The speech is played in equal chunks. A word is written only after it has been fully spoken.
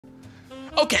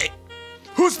Okay.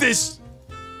 Who's this?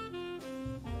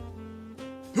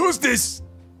 Who's this?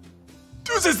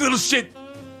 Who's this little shit?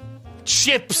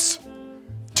 Chips.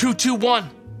 221.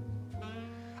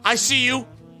 I see you,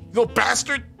 little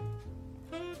bastard.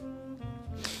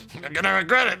 You're gonna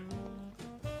regret it.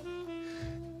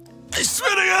 I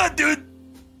swear to God, dude.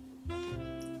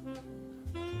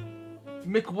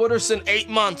 Mick Wooderson, 8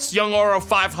 months. Young Oro,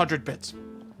 500 bits.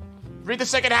 Read the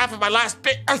second half of my last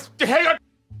bit. Hang on.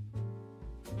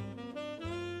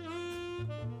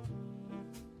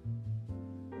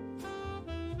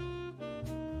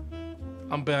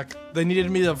 I'm back. They needed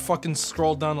me to fucking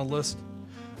scroll down a list.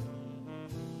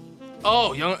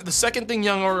 Oh, the second thing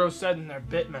Young Oro said in their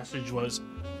bit message was,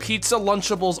 Pizza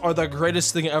Lunchables are the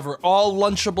greatest thing ever. All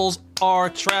Lunchables are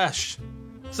trash.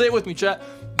 Say it with me, chat.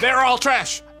 they're all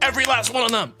trash. Every last one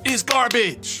of them is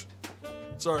garbage.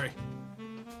 Sorry.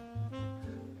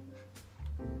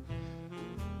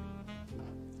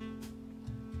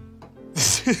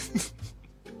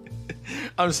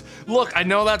 Look, I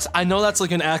know that's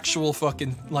like an actual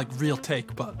fucking like real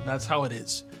take, but that's how it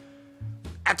is.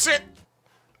 That's it.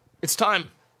 It's time.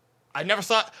 I never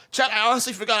thought, chat, I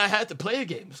honestly forgot I had to play a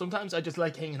game. Sometimes I just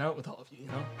like hanging out with all of you, you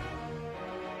know?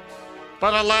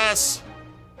 But alas,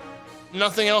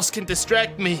 nothing else can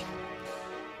distract me.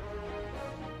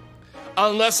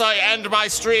 Unless I end my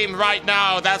stream right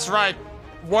now, that's right.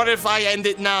 What if I end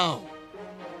it now?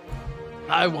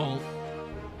 I won't.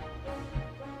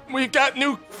 We've got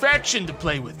new faction to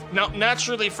play with. Now,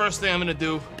 naturally, first thing I'm gonna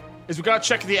do is we gotta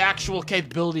check the actual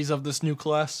capabilities of this new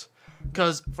class.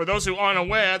 Because, for those who aren't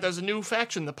aware, there's a new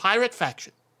faction, the Pirate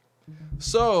Faction.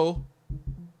 So,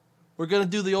 we're gonna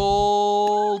do the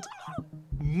old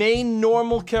main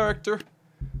normal character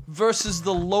versus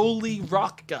the lowly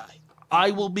rock guy. I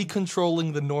will be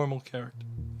controlling the normal character.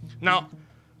 Now,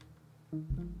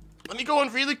 let me go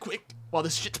in really quick while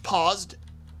this shit's paused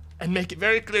and make it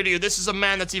very clear to you, this is a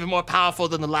man that's even more powerful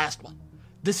than the last one.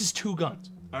 This is 2 guns,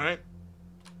 alright?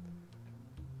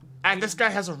 And this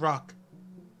guy has a rock.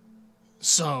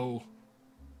 So,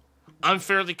 I'm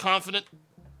fairly confident.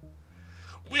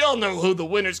 We all know who the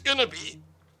winner's gonna be.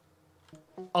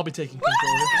 I'll be taking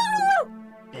control.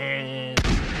 And...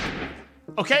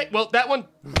 okay, well, that one...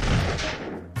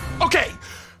 okay,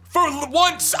 for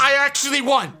once, I actually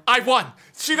won. I won.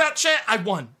 See that, chat? I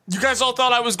won. You guys all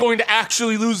thought I was going to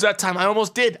actually lose that time. I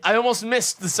almost did. I almost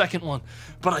missed the second one.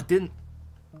 But I didn't.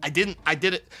 I did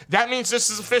it. That means this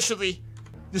is officially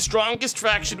the strongest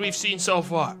faction we've seen so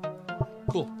far.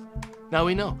 Cool. Now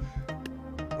we know.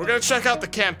 We're gonna check out the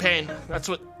campaign. That's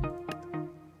where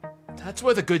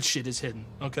the good shit is hidden,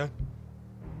 okay?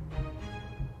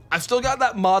 I've still got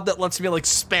that mod that lets me like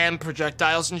Spam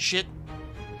projectiles and shit.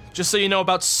 just so you know,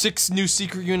 about 6 new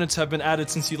secret units have been added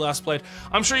since you last played.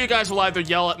 I'm sure you guys will either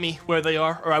yell at me where they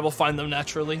are, or I will find them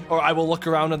naturally, or I will look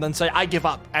around and then say, I give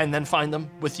up, and then find them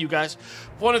with you guys.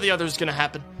 One or the other is gonna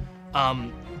happen.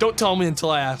 Don't tell me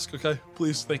until I ask, okay?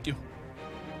 Please, thank you.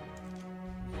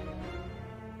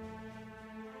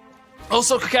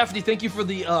 Also, Cacophony, thank you for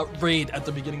the raid at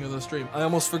the beginning of the stream. I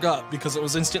almost forgot because it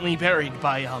was instantly Buried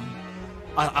by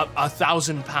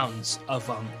 1,000 pounds of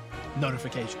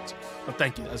notifications. But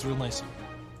thank you, that was real nice of you.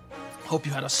 Hope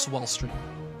you had a swell stream.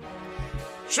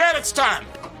 Chat, it's time!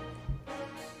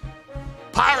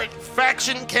 Pirate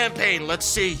Faction Campaign, let's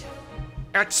see.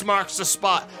 X marks the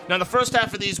spot. Now, the first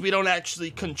half of these, we don't actually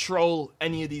control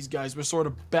any of these guys. We're sort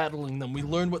of battling them. We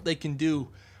learn what they can do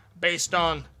based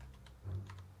on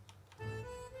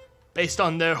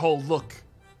their whole look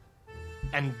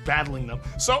and battling them.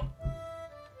 So,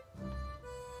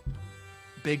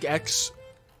 Big X,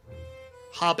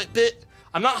 Hobbit bit.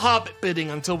 I'm not Hobbit bitting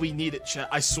until we need it, chat.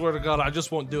 I swear to God, I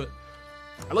just won't do it.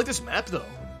 I like this map, though.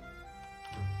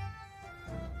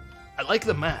 I like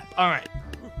the map. All right.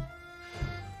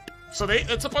 So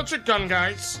it's a bunch of gun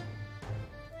guys.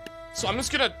 So I'm just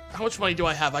gonna... how much money do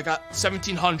I have? I got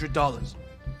 $1,700.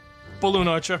 Balloon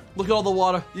Archer. Look at all the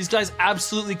water. These guys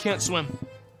absolutely can't swim.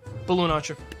 Balloon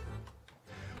Archer.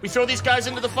 We throw these guys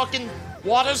into the fucking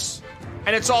waters,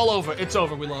 and it's all over. It's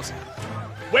over. We lost.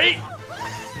 Wait!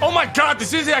 Oh my God,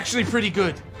 this is actually pretty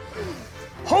good.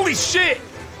 Holy shit!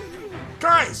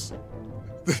 Guys!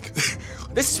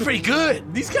 This is pretty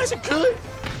good. These guys are good.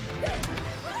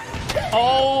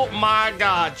 Oh my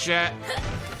God, chat.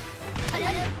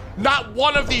 Not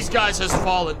one of these guys has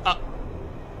fallen.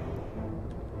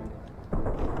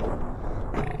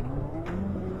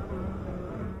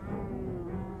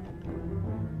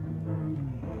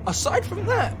 Aside from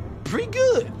that, pretty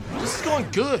good. This is going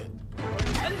good.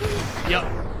 Yep.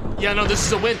 Yeah, no, this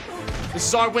is a win. This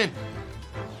is our win.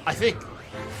 I think.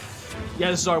 Yeah,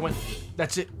 this is our win.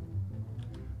 That's it.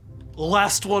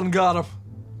 Last one got him.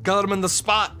 Got him in the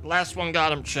spot. Last one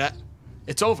got him, chat.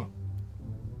 It's over.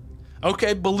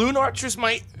 Okay, balloon archers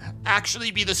might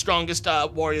actually be the strongest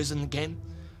warriors in the game.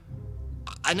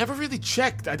 I never really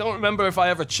checked. I don't remember if I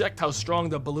ever checked how strong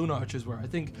the balloon archers were. I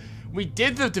think we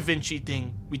did the Da Vinci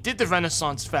thing. We did the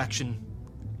Renaissance faction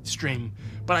stream.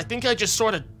 But I think I just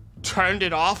sort of turned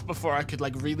it off before I could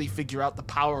like really figure out the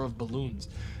power of balloons.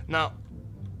 Now,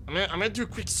 I'm gonna do a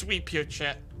quick sweep here,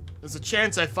 chat. There's a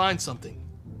chance I find something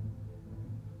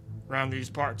around these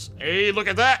parts. Hey, look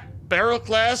at that! Barrel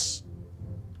class.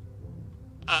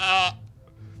 I'm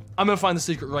gonna find the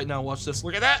secret right now. Watch this.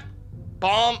 Look at that!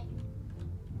 Bomb.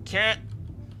 Can't.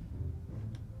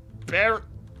 Bear.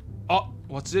 Oh,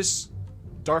 what's this?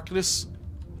 Darkness.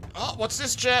 Oh, what's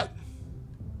this, chat?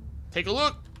 Take a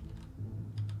look.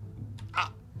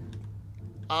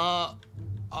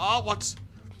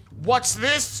 What's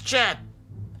this, chat?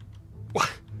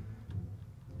 What?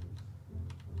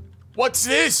 What's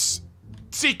this?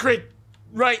 Secret,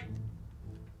 right?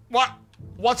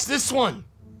 What's this one?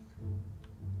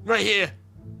 Right here.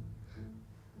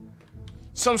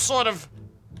 Some sort of...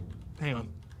 Hang on.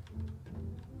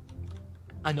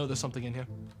 I know there's something in here.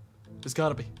 There's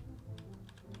gotta be.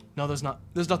 No, there's not.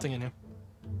 There's nothing in here.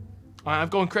 I'm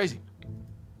going crazy.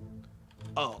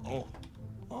 Oh.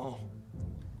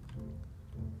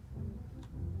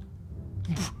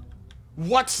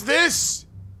 What's this?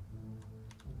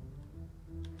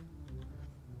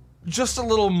 Just a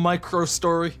little micro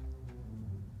story.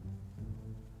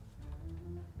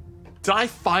 Did I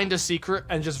find a secret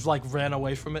and just like ran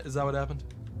away from it? Is that what happened?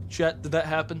 Chet, did that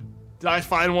happen? Did I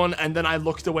find one and then I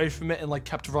looked away from it and like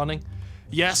kept running?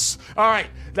 Yes. Alright,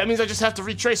 that means I just have to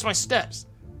retrace my steps.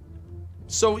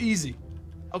 So easy.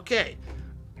 Okay.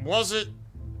 Was it?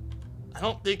 I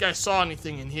don't think I saw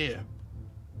anything in here.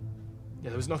 Yeah,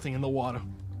 there was nothing in the water.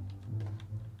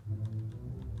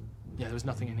 Yeah, there was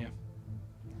nothing in here.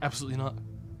 Absolutely not.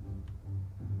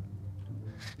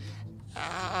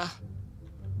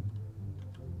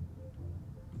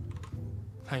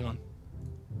 Hang on.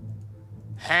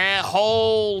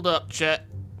 Hold up, chat.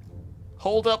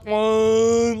 Hold up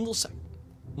one little second.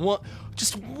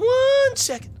 Just 1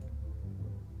 second.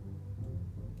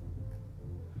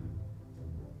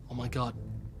 Oh my god.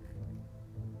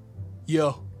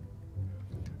 Yo.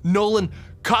 Nolan,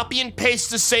 copy and paste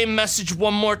the same message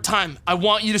one more time. I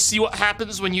want you to see what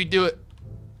happens when you do it.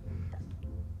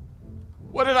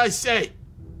 What did I say?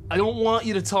 I don't want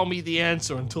you to tell me the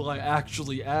answer until I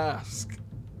actually ask.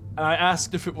 And I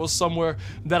asked if it was somewhere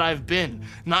that I've been,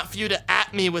 not for you to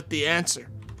at me with the answer.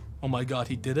 Oh my god,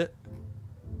 he did it?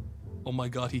 Oh my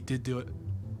god, he did do it.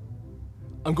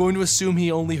 I'm going to assume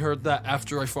he only heard that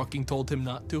after I fucking told him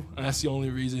not to, and that's the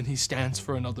only reason he stands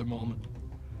for another moment.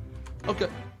 Okay.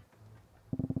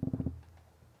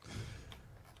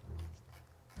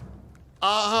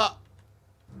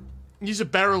 These are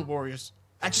barrel warriors.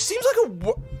 That just seems like a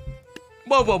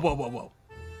Whoa.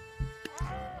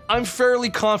 I'm fairly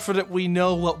confident we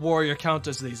know what warrior count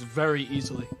as these very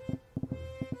easily.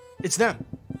 It's them.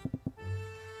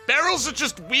 Barrels are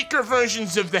just weaker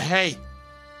versions of the hay.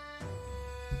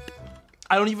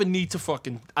 I don't even need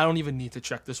to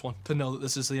check this one to know that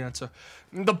this is the answer.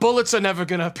 The bullets are never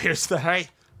gonna pierce the hay.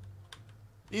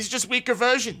 These are just weaker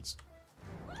versions.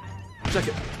 Check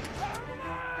it.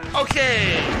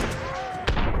 Okay.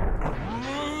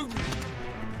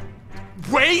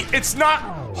 Wait, it's not.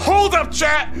 Hold up,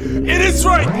 chat. It is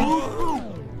right.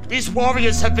 These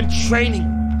warriors have been training.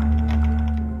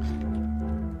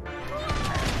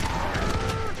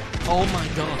 Oh my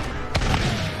god.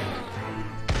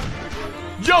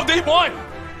 Yo, they won!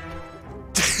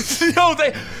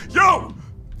 Yo!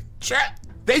 Chat,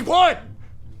 they won!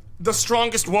 The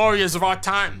strongest warriors of our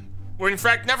time were in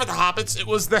fact never the hobbits, it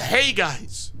was the hay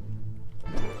guys.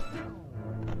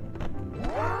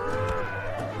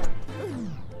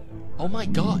 Oh my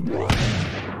god.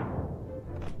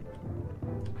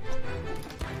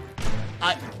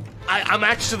 I'm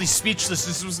actually speechless.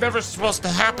 This was never supposed to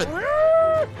happen.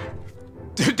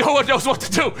 No one knows what to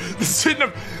do. This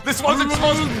wasn't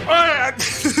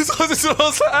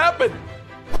supposed to happen.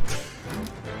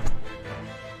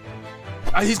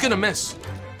 He's gonna miss.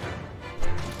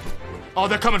 Oh,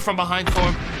 they're coming from behind for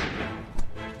him.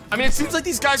 I mean, it seems like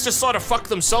these guys just sort of fuck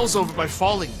themselves over by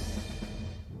falling.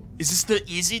 Is this the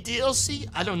easy DLC?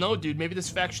 I don't know, dude. Maybe this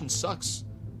faction sucks.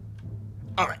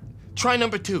 Alright, try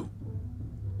number 2.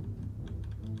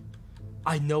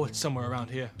 I know it's somewhere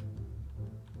around here.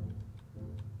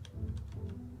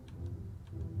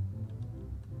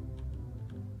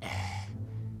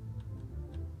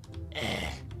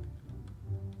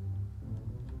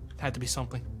 Had to be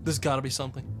something. There's gotta be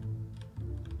something.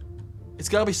 It's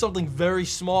gotta be something very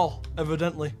small,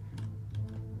 evidently.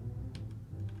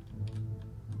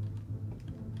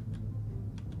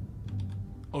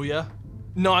 Oh yeah?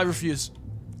 No, I refuse.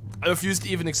 I refuse to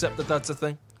even accept that that's a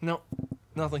thing. No,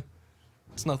 nothing.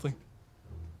 It's nothing.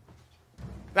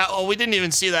 Oh, we didn't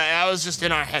even see that. That was just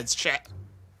in our heads, chat.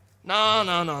 No.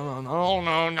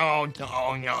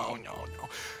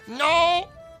 No.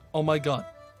 Oh my god.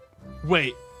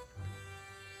 Wait.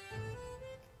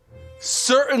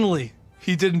 Certainly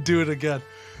he didn't do it again.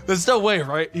 There's no way,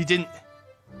 right? He didn't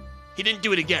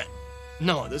do it again.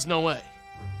 No, there's no way.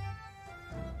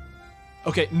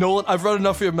 Okay, Nolan, I've read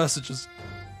enough of your messages.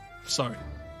 Sorry.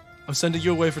 I'm sending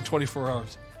you away for 24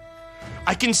 hours.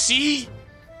 I can see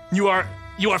you are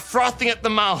frothing at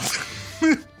the mouth.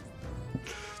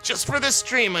 Just for this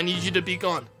stream, I need you to be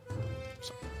gone.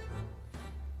 Sorry.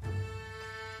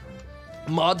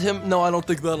 Mod him? No, I don't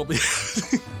think that'll be.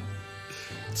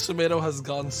 Tomato has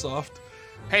gone soft.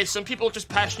 Hey, some people are just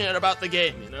passionate about the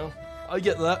game, you know? I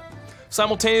get that.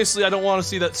 Simultaneously, I don't want to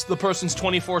see that the person's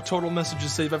 24 total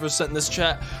messages they've ever sent in this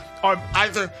chat are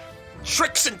either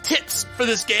tricks and tips for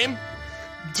this game,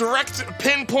 direct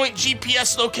pinpoint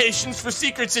GPS locations for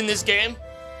secrets in this game,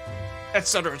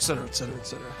 etc., etc., etc.,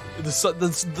 etc.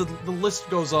 The list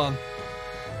goes on.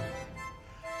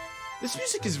 This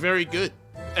music is very good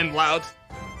and loud.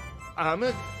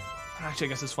 Actually, I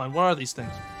guess it's fine. What are these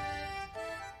things?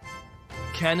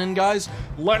 Cannon guys?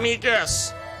 Let me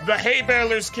guess. The hay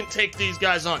balers can take these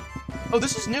guys on. Oh,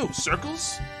 this is new.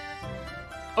 Circles?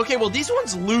 Okay, well, these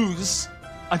ones lose.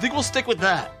 I think we'll stick with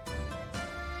that.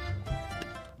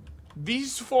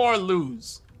 These four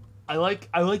lose. I like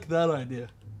that idea.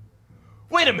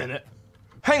 Wait a minute.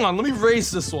 Hang on, let me raise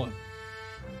this one.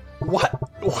 What?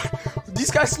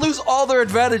 These guys lose all their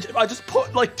advantage. I just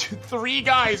put like three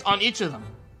guys on each of them.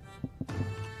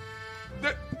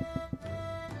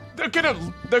 They're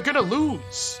gonna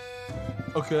lose.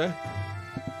 Okay.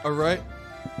 Alright.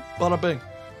 Bada bing.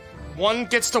 One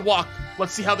gets to walk.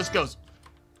 Let's see how this goes.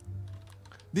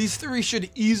 These three should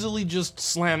easily just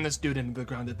slam this dude into the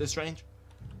ground at this range.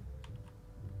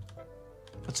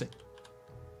 Let's see.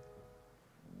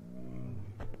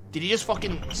 Did he just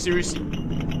fucking seriously?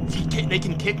 They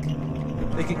can kick.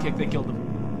 They can kick. They killed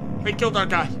him. They killed our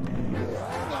guy.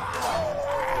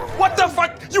 What the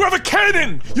fuck? You have a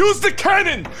cannon! Use the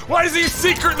cannon! Why is he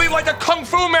secretly like a kung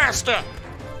fu master?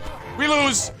 We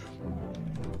lose.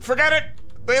 Forget it.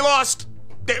 They lost.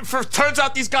 Turns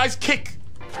out these guys kick.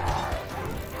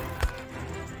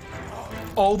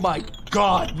 Oh my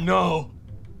god, no.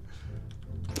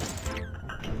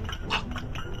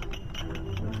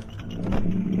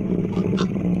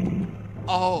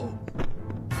 Oh.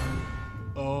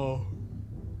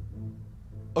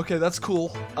 Okay, that's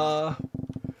cool.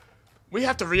 We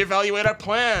have to reevaluate our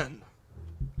plan.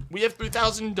 We have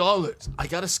 $3,000. I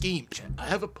got a scheme, chat. I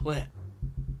have a plan.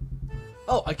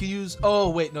 Oh, I can use... Oh,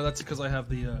 wait, no, that's because I have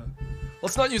the,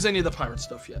 Let's not use any of the pirate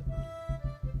stuff yet.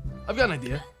 I've got an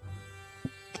idea.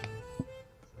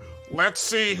 Let's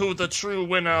see who the true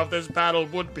winner of this battle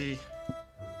would be.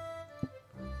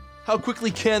 How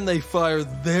quickly can they fire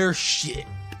their shit?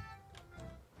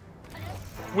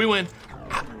 We win.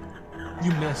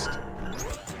 You missed.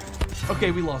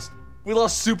 Okay, we lost. We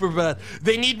lost super bad.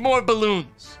 They need more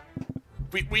balloons.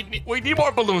 We need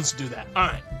more balloons to do that. All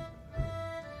right.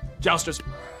 Jousters.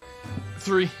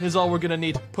 3 is all we're gonna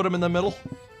need. Put them in the middle.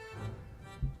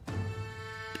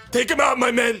 Take him out, my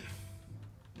men.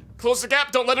 Close the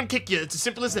gap. Don't let him kick you. It's as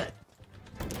simple as that.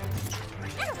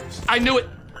 I knew it.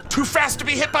 Too fast to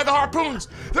be hit by the harpoons.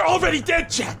 They're already dead,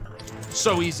 chat.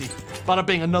 So easy. Bada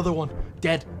bing, another one.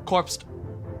 Dead. Corpsed.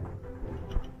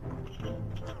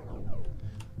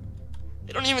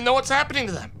 They don't even know what's happening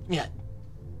to them yet.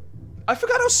 I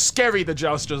forgot how scary the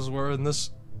jousters were in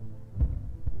this.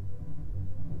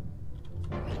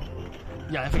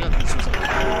 Yeah, I forgot this was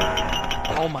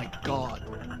over. Oh my god.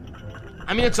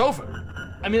 I mean, it's over.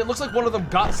 I mean, it looks like one of them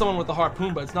got someone with the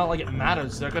harpoon, but it's not like it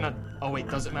matters. They're gonna... Oh wait,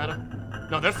 does it matter?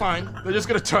 No, they're fine. They're just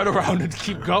gonna turn around and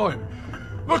keep going.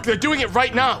 Look, they're doing it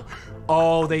right now.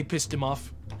 Oh, they pissed him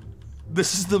off.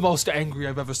 This is the most angry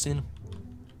I've ever seen him.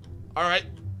 Alright.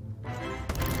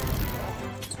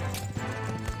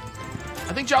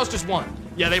 I think Joust just won.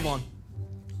 Yeah, they won.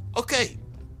 Okay.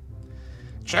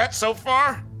 Chat, so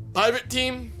far, pirate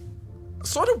team,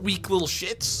 sort of weak little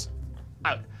shits.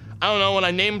 I don't know, when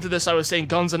I named this, I was saying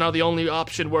guns are now the only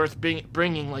option worth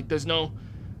bringing. Like,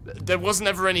 there wasn't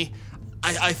ever any...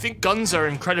 I think guns are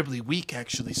incredibly weak,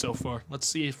 actually, so far. Let's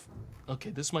see if... Okay,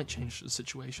 this might change the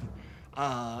situation.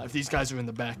 If these guys are in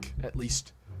the back, at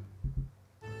least.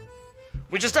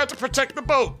 We just have to protect the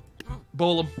boat.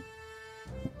 Bowl them.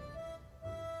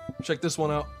 Check this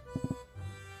one out.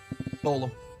 Bowl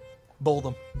them. Bowl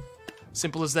them.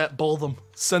 Simple as that. Bowl them.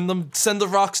 Send the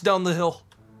rocks down the hill.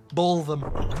 Bowl them.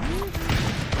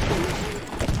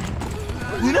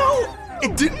 You know,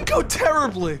 it didn't go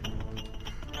terribly.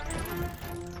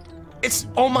 It's,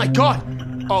 oh my god.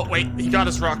 Oh, wait, he got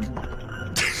his rock.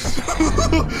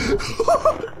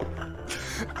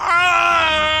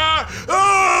 Ah!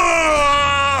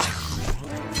 Ah!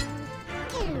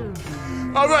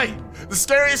 All right, the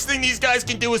scariest thing these guys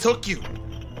can do is hook you.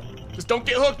 Just don't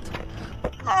get hooked.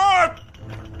 Ah!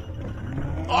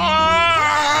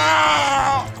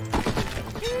 Ah!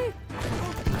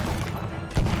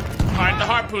 All right, the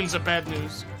harpoons are bad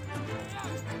news.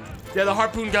 Yeah, the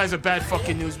harpoon guys are bad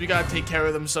fucking news. We gotta take care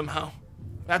of them somehow.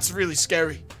 That's really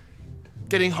scary.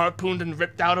 Getting harpooned and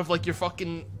ripped out of like your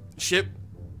fucking ship.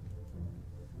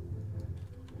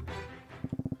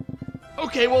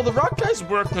 Okay, well the rock guys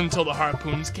worked until the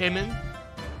harpoons came in.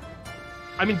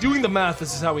 I mean, doing the math,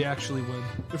 this is how we actually win.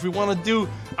 If we want to do...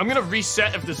 I'm gonna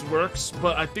reset if this works,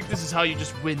 but I think this is how you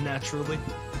just win naturally.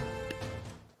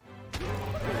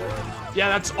 Yeah,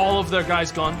 that's all of their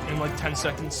guys gone in like 10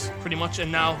 seconds, pretty much.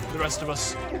 And now the rest of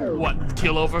us, what,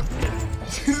 keel over?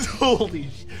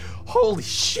 Holy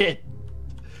shit.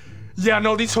 Yeah,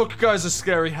 no, these hook guys are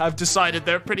scary. I've decided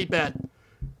they're pretty bad.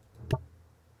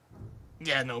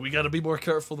 Yeah, no, we gotta be more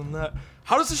careful than that.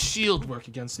 How does the shield work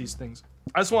against these things?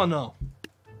 I just wanna know.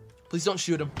 Please don't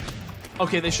shoot him.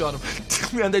 Okay, they shot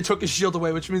him. And they took his shield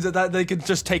away, which means that they can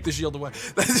just take the shield away.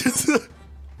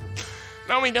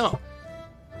 Now we know.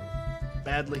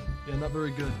 Badly. Yeah, not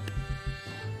very good.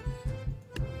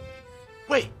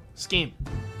 Wait, scheme.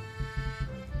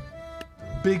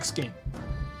 Big scheme.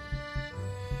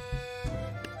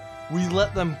 We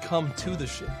let them come to the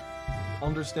ship.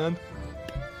 Understand?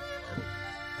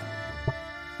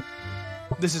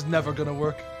 This is never gonna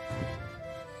work.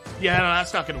 Yeah, no,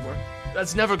 that's not gonna work.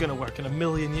 That's never gonna work in a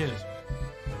million years.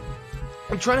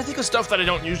 I'm trying to think of stuff that I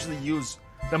don't usually use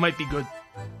that might be good.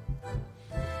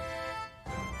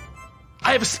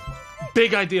 I have a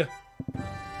big idea.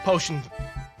 Potion.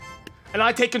 And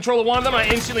I take control of one of them, and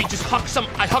I instantly just huck some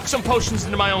potions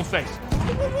into my own face.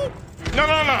 No,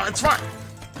 it's fine.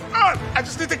 I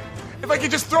just need to, if I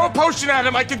could just throw a potion at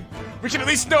him, we can at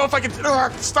least know if I can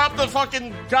stop the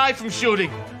fucking guy from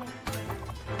shooting.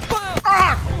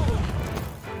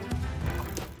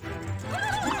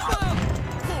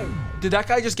 Did that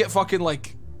guy just get fucking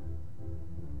like...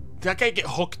 Did that guy get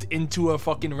hooked into a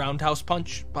fucking roundhouse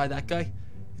punch by that guy?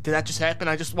 Did that just happen?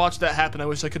 I just watched that happen. I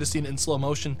wish I could have seen it in slow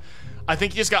motion. I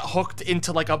think he just got hooked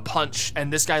into like a punch,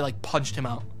 and this guy like punched him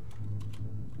out.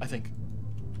 I think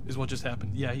is what just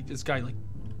happened. Yeah, this guy like...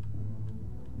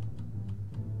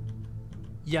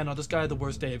 Yeah, no, this guy had the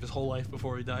worst day of his whole life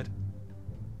before he died.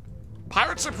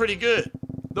 Pirates are pretty good.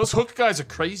 Those hook guys are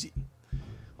crazy.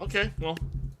 Okay, well...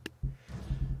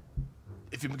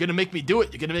 If you're gonna make me do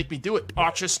it, you're gonna make me do it.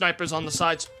 Archers, snipers on the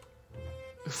sides.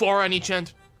 4 on each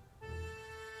end.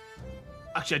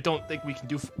 Actually, I don't think we can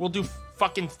do... We'll do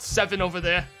fucking 7 over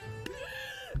there.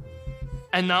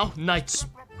 And now, knights.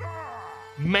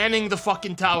 Manning the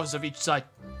fucking towers of each side.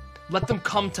 Let them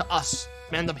come to us.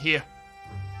 Man them here.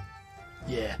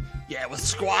 Yeah, with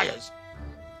squires.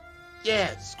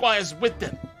 Yeah, squires with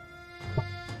them.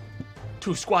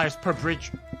 2 squires per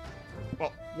bridge.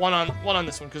 Well, one on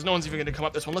this one, because no one's even gonna come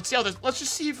up this one. Let's see how this. Let's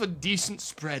just see if a decent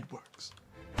spread works.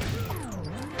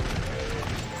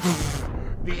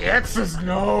 The X's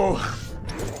no.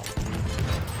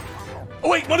 Oh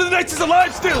wait, one of the knights is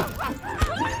alive still.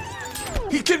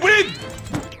 He can win.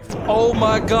 Oh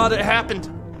my god, it happened.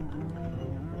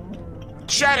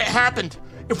 Chat, it happened.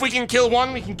 If we can kill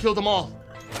one, we can kill them all.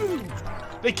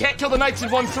 They can't kill the knights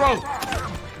in one throw.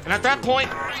 And at that point,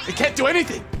 they can't do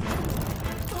anything.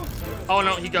 Oh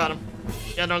no, he got him.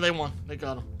 Yeah, no, they won. They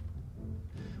got him.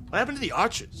 What happened to the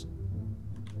archers?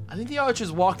 I think the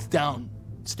archers walked down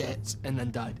stairs and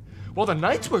then died. Well, the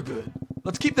knights were good.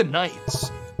 Let's keep the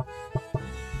knights.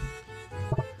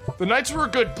 The knights were a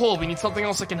good pull. We need something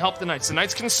else that can help the knights. The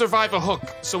knights can survive a hook,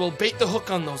 so we'll bait the hook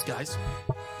on those guys.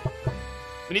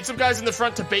 We need some guys in the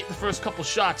front to bait the first couple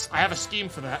shots. I have a scheme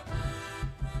for that.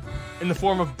 In the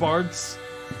form of bards.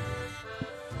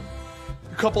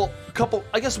 A couple,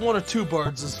 I guess 1 or 2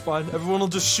 bards is fine. Everyone will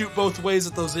just shoot both ways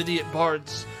at those idiot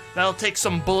bards. That'll take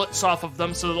some bullets off of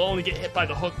them, so they'll only get hit by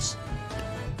the hooks.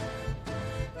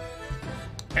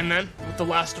 And then, with the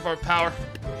last of our power,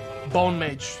 Bone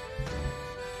Mage.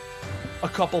 A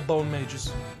couple Bone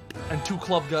Mages. And 2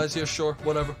 club guys here, sure,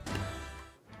 whatever.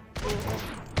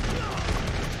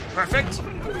 Perfect.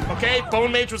 Okay,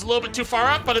 Bone Mage was a little bit too far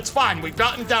up, but it's fine. We've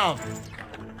gotten down.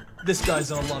 This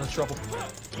guy's in a lot of trouble.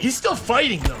 He's still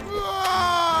fighting, though.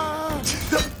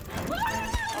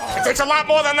 It takes a lot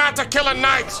more than that to kill a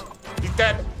knight. He's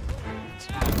dead.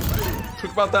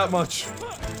 Took about that much.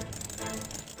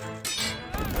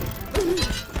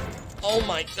 Oh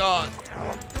my god.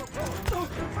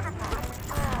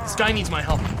 This guy needs my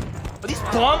help. Are these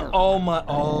bomb? Oh my.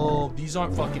 Oh, these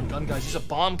aren't fucking gun guys. These are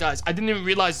bomb guys. I didn't even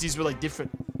realize these were like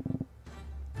different.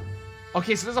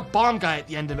 Okay, so there's a bomb guy at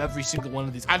the end of every single one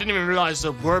of these. I didn't even realize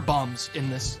there were bombs in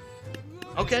this.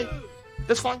 Okay,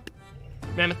 that's fine.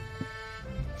 Mammoth.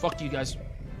 Fuck you guys.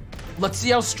 Let's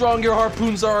see how strong your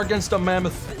harpoons are against a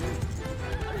mammoth.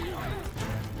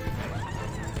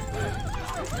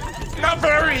 Not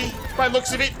very, by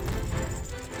looks of it.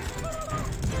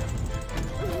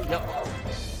 Yep.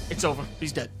 It's over.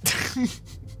 He's dead.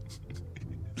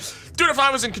 Dude, if I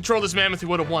was in control of this mammoth, he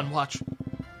would have won. Watch.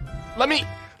 Let me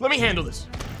handle this.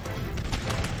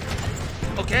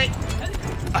 Okay.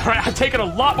 Alright, I've taken a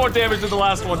lot more damage than the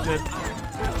last one did.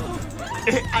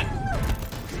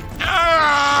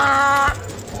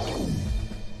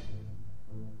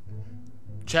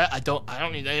 Chat, I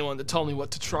don't need anyone to tell me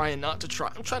what to try and not to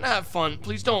try. I'm trying to have fun.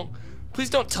 Please don't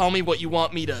tell me what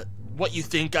you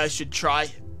think I should try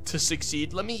to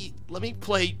succeed. Let me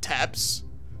play Tabs.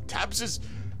 Tabs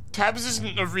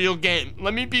isn't a real game.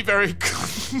 Let me be very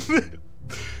clear.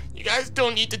 You guys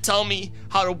don't need to tell me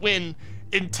how to win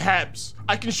in Tabs.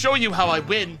 I can show you how I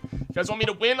win. You guys want me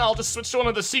to win? I'll just switch to one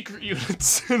of the secret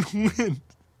units and win.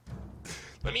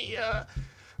 Let me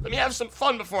have some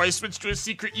fun before I switch to a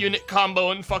secret unit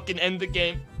combo and fucking end the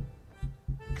game.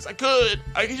 Cause I could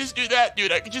just do that,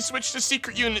 dude. I could just switch to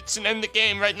secret units and end the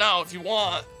game right now if you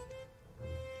want.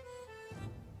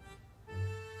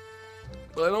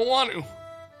 But I don't want to.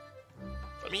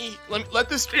 Let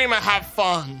the streamer have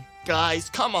fun, guys.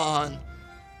 Come on.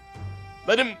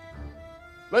 Let him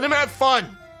have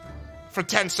fun for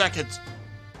 10 seconds.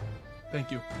 Thank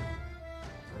you.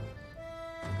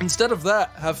 Instead of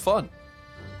that, have fun.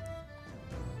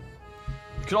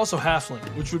 You could also halfling,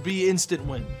 which would be instant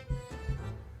win.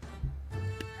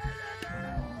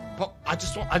 Well, I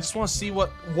just want to see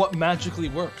what magically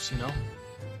works, you know?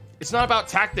 It's not about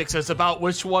tactics, it's about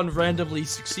which one randomly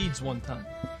succeeds one time.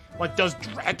 Like, does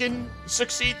Dragon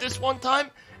succeed this one time?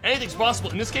 Anything's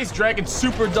possible. In this case, Dragon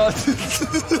Super does.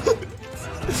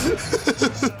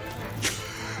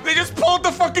 They just pulled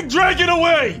the fucking dragon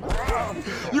away!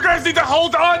 You guys need to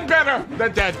hold on better! They're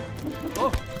dead.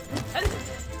 Oh.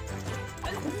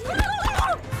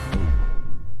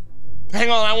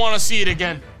 Hang on, I want to see it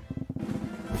again.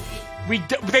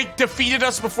 They defeated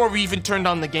us before we even turned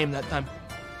on the game that time.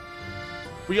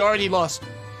 We already lost.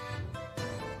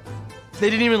 They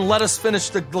didn't even let us finish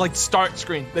the, like, start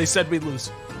screen. They said we'd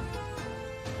lose.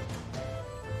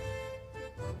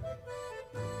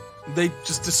 They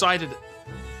just decided it.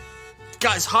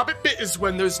 Guys, Hobbit Bit is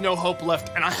when there's no hope left,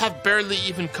 and I have barely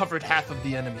even covered half of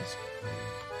the enemies.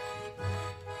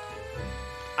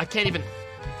 I can't even...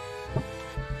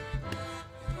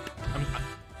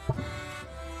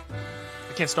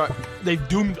 I can't start. They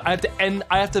doomed... I have to end...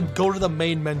 I have to go to the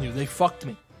main menu. They fucked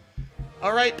me.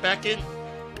 Alright, back in.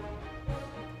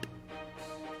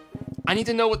 I need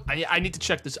to know what... I need to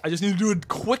check this. I just need to do a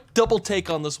quick double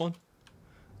take on this one.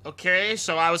 Okay,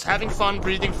 so I was having fun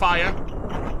breathing fire.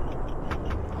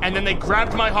 And then they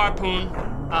grabbed my harpoon.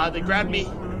 They grabbed me.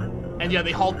 And yeah,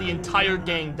 they hauled the entire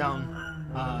gang down.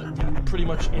 Yeah, pretty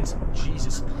much instant.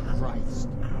 Jesus Christ.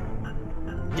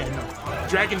 Yeah, no.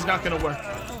 Dragon's not gonna work.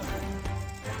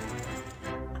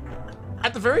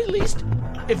 At the very least,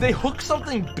 if they hook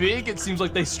something big, it seems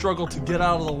like they struggle to get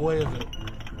out of the way of it.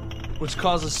 Which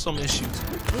causes some issues.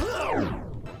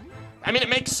 I mean, it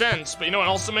makes sense, but you know what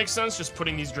also makes sense? Just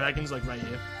putting these dragons, like, right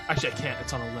here. Actually, I can't.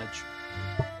 It's on a ledge.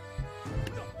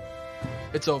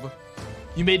 It's over.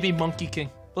 You made me Monkey King.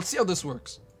 Let's see how this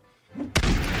works.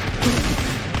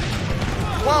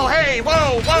 Whoa, hey,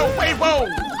 whoa, whoa, wait, whoa!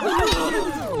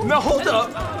 No, hold up.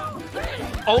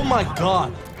 Oh my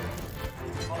god.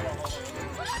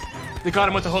 They got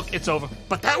him with the hook. It's over.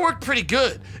 But that worked pretty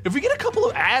good. If we get a couple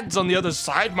of ads on the other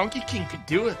side, Monkey King could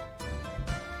do it.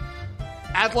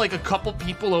 Add like a couple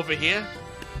people over here.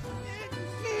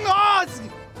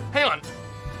 Hang on.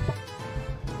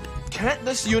 Can't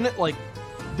this unit like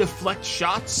deflect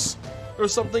shots or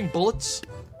something? Bullets?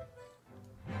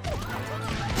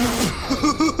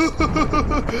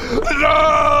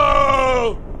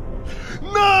 No!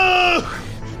 No!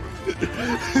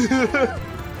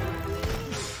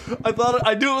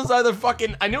 I knew it was either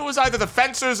fucking... I knew it was either the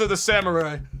fencers or the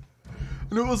samurai.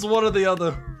 I knew it was one or the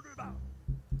other.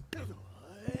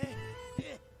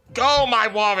 Go, my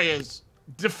warriors!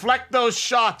 Deflect those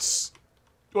shots.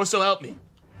 Also help me.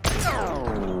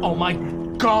 Oh my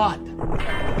god.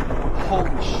 Holy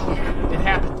shit. It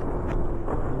happened.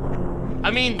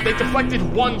 I mean, they deflected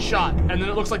one shot, and then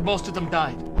it looks like most of them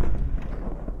died.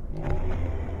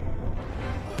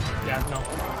 Yeah, no.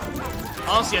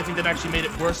 Honestly, I think that actually made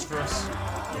it worse for us.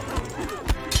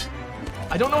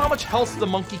 I don't know how much health the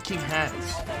Monkey King has,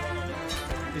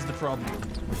 is the problem.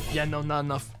 Yeah, no, not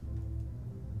enough.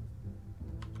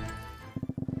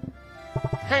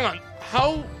 Hang on,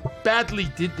 how badly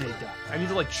did they die? I need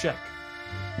to, like, check.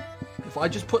 If I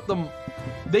just put them...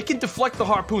 They can deflect the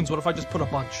harpoons, what if I just put a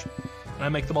bunch? And I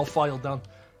make them all file down.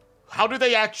 How do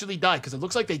they actually die? Because it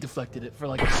looks like they deflected it for,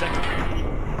 like, a second.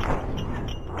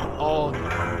 Oh,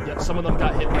 yeah, some of them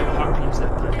got hit by the harpoons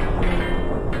that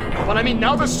time. But I mean,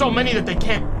 now there's so many that they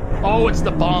can't... Oh, it's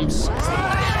the bombs. It's the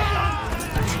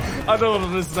bombs. I know what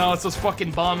it is now, it's those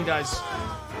fucking bomb guys.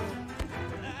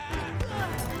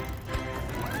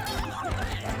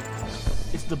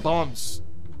 It's the bombs.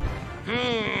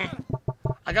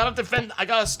 I gotta defend, I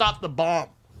gotta stop the bomb.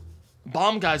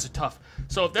 Bomb guys are tough.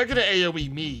 So if they're gonna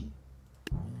AoE me,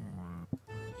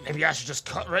 maybe I should just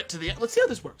cut right to the end. Let's see how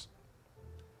this works.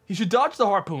 He should dodge the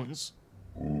harpoons.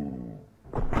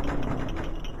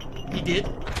 He did.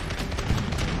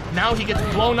 Now he gets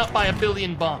blown up by a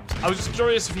billion bombs. I was just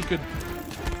curious if he could...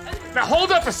 Now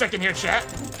hold up a second here, chat.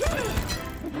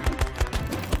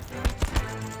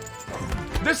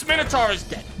 This Minotaur is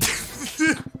dead.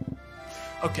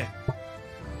 Okay.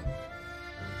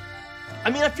 I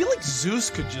mean, I feel like Zeus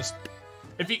could just...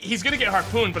 If he's gonna get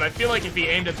harpooned, but I feel like if he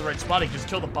aimed at the right spot, he could just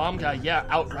kill the bomb guy, yeah,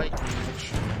 outright.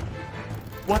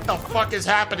 What the fuck is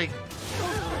happening?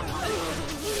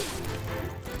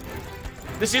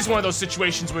 This is one of those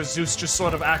situations where Zeus just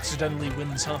sort of accidentally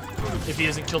wins, huh? If he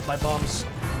isn't killed by bombs,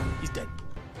 he's dead.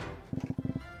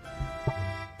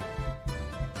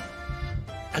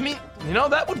 I mean, you know,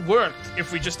 that would work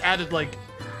if we just added, like,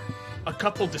 a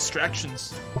couple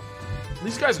distractions.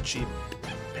 These guys are cheap.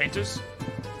 Painters.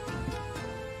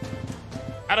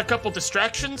 Add a couple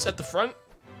distractions at the front.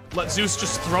 Let Zeus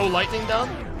just throw lightning down.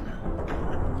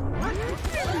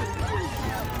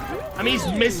 I mean,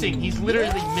 he's missing. He's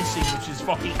literally missing, which is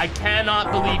fucking... I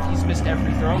cannot believe he's missed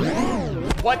every throw.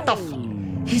 What the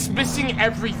f... He's missing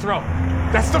every throw.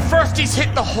 That's the first he's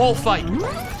hit the whole fight.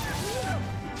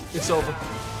 It's over.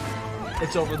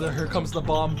 It's over. There, here comes the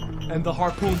bomb and the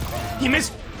harpoon. He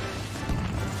missed...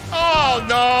 Oh,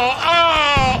 no.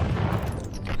 Oh!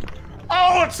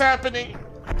 Oh, what's happening?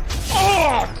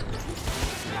 Oh!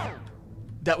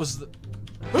 That was the...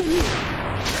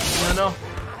 I know.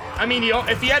 I mean,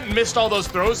 if he hadn't missed all those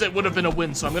throws, it would have been a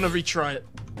win, so I'm gonna retry it.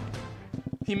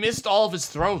 He missed all of his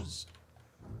throws.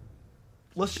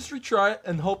 Let's just retry it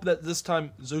and hope that this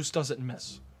time Zeus doesn't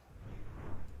miss.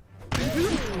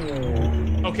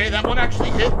 Okay, that one actually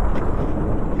hit,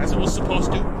 as it was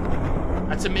supposed to.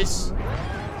 That's a miss.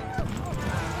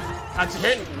 That's a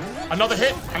hit. Another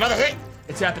hit. Another hit.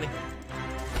 It's happening.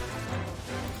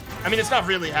 I mean, it's not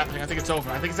really happening. I think it's over.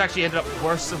 I think it's actually ended up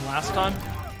worse than last time.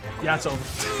 Yeah, it's over.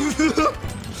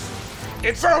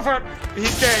 It's over!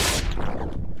 He's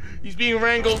dead. He's being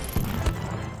wrangled.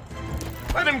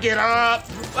 Let him get up.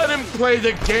 Let him play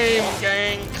the game,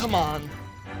 gang. Come on.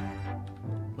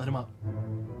 Let him up.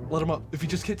 Let him up. If he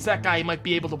just hits that guy, he might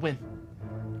be able to win.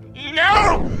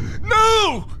 No!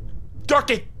 No!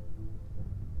 Duck it!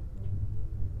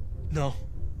 No.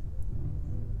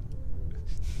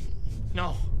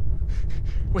 No.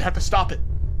 We have to stop it.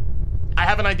 I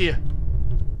have an idea.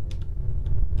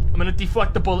 I'm gonna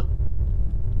deflect the bullet.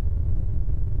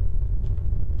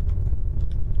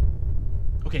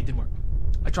 Okay, it didn't work.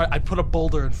 I put a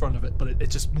boulder in front of it, but it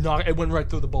just knocked, it went right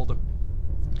through the boulder.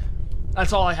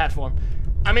 That's all I had for him.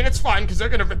 I mean, it's fine, because they're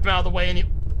gonna rip him out of the way and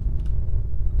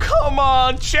Come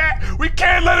on, chat! We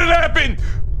can't let it happen!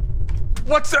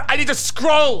 What's the... I need to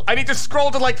scroll! I need to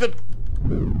scroll to, like, the...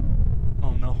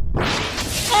 Oh, no.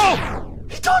 Oh!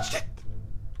 He dodged it!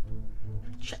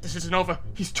 Shit, this isn't over.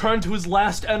 He's turned to his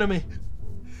last enemy.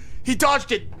 He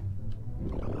dodged it!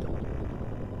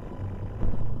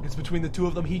 It's between the two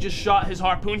of them. He just shot his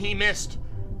harpoon. He missed.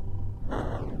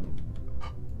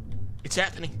 It's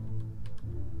happening.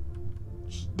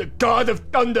 The God of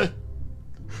Thunder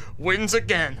wins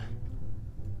again.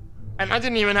 And I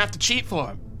didn't even have to cheat for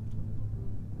him.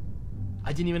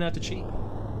 I didn't even have to cheat.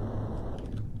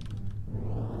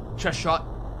 Chest shot.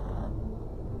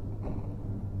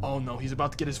 Oh no, he's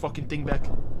about to get his fucking thing back.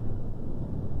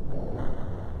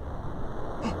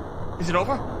 Is it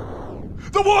over?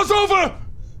 The war's over!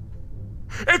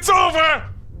 It's over!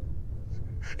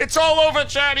 It's all over,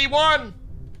 Chad. He won!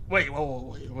 Wait,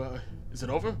 whoa, wait. Is it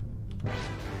over?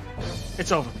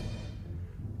 It's over.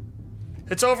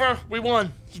 It's over. We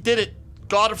won. He did it.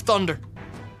 God of Thunder.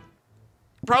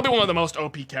 Probably one of the most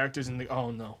OP characters in the...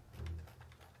 Oh, no.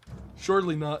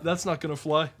 Surely not. That's not gonna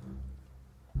fly.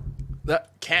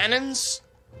 That cannons?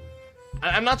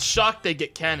 I'm not shocked they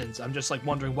get cannons. I'm just like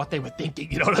wondering what they were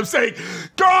thinking. You know what I'm saying?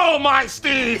 Go, my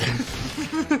steed!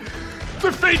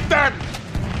 Defeat them!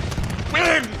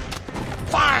 Win!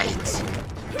 Fight!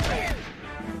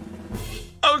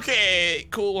 Okay,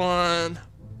 cool one.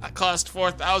 That cost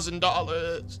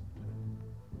 $4,000.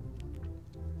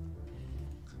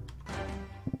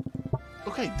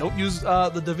 Okay, don't use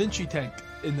the Da Vinci tank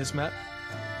in this map.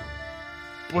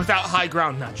 Without high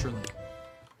ground, naturally.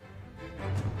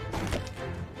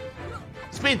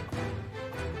 Spin!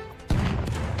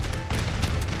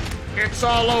 It's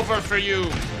all over for you.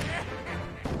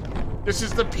 This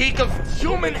is the peak of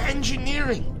human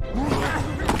engineering.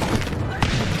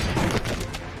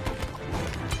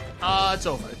 It's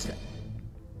over. It's dead.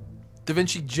 Da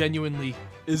Vinci genuinely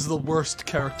is the worst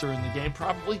character in the game,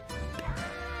 probably.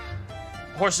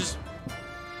 Horses.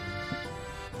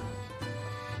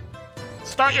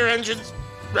 Start your engines.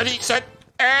 Ready, set,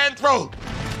 and throw.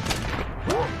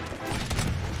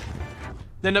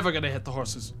 They're never gonna hit the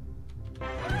horses.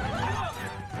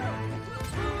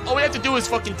 All we have to do is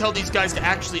fucking tell these guys to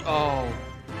actually... Oh.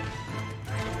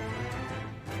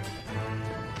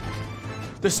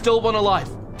 There's still one alive.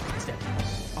 It's dead.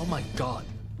 Oh my god.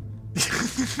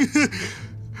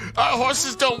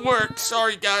 Horses don't work.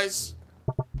 Sorry, guys.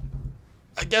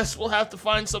 I guess we'll have to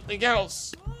find something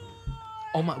else.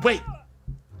 Oh my... Wait.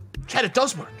 Chad, it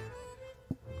does work.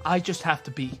 I just have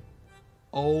to be...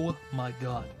 Oh my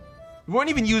god. We weren't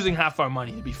even using half our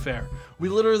money, to be fair. We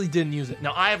literally didn't use it.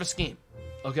 Now, I have a scheme.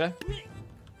 Okay?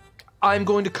 I'm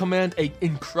going to command an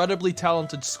incredibly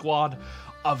talented squad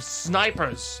of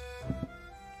Snipers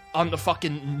on the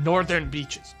fucking northern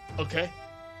beaches, okay?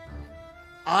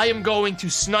 I am going to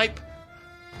snipe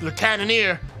the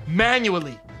cannoneer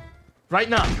manually. Right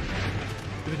now. Here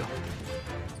we go.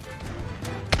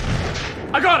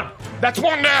 I got him! That's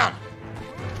one down!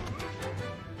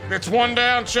 It's one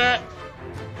down, chat.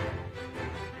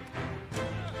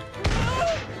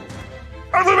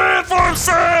 Every man for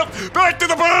himself! Back to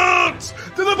the boats!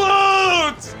 To the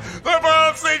boats! The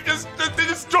boats, they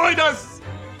destroyed us!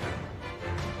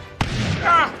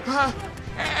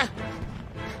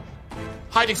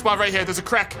 Hiding spot right here, there's a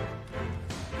crack.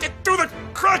 Get through the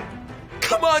crack!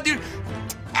 Come on, dude!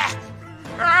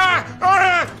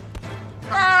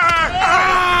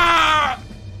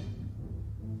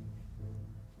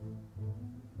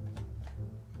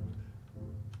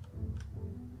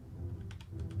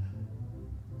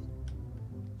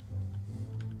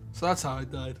 So that's how I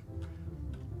died.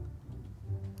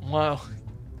 Wow.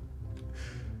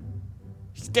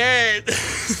 He's dead.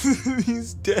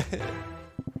 He's dead.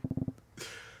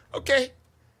 Okay.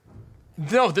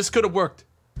 No, this could have worked.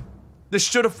 This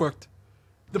should have worked.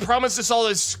 The problem is this all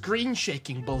is screen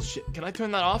shaking bullshit. Can I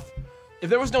turn that off? If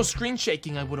there was no screen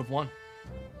shaking, I would have won.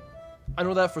 I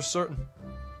know that for certain.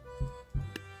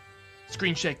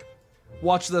 Screen shake.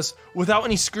 Watch this. Without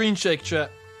any screen shake,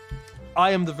 chat,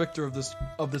 I am the victor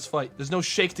of this fight. There's no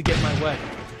shake to get in my way.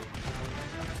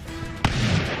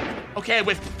 Okay,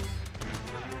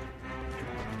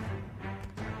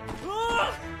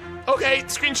 Okay,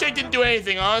 screen shake didn't do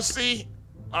anything, honestly.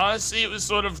 Honestly, it was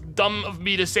sort of dumb of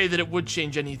me to say that it would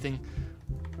change anything.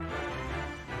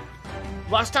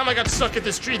 Last time I got stuck at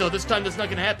this tree, though. This time that's not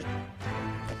gonna happen.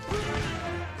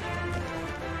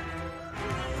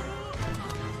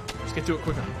 Let's get to it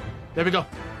quicker. There we go.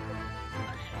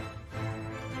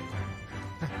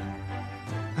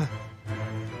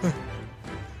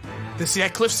 Did you see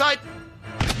that cliffside?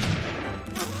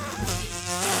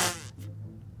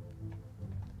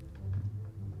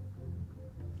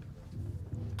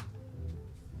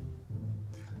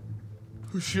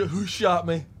 Who shot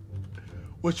me?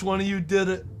 Which one of you did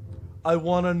it? I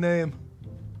want a name.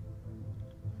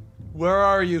 Where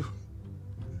are you?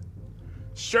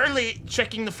 Surely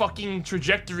checking the fucking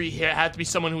trajectory here had to be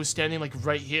someone who was standing like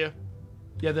right here.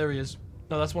 Yeah, there he is.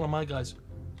 No, that's one of my guys.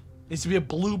 Needs to be a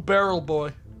blue barrel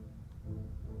boy.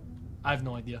 I have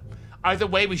no idea. Either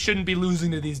way, we shouldn't be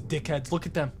losing To these dickheads. Look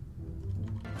at them.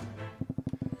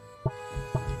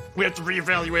 We have to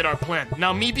reevaluate our plan.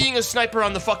 Now, me being a sniper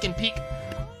on the fucking peak,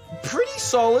 Pretty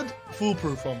solid.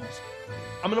 Foolproof almost.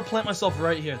 I'm gonna plant myself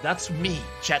right here. that's me,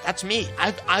 chat. That's me.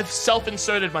 I've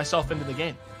self-inserted myself into the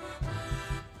game.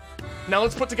 Now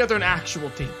let's put together an actual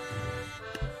team.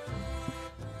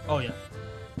 Oh yeah.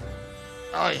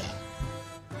 Oh yeah.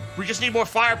 We just need more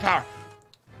firepower.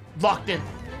 Locked in.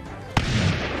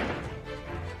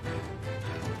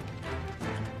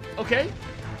 Okay.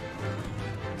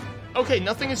 Okay,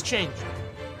 nothing has changed.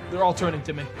 They're all turning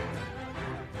to me.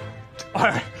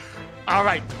 Alright.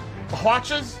 Alright.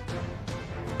 Watches.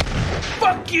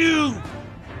 Fuck you!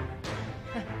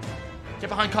 Get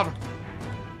behind cover.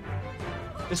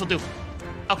 This'll do.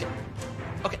 Okay.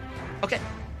 Okay. Okay.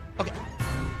 Okay.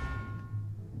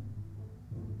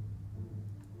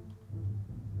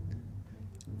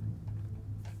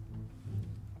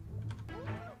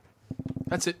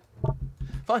 That's it.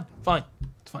 Fine, fine.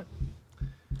 It's fine.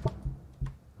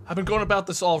 I've been going about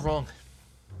this all wrong.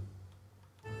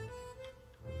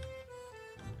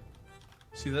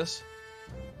 See this?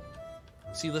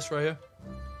 See this right here?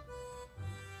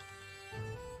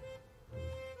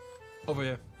 Over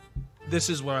here. This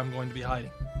is where I'm going to be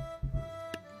hiding.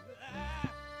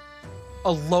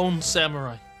 A lone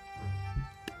samurai.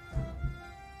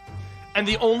 And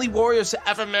the only warriors to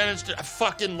ever manage to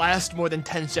fucking last more than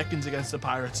 10 seconds against the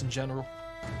pirates in general.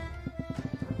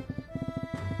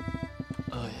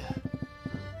 Oh yeah.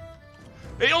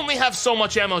 They only have so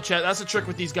much ammo, chat. That's the trick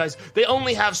with these guys. They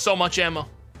only have so much ammo.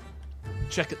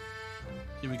 Check it.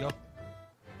 Here we go.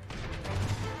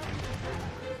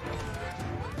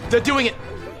 They're doing it.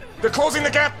 They're closing the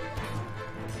gap.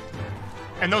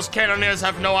 And those cannoneers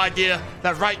have no idea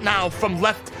that right now, from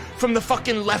the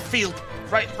fucking left field,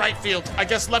 right field, I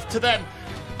guess left to them,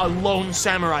 a lone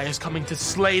samurai is coming to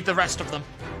slay the rest of them.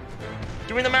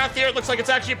 Doing the math here, it looks like it's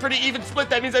actually a pretty even split.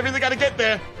 That means I really gotta get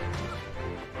there.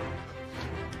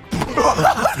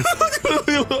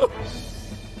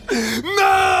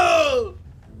 No!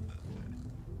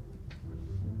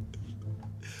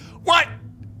 What?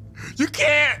 You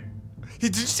can't!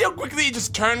 Did you see how quickly he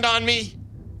just turned on me?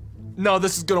 No,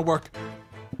 this is gonna work.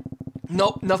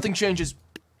 Nope, nothing changes.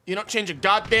 You don't change a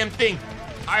goddamn thing.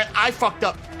 I fucked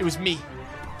up. It was me.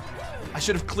 I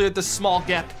should have cleared this small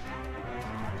gap.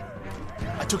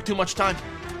 I took too much time.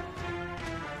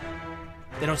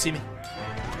 They don't see me.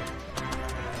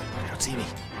 They don't see me.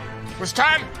 Where's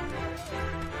time?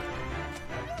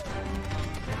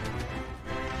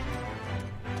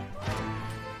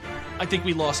 I think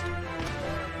we lost.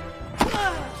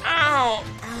 Ow!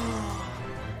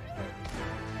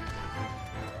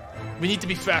 We need to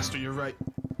be faster, you're right.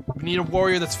 We need a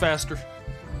warrior that's faster.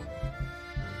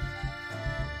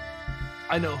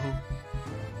 I know who.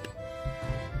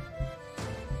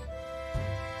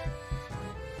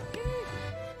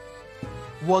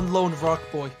 One lone rock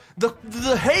boy. The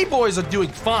hay boys are doing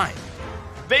fine.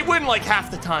 They win like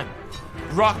half the time.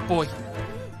 Rock boy.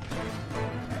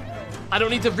 I don't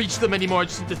need to reach them anymore. I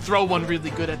just need to throw one really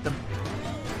good at them.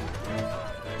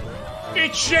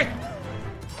 Eat shit!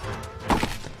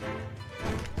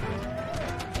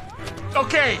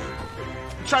 Okay.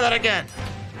 Try that again.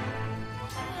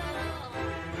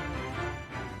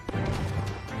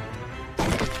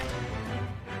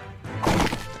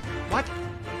 What?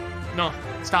 No.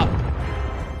 Stop.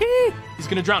 He's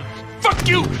gonna drown. Fuck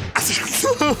you!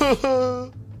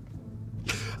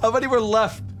 How many were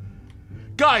left?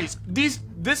 Guys, this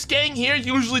gang here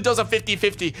usually does a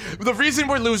 50-50. The reason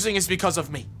we're losing is because of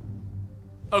me.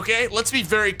 Okay, let's be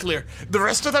very clear. The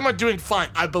rest of them are doing fine.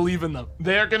 I believe in them.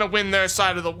 They're gonna win their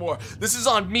side of the war. This is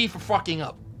on me for fucking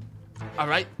up.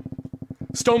 Alright?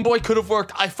 Stone Boy could have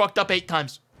worked. I fucked up 8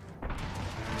 times.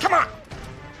 Come on!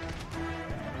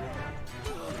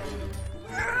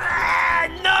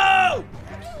 No!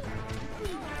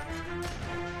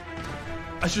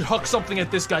 I should huck something at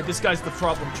this guy. This guy's the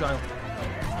problem child.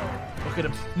 Look at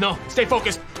him. No, stay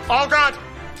focused. Oh god!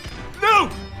 No!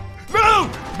 No!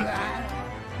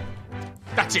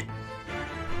 That's it.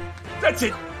 That's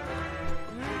it.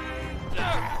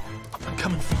 I'm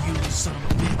coming for you, you son of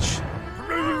a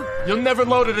bitch. You'll never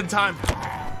load it in time.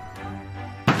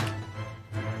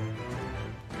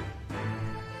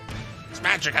 It's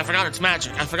magic. I forgot it's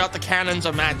magic. I forgot the cannons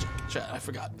are magic. Chat, I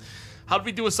forgot. How did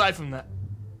we do aside from that?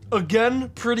 Again,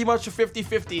 pretty much a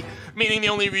 50-50, meaning the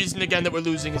only reason again that we're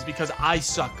losing is because I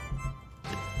suck.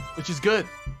 Which is good.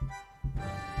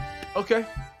 Okay.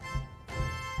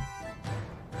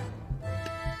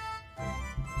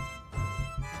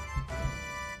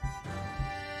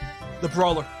 The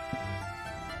brawler.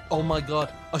 Oh my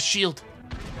god. A shield.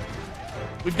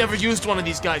 We've never used one of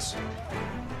these guys.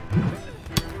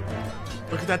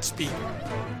 Look at that speed.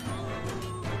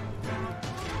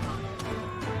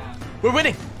 We're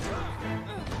winning.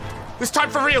 This time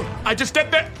for real. I just did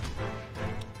that.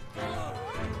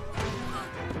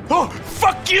 Oh,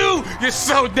 fuck you! You're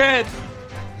so dead.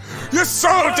 You're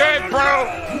so dead, bro.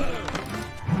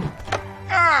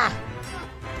 Ah.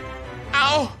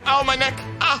 Ow. Ow, my neck.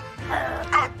 Ah.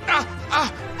 Ow. Ah.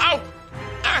 Ah. Ow.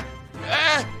 Ah.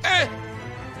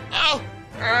 Ow.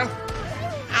 Ow.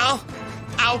 Ow.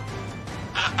 Ow.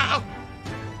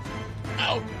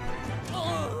 Ow.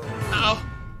 Ow.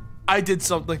 I did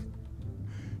something.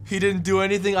 He didn't do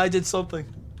anything, I did something.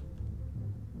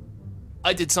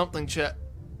 I did something, chat.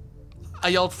 I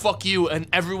yelled, fuck you, and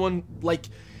everyone like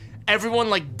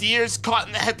deers caught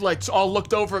in the headlights all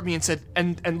looked over at me and said,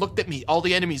 and looked at me. All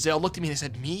the enemies, they all looked at me and they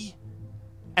said, me?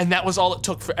 And that was all it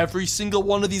took for every single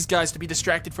one of these guys to be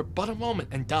distracted for but a moment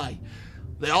and die.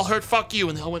 They all heard fuck you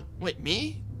and they all went, wait,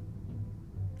 me?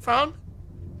 Found?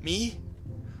 Me?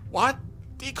 What?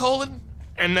 D colon?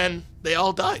 And then they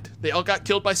all died. They all got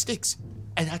killed by sticks.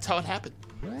 And that's how it happened.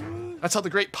 That's how the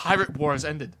Great Pirate Wars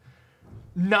ended.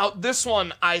 Now, this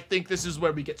one, I think this is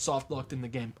where we get soft locked in the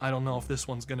game. I don't know if this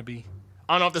one's gonna be...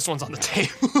 I don't know if this one's on the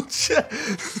table.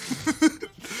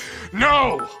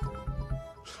 No!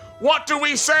 What do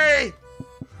we say?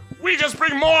 We just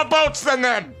bring more boats than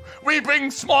them. We bring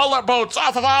smaller boats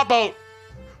off of our boat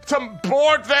to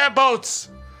board their boats.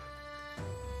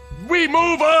 We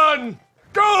move on.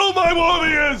 Go, my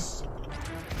warriors!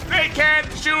 They can't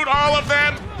shoot all of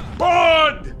them.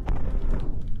 Board!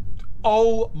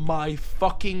 Oh my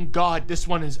fucking god, this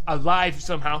one is alive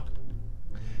somehow.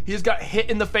 He just got hit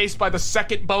in the face by the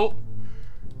second boat.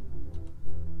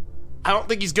 I don't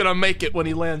think he's gonna make it when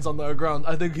he lands on the ground.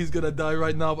 I think he's gonna die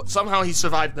right now, but somehow he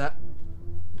survived that.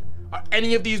 Are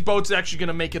any of these boats actually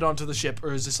gonna make it onto the ship,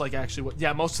 or is this like actually what?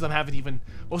 Yeah, most of them haven't even.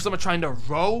 Most of them are trying to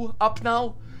row up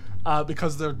now,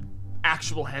 because their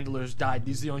actual handlers died.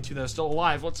 These are the only two that are still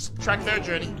alive. Let's track their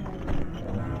journey.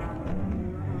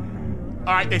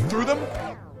 All right, they threw them.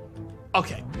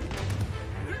 Okay.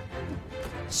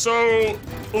 So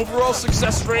overall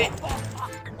success rate.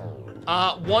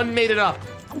 One made it up.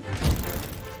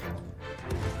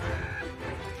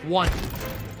 One.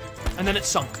 And then it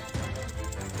sunk.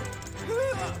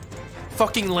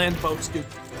 Fucking land boats, dude.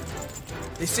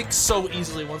 They sink so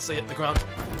easily once they hit the ground.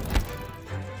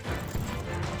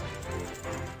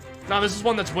 Now this is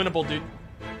one that's winnable, dude.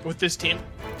 With this team.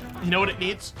 You know what it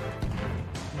needs?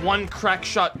 One crack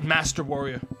shot master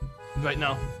warrior. Right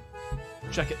now.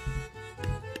 Check it.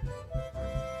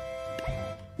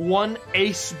 One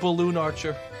ace balloon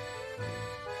archer.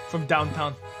 From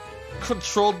downtown.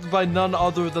 Controlled by none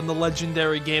other than the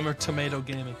legendary gamer Tomato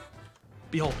Gaming.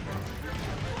 Behold.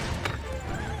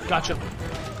 Gotcha.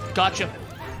 Gotcha.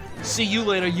 See you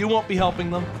later. You won't be helping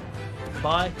them.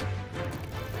 Bye.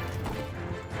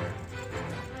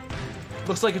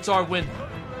 Looks like it's our win.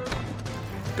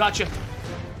 Gotcha.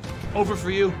 Over for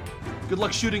you. Good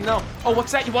luck shooting now. Oh,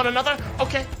 what's that? You want another?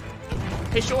 Okay.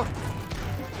 Hey, sure.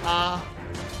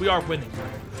 We are winning.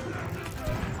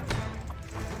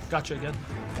 Gotcha again.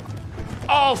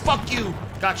 Oh, fuck you!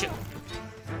 Gotcha.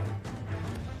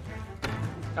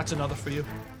 That's another for you.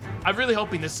 I'm really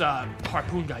hoping this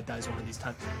harpoon guy dies one of these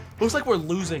times. Looks like we're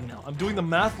losing now. I'm doing the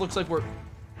math. Looks like we're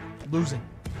losing.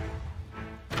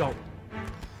 Don't.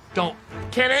 Don't.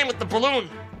 Can't aim with the balloon.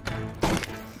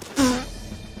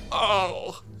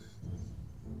 Oh.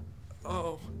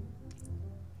 Oh.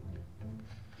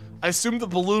 I assumed the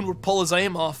balloon would pull his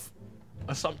aim off.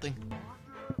 Or something.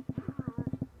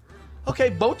 Okay,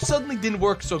 boats suddenly didn't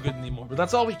work so good anymore, but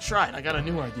that's all we tried. I got a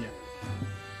new idea.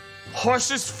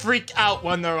 Horses freak out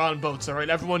when they're on boats, alright?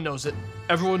 Everyone knows it.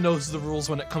 Everyone knows the rules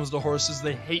when it comes to horses.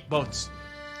 They hate boats.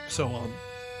 So,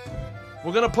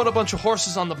 we're gonna put a bunch of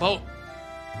horses on the boat.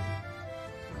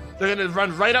 They're gonna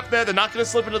run right up there, they're not gonna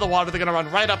slip into the water, they're gonna run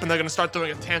right up and they're gonna start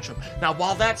throwing a tantrum. Now,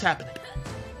 while that's happening,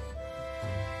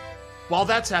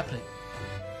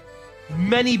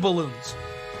 many balloons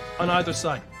on either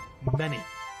side. Many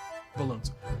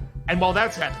balloons. And while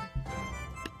that's happening,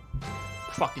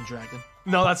 fucking dragon.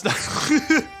 No, that's not.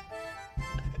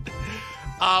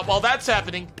 While that's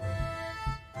happening,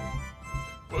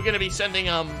 we're gonna be sending,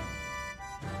 a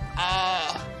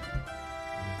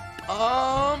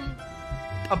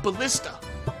ballista.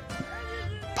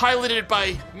 Piloted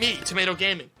by me, Tomato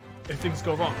Gaming, if things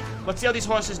go wrong. Let's see how these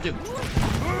horses do.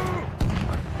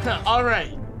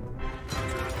 Alright.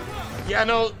 Yeah,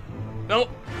 no.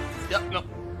 Yep, no.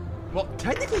 Well,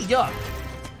 technically, yeah.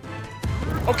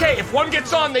 Okay, if one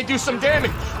gets on, they do some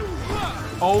damage.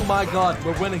 Oh my god,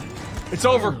 we're winning. It's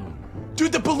over.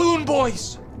 Dude, the balloon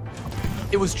boys!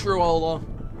 It was true all along.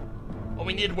 What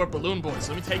we needed were balloon boys.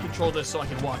 Let me take control of this so I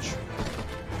can watch.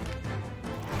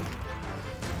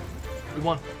 We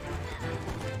won.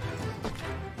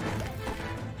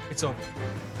 It's over.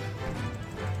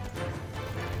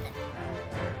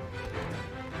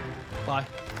 Bye.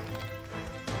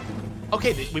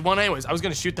 Okay, we won anyways. I was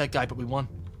gonna shoot that guy, but we won.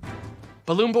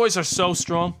 Balloon boys are so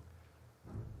strong.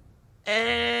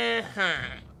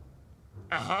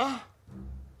 Uh-huh.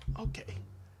 Okay.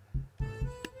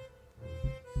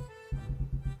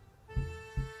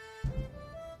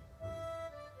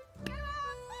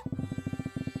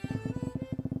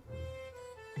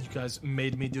 guys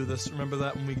made me do this. Remember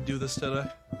that when we do this today?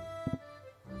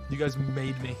 You guys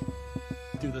made me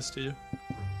do this to you.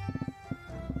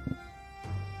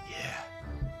 Yeah.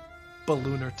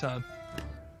 Ballooner time.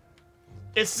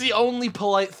 It's the only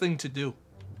polite thing to do.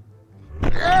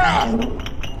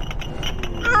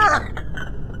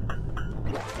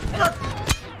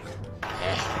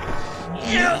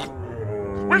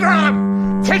 We're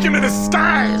done! Take him to the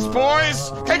skies,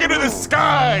 boys! Take him to the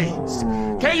skies!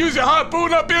 Can't use your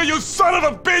harpoon up here, you son of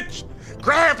a bitch!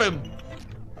 Grab him!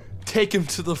 Take him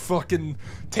to the fucking...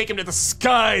 Take him to the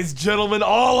skies, gentlemen.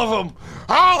 All of them.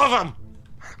 All of them!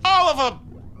 All of them!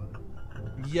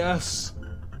 Yes.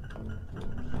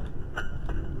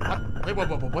 Wait, what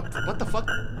the fuck?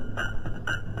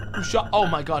 Who shot? Oh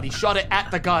my god, he shot it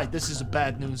at the guy. This is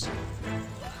bad news.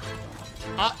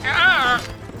 Ow!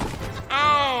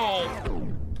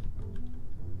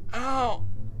 Ow!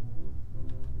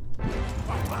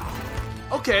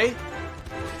 Okay.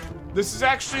 This is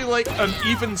actually like an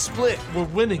even split. We're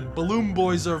winning. Balloon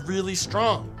boys are really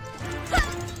strong.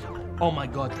 Oh my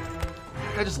god.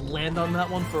 Did I just land on that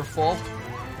one for a fall?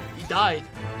 He died.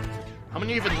 How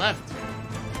many even left?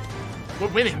 We're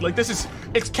winning. Like, this is...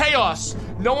 It's chaos.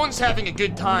 No one's having a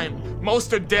good time.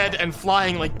 Most are dead and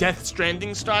flying like Death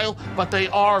Stranding style, But they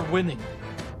are winning.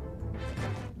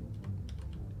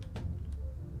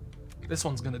 This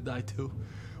one's gonna die too.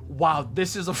 Wow,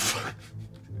 this is a...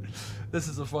 This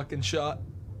is a fucking shot.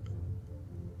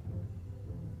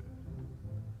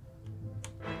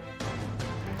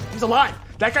 He's alive.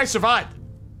 That guy survived.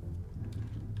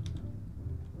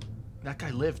 That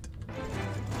guy lived.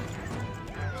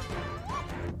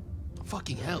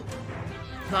 Fucking hell.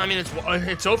 No, I mean,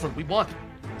 it's over. We won.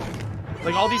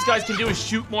 Like, all these guys can do is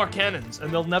shoot more cannons,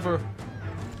 and they'll never...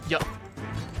 Yup.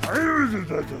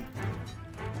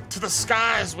 To the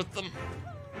skies with them.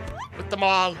 With them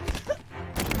all.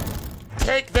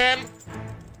 Take them.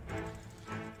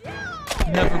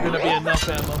 Never gonna be enough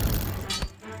ammo.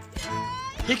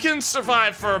 He can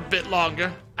survive for a bit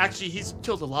longer. Actually, he's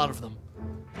killed a lot of them.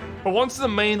 But once the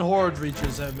main horde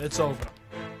reaches him, it's over.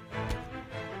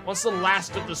 Once the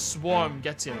last of the swarm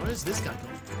gets him. Where is this guy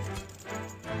going?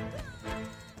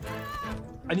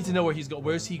 I need to know where he's going.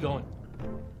 Where's he going?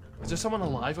 Is there someone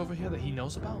alive over here that he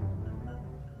knows about?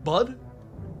 Bud?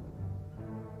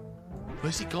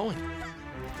 Where's he going?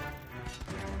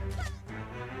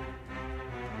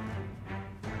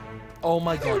 Oh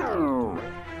my god.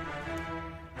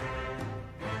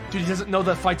 Dude, he doesn't know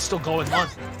that fight's still going on.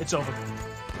 It's over.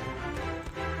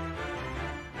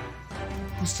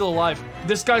 Who's still alive?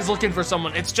 This guy's looking for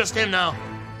someone. It's just him now.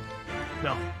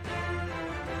 No.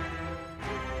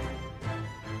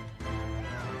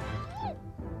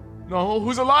 No,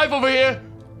 who's alive over here?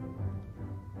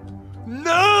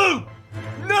 No!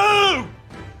 No!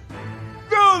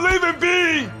 No, leave him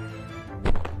be!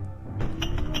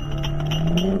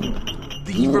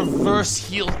 The reverse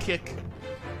heel kick.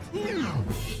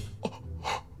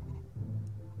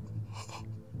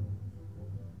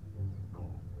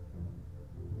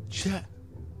 Chet.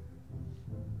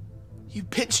 You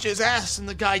pinched his ass and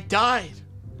the guy died.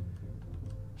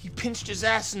 He pinched his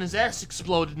ass and his ass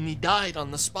exploded and he died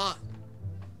on the spot.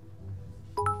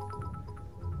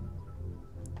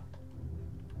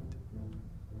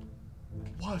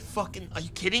 What fucking... Are you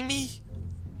kidding me?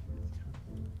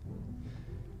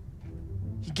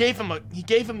 He gave him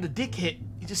the dick hit.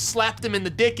 He just slapped him in the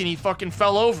dick and he fucking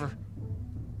fell over.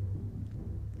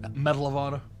 Medal of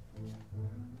Honor.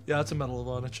 Yeah, that's a Medal of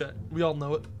Honor, chat. We all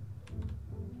know it.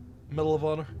 Medal of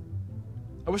Honor.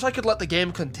 I wish I could let the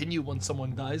game continue when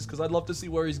someone dies, because I'd love to see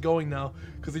where he's going now.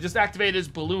 Because he just activated his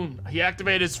balloon. He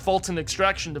activated his Fulton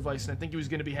extraction device, and I think he was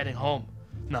going to be heading home.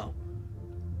 No.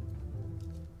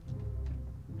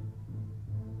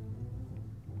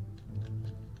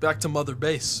 Back to Mother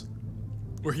Base,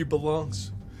 where he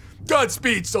belongs.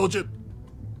 Godspeed, soldier.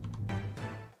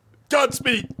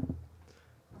 Godspeed.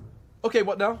 Okay,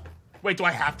 what now? Wait, do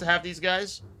I have to have these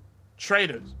guys?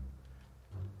 Traitors.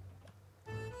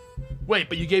 Wait,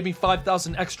 but you gave me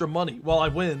 5,000 extra money while I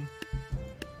win.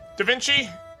 Da Vinci,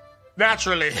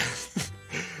 naturally.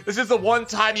 This is the one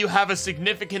time you have a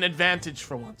significant advantage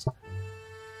for once.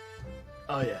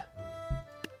 Oh, yeah.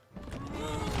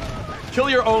 Kill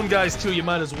your own guys, too. You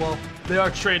might as well. They are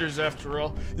traitors, after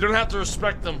all. You don't have to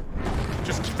respect them.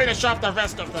 Just finish off the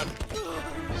rest of them.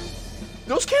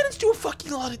 Those cannons do a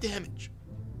fucking lot of damage.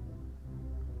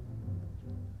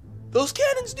 Those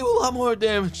cannons do a lot more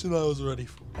damage than I was ready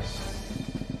for.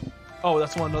 Oh,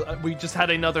 that's one. We just had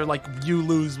another, like, you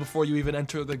lose before you even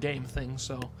enter the game thing,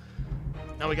 so.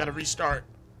 Now we gotta restart.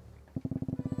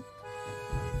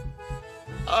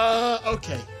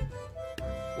 Okay.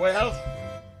 Well,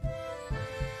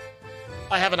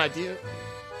 I have an idea.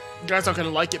 You guys aren't gonna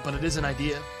like it, but it is an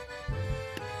idea.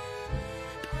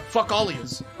 Fuck all of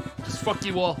yous. Just fuck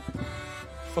you all.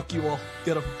 Fuck you all.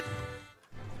 Get him.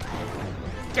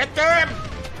 Get them!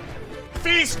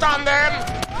 Feast on them!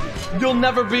 You'll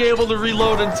never be able to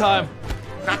reload in time.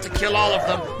 Not to kill all of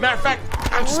them. Matter of fact,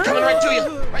 I'm just coming right to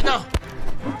you. Right now.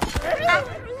 Ah.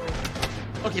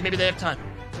 Okay, maybe they have time.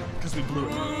 Because we blew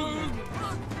it.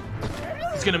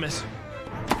 He's gonna miss.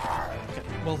 Okay,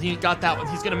 well, he got that one.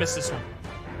 He's gonna miss this one.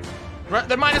 Right,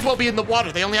 they might as well be in the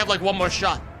water. They only have like one more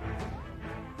shot.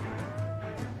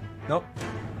 Nope.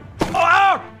 Oh!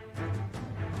 Ah!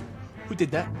 Who did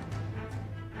that?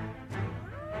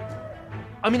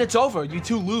 I mean, it's over. You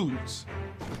two lose.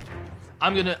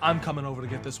 I'm coming over to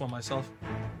get this one myself.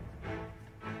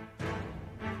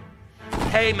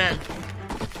 Hey, man.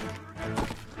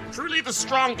 Truly the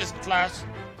strongest class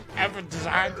ever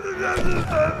designed.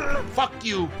 Fuck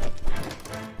you.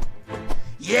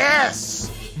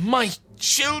 Yes! My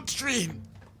children!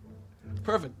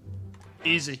 Perfect.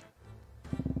 Easy.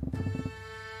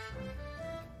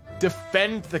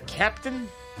 Defend the captain?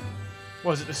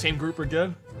 Was it the same group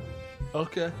again?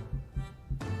 Okay.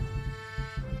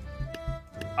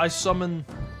 I summon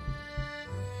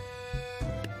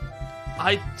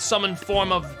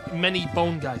form of many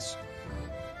bone guys.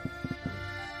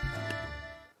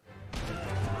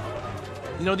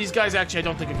 You know, these guys actually I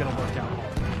don't think are gonna work out.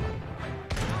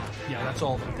 Yeah, that's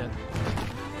all of them dead.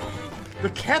 The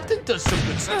captain does some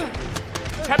good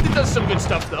stuff. Captain does some good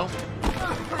stuff though.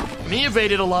 And he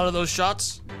evaded a lot of those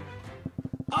shots.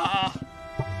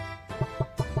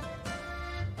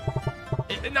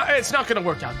 It's not gonna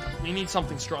work out though. We need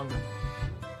something stronger.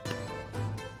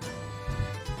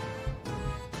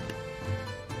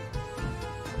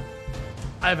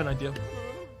 I have an idea.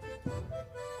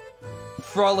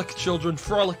 Frolic, children,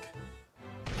 frolic.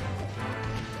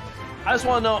 I just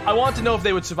want to know. I want to know if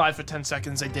they would survive for 10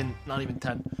 seconds. They didn't. Not even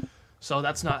 10. So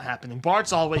that's not happening.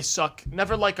 Bards always suck.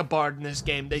 Never like a bard in this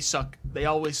game. They suck. They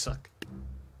always suck.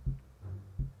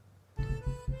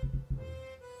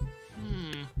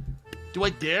 Do I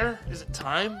dare? Is it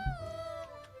time?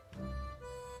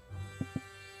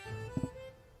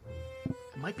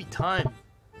 It might be time.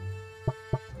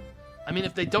 I mean,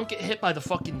 if they don't get hit by the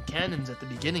fucking cannons at the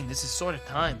beginning, this is sort of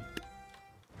time.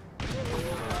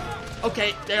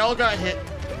 Okay, they all got hit.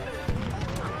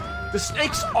 The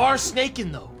snakes are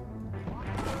snaking, though.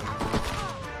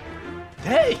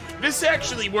 Hey, this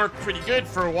actually worked pretty good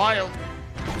for a while.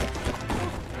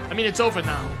 I mean, it's over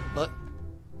now, but...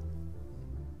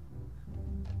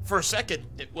 for a second,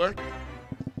 it worked.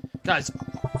 Guys,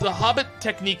 the Hobbit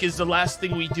technique is the last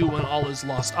thing we do when all is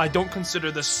lost. I don't consider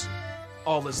this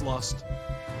all is lost.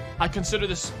 I consider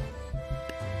this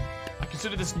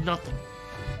nothing.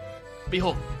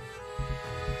 Behold.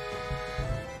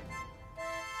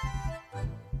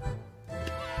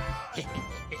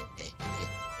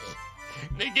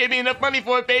 They gave me enough money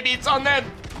for it, baby. It's on them.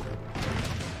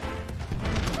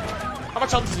 How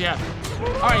much health does he have?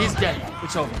 Alright, he's dead.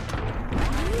 It's over.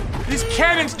 These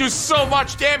cannons do so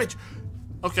much damage.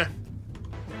 Okay.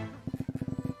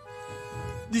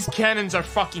 These cannons are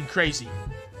fucking crazy.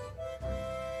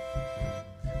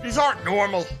 These aren't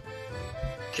normal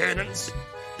cannons.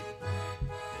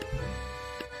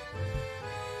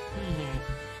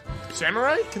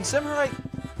 Samurai? Can samurai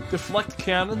deflect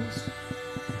cannons?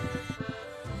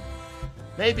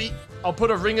 Maybe. I'll put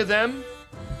a ring of them,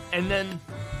 and then,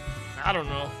 I don't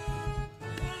know,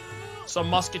 some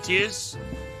musketeers.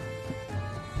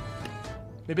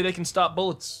 Maybe they can stop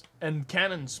bullets and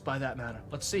cannons, by that matter.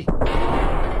 Let's see.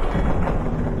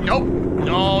 Nope.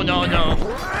 No, no, no.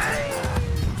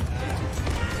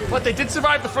 But they did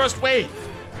survive the first wave.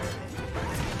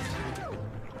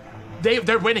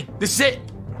 They're winning. This is it.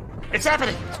 It's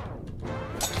happening.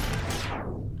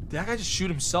 Did that guy just shoot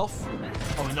himself?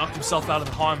 Oh, he knocked himself out of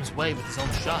the harm's way with his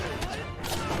own shot.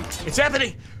 It's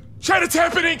happening. Chad, it's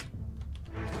happening.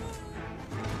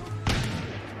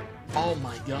 Oh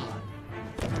my god.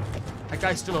 That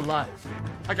guy's still alive.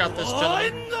 I got this,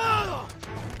 gentlemen. No!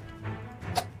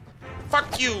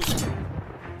 Fuck you!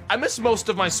 I miss most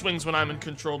of my swings when I'm in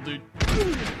control, dude.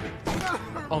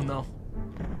 Oh no.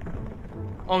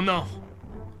 Oh no.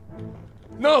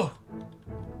 No!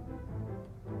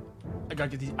 I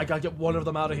gotta get one of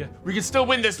them out of here. We can still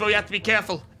win this, but we have to be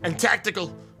careful and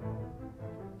tactical.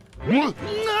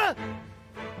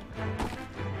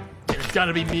 It's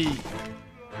gotta be me.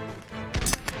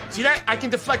 See that? I can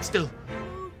deflect still.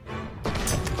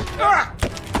 Ah!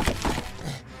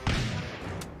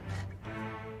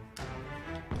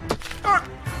 Ah!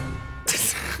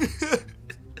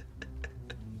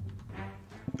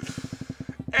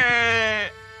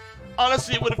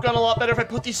 Honestly, it would have gone a lot better if I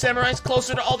put these samurais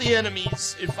closer to all the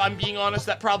enemies. If I'm being honest,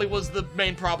 that probably was the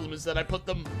main problem, is that I put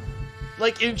them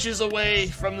like inches away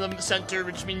from the center,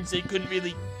 which means they weren't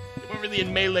really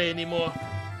in melee anymore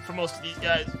for most of these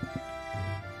guys.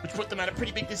 Which put them at a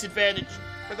pretty big disadvantage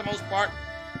for the most part.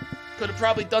 Could have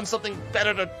probably done something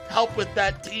better to help with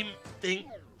that team thing.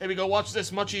 There we go, watch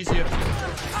this, much easier.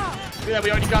 Yeah,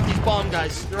 we already got these bomb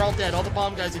guys. They're all dead, all the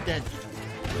bomb guys are dead.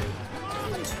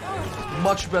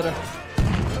 Much better.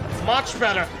 Much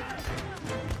better.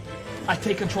 I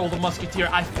take control of the musketeer.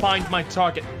 I find my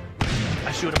target.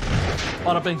 I shoot him.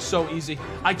 Bada bing, so easy.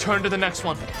 I turn to the next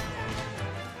one.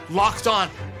 Locked on.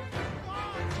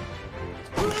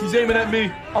 He's aiming at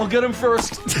me. I'll get him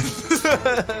first.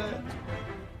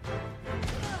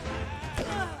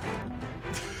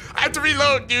 I have to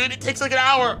reload, dude. It takes like an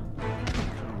hour.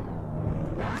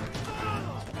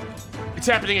 It's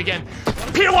happening again.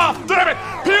 Peel off! Damn it!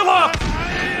 Peel off!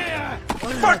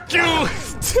 Fuck you!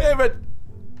 Damn it!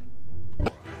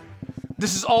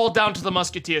 This is all down to the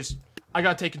musketeers. I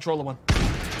gotta take control of one.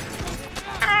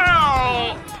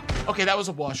 Ow! Okay, that was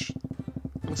a wash.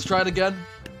 Let's try it again.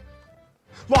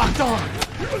 Locked on!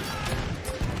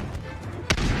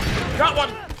 Got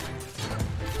one!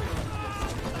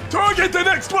 Target the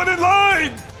next one in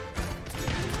line!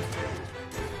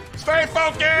 Stay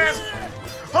focused!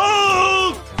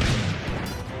 Hold!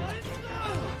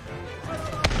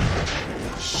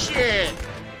 Shit!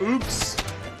 Oops.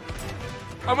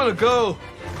 I'm gonna go.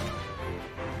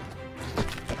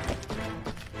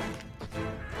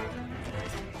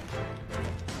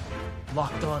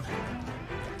 Locked on.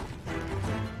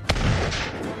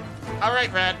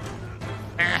 Alright, Red.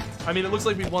 I mean, it looks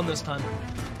like we won this time.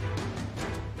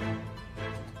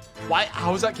 Why?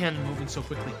 How is that cannon moving so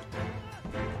quickly?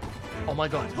 Oh my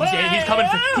god. He's coming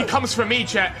for, he comes for me,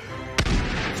 chat.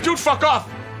 Dude, fuck off!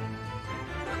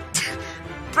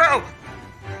 Bro!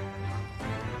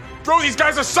 Bro, these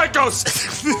guys are psychos!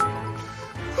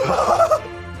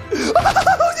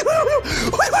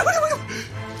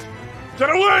 Get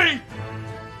away!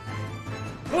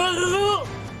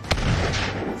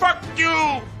 Fuck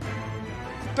you!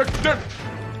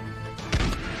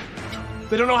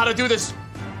 They don't know how to do this.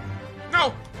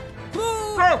 No!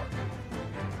 Bro!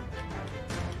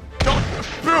 Don't!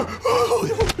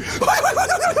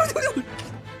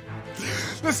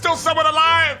 There's still someone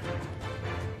alive!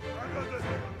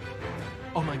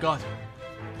 Oh my god.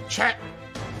 Chat,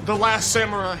 the last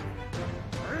samurai.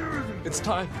 It's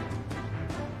time.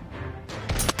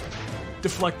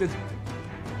 Deflected.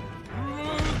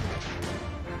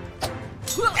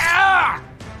 Ah!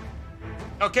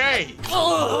 Okay.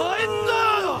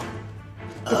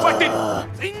 Deflected.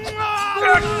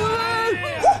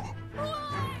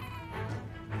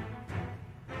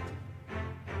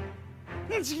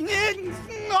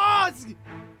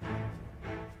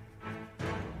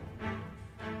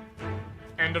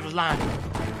 End of the line.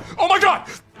 Oh my god!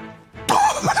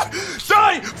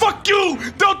 Die! Fuck you!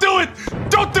 Don't do it!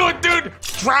 Don't do it, dude!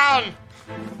 Drown!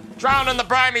 Drown in the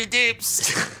briny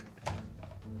deeps.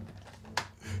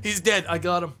 He's dead. I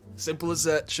got him. Simple as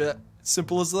that, chat.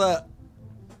 Simple as that.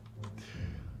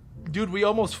 Dude, we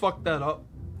almost fucked that up.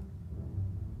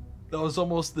 That was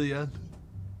almost the end.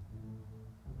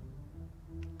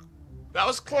 That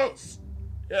was close.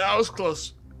 Yeah, that was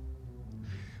close.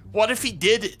 What if he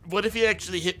did it? What if he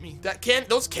actually hit me?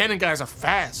 Those cannon guys are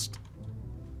fast.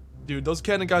 Dude, those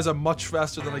cannon guys are much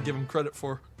faster than I give them credit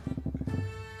for.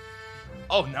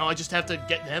 Oh, now I just have to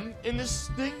get them in this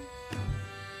thing?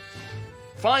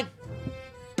 Fine.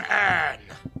 Burn!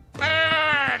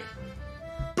 Burn!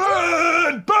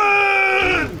 Burn!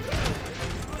 Burn!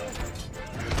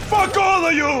 Fuck all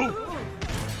of you!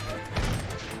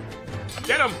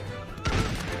 Get him!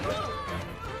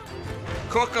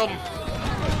 Cook them!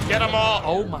 Get them all!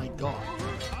 Oh my god.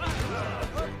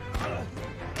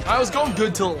 I was going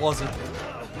good till it wasn't.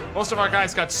 Most of our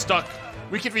guys got stuck.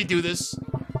 We can redo this.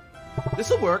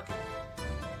 This'll work.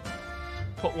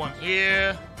 Put one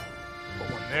here.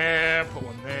 Put one there. Put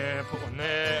one there. Put one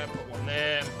there. Put one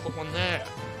there. Put one there.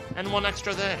 And one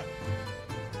extra there.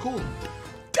 Cool.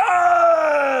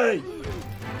 Die!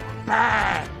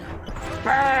 Burn!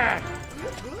 Burn!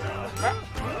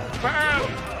 Burn!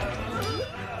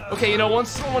 Okay, you know, once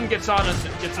someone gets on us,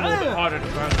 it gets a little bit harder to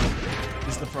burn them,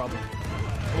 is the problem.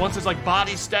 And once there's like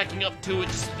bodies stacking up to it, it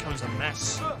just becomes a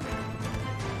mess.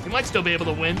 We might still be able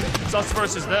to win. It's us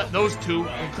versus those two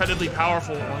incredibly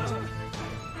powerful ones.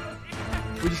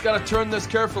 We just gotta turn this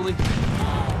carefully.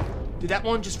 Did that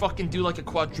one just fucking do like a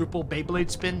quadruple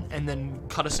Beyblade spin and then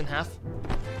cut us in half?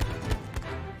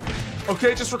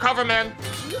 Okay, just recover, man.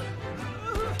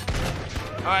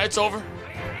 Alright, it's over.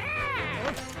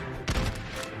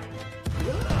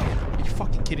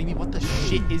 kidding me? What the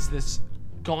shit is this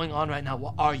going on right now?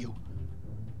 What are you?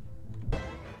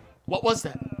 What was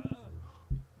that?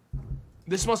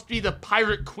 This must be the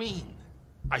Pirate Queen.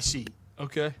 I see.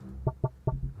 Okay.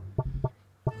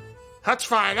 That's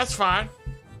fine, that's fine.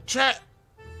 Chat,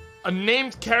 a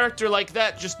named character like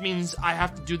that just means I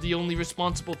have to do the only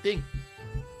responsible thing.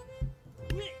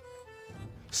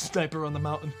 Sniper on the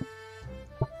mountain.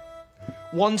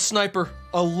 One sniper.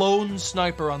 A lone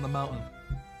sniper on the mountain.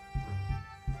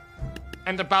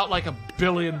 And about like a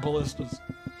billion ballistas.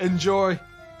 Enjoy.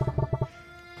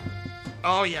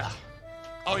 Oh yeah.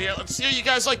 Oh yeah, let's see you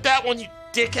guys like that one, you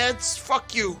dickheads.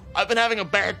 Fuck you. I've been having a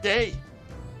bad day.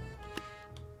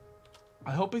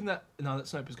 I'm hoping that... No, that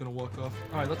sniper's gonna walk off.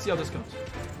 Alright, let's see how this goes.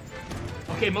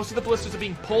 Okay, most of the ballistas are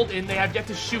being pulled in. They have yet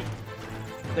to shoot.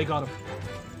 They got him.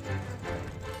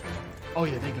 Oh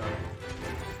yeah, they got him.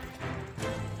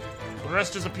 The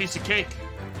rest is a piece of cake.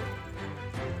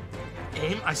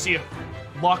 Aim, I see her.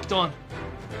 Locked on.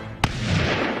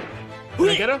 Did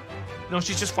I get her? No,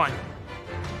 she's just fine.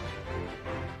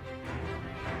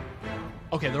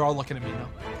 Okay, they're all looking at me now.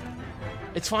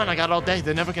 It's fine, I got all day.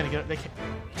 They're never gonna get they can't,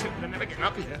 they're never getting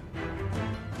up here.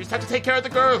 You just have to take care of the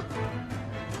girl.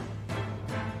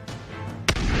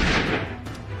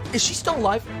 Is she still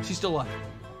alive? She's still alive.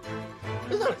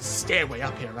 There's not a stairway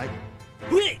up here, right?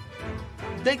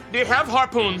 They have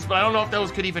harpoons, but I don't know if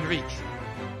those could even reach.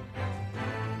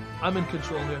 I'm in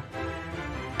control here.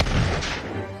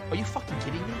 Are you fucking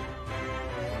kidding me?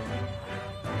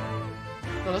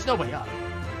 No, there's no way up.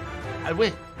 I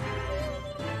win.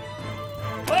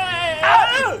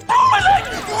 Ah! Oh, my leg!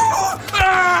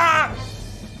 Ah!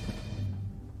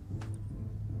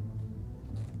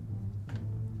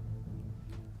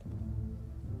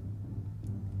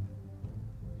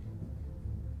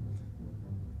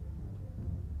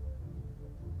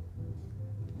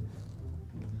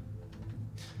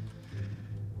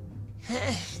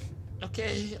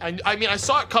 Okay, I mean, I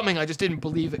saw it coming, I just didn't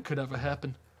believe it could ever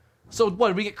happen. So what,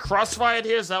 did we get crossfired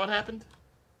here? Is that what happened?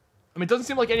 I mean, it doesn't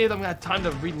seem like any of them had time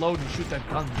to reload and shoot their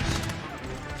guns.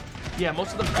 Yeah,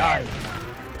 most of them died.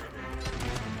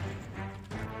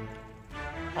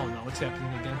 Oh no, it's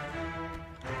happening again.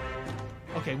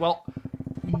 Okay, well,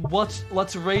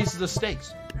 let's raise the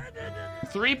stakes.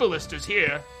 3 ballistas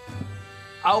here.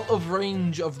 Out of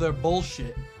range of their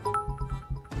bullshit.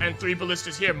 And 3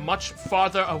 ballistas here, much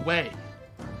farther away.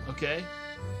 Okay?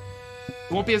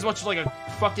 It won't be as much like a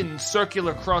fucking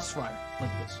circular crossfire like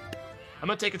this. I'm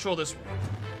gonna take control of this one.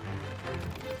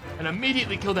 And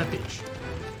immediately kill that bitch.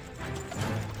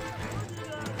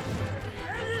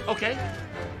 Okay.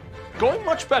 Going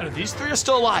much better. These 3 are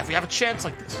still alive. We have a chance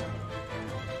like this.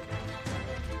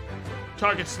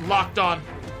 Target's locked on.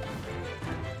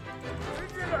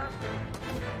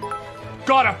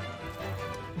 Got her.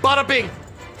 Bada bing.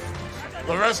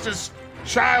 The rest is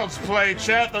child's play,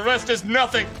 chat. The rest is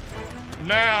nothing.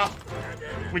 Now,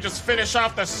 we just finish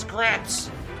off the scraps.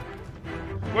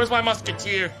 Where's my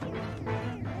musketeer?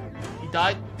 He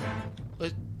died?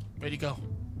 Where'd he go?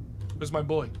 Where's my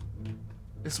boy?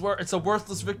 It's a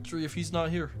worthless victory if he's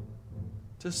not here.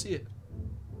 To see it.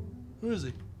 Who is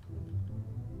he?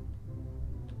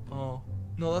 Oh.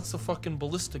 No, that's the fucking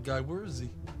ballista guy. Where is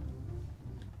he?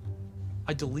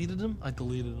 I deleted him? I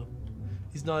deleted him.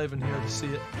 He's not even here to see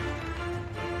it.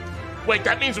 Wait,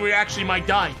 that means we actually might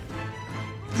die.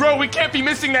 Bro, we can't be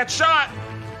missing that shot!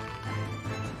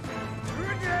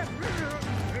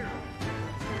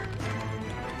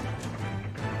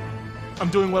 I'm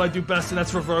doing what I do best, and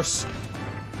that's reverse.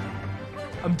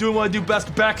 I'm doing what I do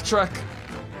best, backtrack.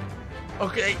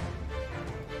 Okay.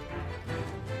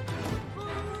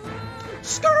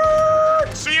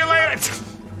 Skirt! See you later!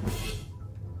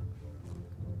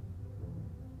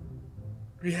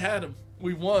 We had him.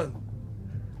 We won.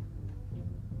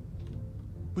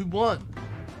 We won.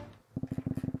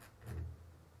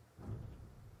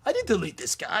 I didn't delete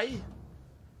this guy.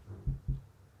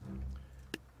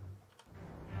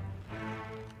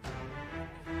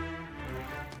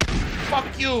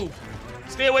 Fuck you!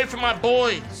 Stay away from my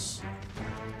boys!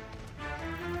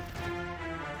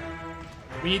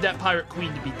 We need that Pirate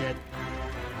Queen to be dead.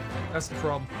 That's the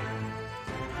problem.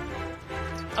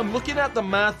 I'm looking at the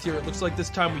math here. It looks like this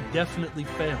time we definitely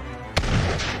failed.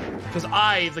 Because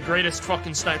I, the greatest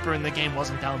fucking sniper in the game,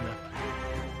 wasn't down there.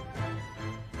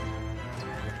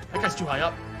 That guy's too high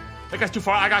up. That guy's too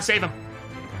far. I gotta save him.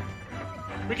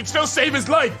 We can still save his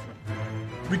life.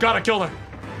 We gotta kill her.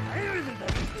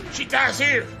 She dies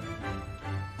here.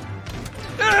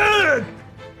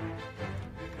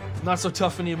 Not so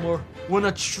tough anymore. When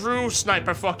a true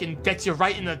sniper fucking gets you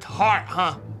right in the heart,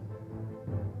 huh?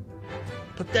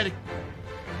 Pathetic.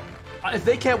 If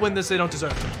they can't win this, they don't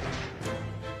deserve it.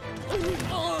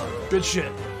 Good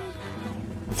shit.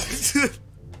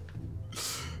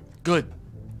 Good.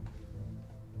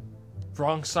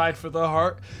 Wrong side for the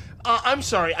heart. I'm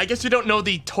sorry, I guess you don't know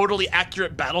the totally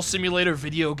accurate battle simulator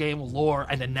video game lore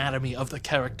and anatomy of the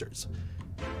characters.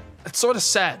 It's sort of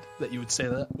sad that you would say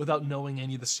that without knowing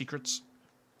any of the secrets.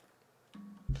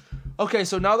 Okay,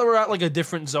 so now that we're at like a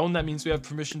different zone, that means we have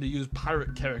permission to use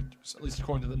pirate characters, at least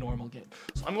according to the normal game.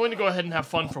 So I'm going to go ahead and have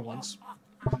fun for once.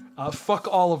 Fuck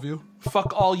all of you.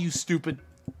 Fuck all you stupid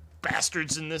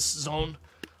Bastards in this zone.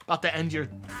 About to end your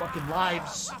fucking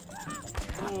lives.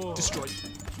 destroyed.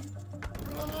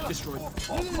 Destroyed.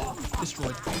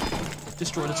 Destroyed.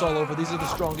 Destroyed. It's all over. These are the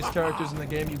strongest characters in the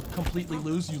game. You completely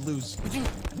lose, you lose.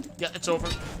 Yeah, it's over.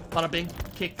 Bada bing.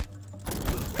 Kick.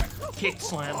 Kick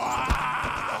slam.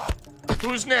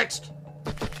 Who's next?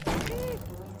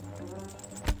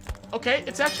 Okay,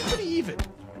 it's actually pretty even.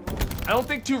 I don't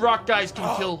think 2 rock guys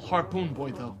can kill Harpoon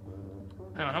Boy, though.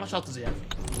 Hang on, how much health does he have?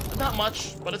 Not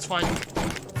much, but it's fine.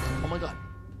 Oh my god.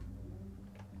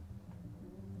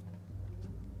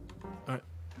 Alright.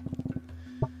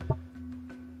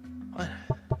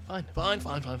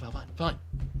 Fine.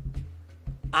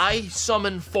 I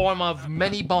summon form of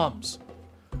many bombs.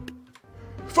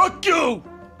 Fuck you!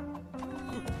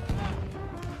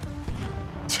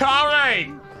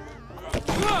 Alright!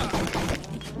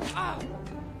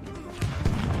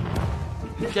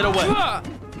 Get away.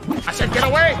 I said get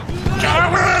away!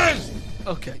 Get away!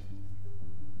 Okay.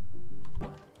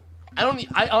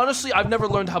 I honestly, I've never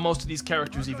learned how most of these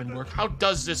characters even work. How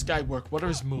does this guy work? What are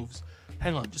his moves?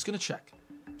 Hang on, just gonna check.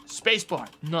 Spacebar,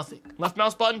 nothing. Left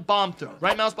mouse button, bomb throw.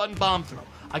 Right mouse button, bomb throw.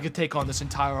 I could take on this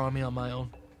entire army on my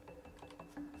own.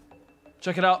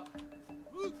 Check it out.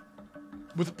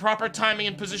 With proper timing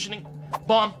and positioning.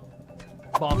 Bomb.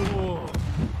 Bomb.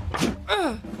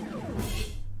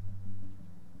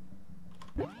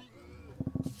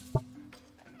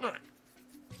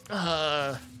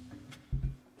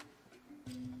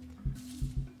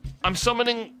 I'm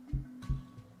summoning...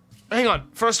 Hang on.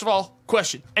 First of all,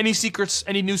 question. Any secrets,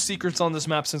 any new secrets on this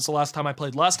map since the last time I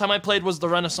played? Last time I played was the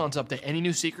Renaissance update. Any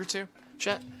new secrets here,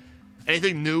 chat?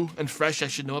 Anything new and fresh I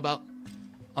should know about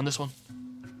on this one?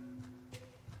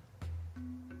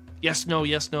 Yes, no,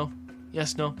 yes, no.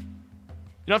 Yes, no. You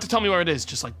don't have to tell me where it is.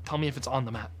 Just, like, tell me if it's on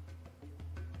the map.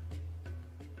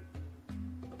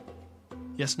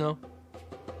 Yes, no?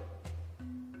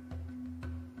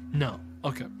 No.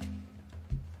 Okay.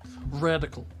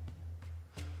 Radical.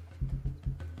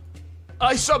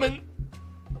 I summon...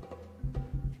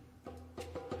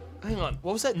 Hang on.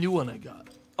 What was that new one I got?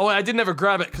 Oh, I didn't ever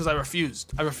grab it because I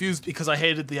refused. I refused because I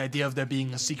hated the idea of there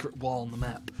being a secret wall on the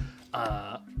map.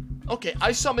 Okay,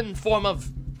 I summon form of...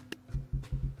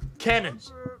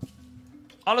 cannons.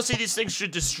 Honestly, these things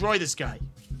should destroy this guy.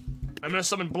 I'm gonna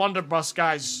summon blunderbuss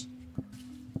guys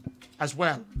as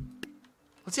well.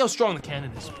 Let's see how strong the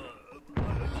cannon is.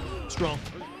 Strong.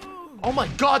 Oh my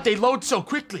god, they load so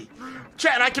quickly.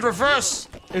 Chat, I can reverse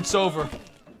It's over.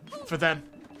 for them.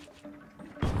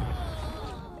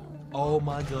 Oh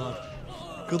my god.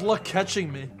 Good luck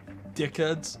catching me,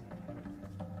 dickheads.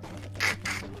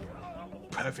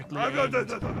 Perfectly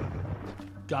aimed.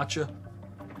 Gotcha.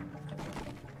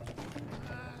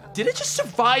 Did it just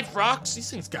survive rocks?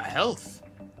 These things got health.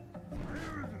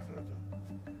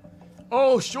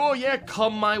 Oh, sure, yeah,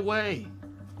 come my way.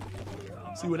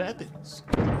 See what happens.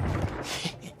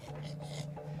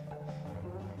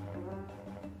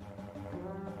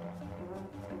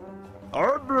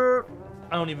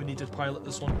 I don't even need to pilot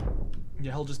this one.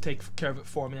 Yeah, he'll just take care of it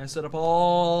for me. I set up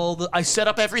I set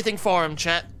up everything for him,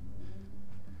 chat.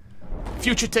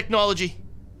 Future technology.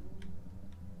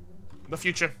 The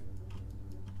future.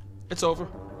 It's over.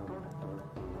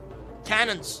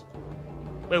 Cannons.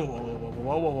 Wait,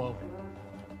 whoa.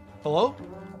 Hello?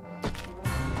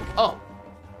 Oh,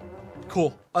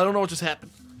 Cool. I don't know what just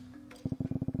happened.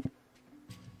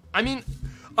 I mean,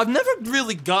 I've never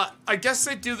really got... I guess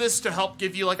they do this to help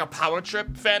give you, like, a power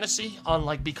trip fantasy on,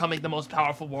 like, becoming the most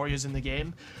powerful warriors in the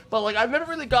game. But, like, I've never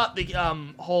really got the,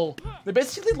 whole... They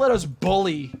basically let us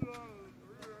bully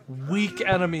weak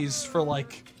enemies for,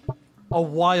 like, a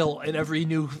while in every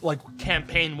new, like,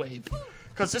 campaign wave.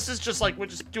 Because this is just, like, we're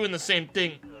just doing the same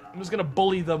thing. I'm just gonna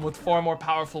bully them with far more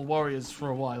powerful warriors for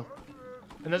a while.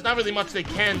 And there's not really much they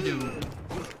can do.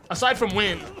 Aside from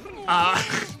win.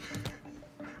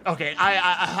 Okay,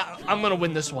 I'm gonna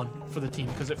win this one for the team,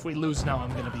 because if we lose now,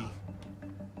 I'm gonna be...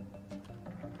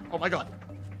 Oh my god.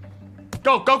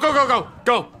 Go, go, go, go, go,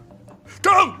 go!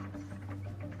 Go!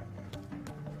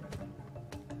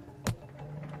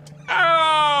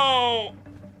 Ow!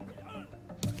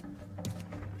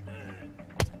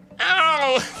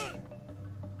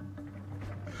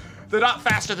 They're not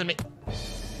faster than me. They're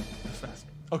fast.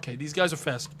 Okay, these guys are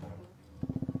fast.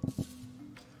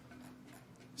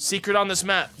 Secret on this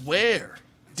map. Where?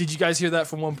 Did you guys hear that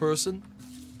from one person?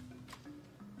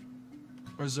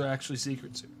 Or is there actually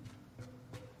secrets here?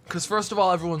 Because first of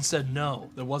all, everyone said no.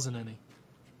 There wasn't any.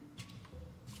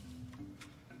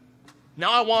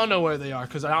 Now I want to know where they are,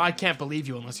 because I can't believe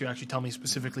you unless you actually tell me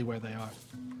specifically where they are.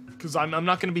 Because I'm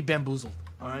not going to be bamboozled,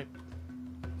 alright?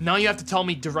 Now you have to tell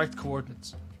me direct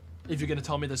coordinates. If you're going to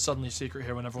tell me there's suddenly a secret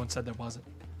here when everyone said there wasn't.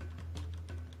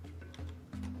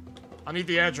 I need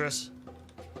the address.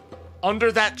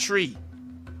 Under that tree.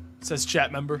 Says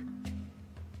chat member.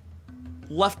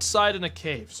 Left side in a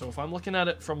cave. So if I'm looking at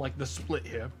it from like the split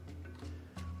here.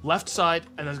 Left side,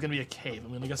 and there's going to be a cave. I'm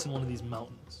going to guess in one of these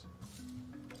mountains.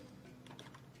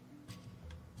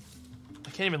 I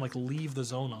can't even like leave the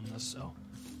zone on this, so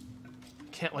I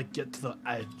can't like get to the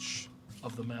edge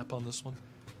of the map on this one.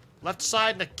 Left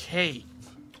side in a cave.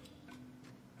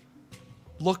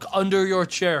 Look under your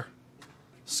chair.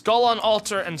 Skull on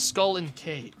altar and skull in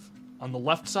cave. On the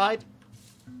left side?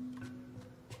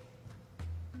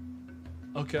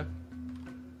 Okay.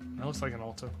 That looks like an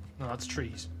altar. No, that's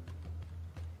trees.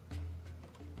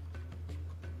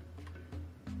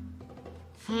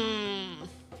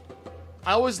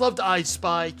 I always loved I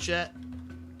Spy, chat.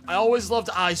 I always loved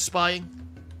I Spying.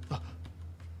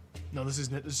 No, this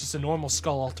isn't it. This is just a normal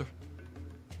skull altar.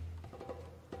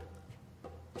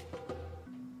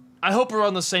 I hope we're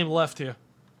on the same left here.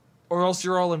 Or else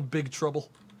you're all in big trouble.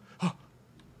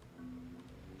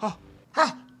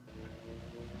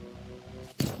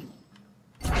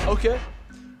 Okay.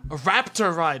 A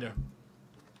raptor rider.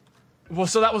 Well,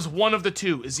 so that was one of the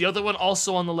two. Is the other one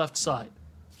also on the left side?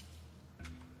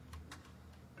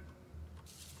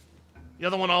 The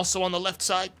other one also on the left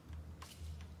side?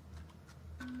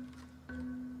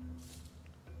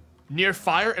 Near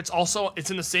fire? It's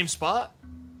in the same spot?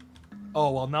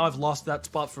 Oh, well, now I've lost that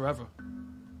spot forever.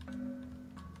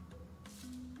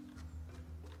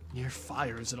 Near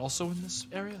fire. Is it also in this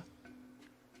area?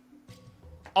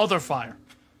 Other fire.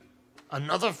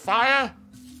 Another fire?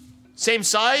 Same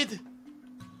side?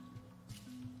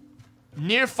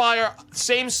 Near fire,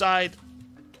 same side.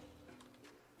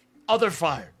 Other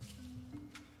fire.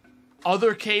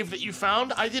 Other cave that you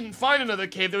found? I didn't find another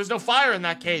cave. There was no fire in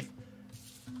that cave.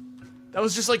 That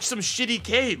was just like some shitty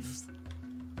cave.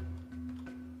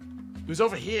 It was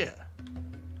over here.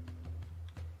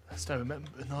 Last I remember.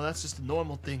 No, that's just a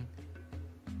normal thing.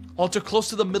 Altar close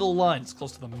to the middle line. It's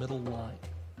close to the middle line.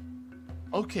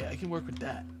 Okay, I can work with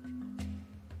that.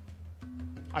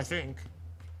 I think.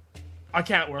 I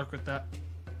can't work with that.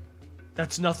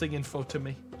 That's nothing info to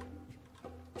me.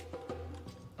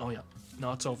 Oh, yeah.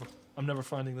 No, it's over. I'm never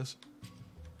finding this.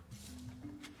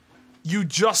 You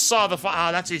just saw the fire.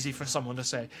 Ah, that's easy for someone to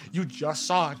say. You just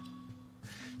saw it.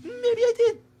 Maybe I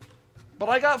did. But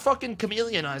I got fucking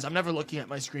chameleon eyes. I'm never looking at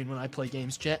my screen when I play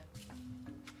games, chat.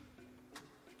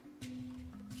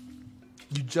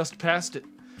 You just passed it.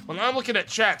 Well, now I'm looking at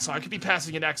chat, so I could be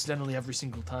passing it accidentally every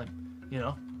single time. You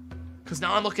know? Because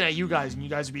now I'm looking at you guys, and you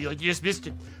guys would be like, you just missed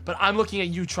it. But I'm looking at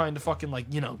you trying to fucking, like,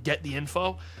 you know, get the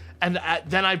info. And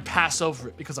then I pass over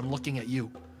it because I'm looking at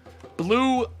you.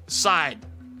 Blue side.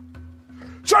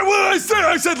 Try what did I say?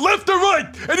 I said left or right,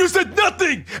 and you said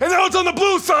nothing, and now it's on the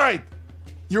blue side.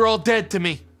 You're all dead to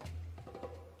me.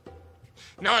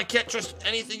 Now I can't trust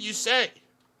anything you say.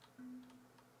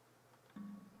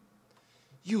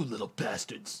 You little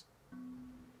bastards.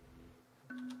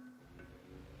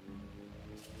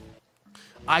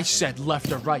 I said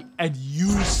left or right, and you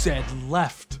said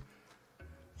left.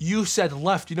 You said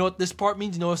left. You know what this part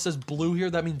means? You know what it says blue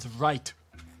here? That means right.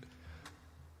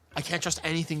 I can't trust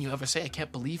anything you ever say. I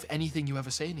can't believe anything you ever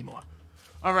say anymore.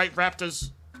 All right,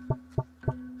 Raptors.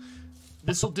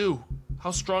 This'll do.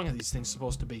 How strong are these things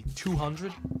supposed to be?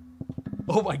 200?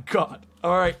 Oh my god.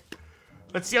 All right.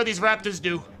 Let's see how these Raptors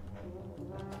do.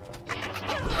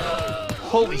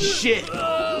 Holy shit.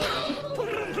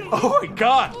 Oh my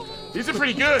god. These are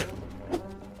pretty good.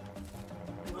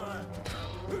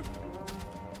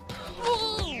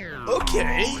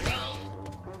 Okay.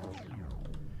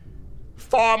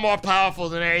 Far more powerful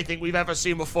than anything we've ever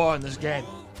seen before in this game.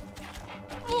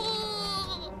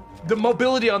 The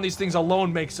mobility on these things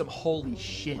alone makes them holy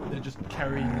shit. They're just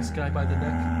carrying this guy by the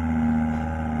neck.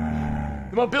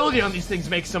 The mobility on these things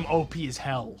makes them OP as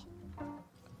hell.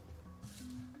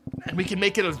 And we can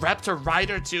make it a Raptor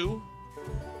Rider too.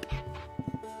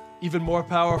 Even more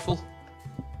powerful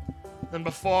than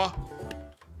before.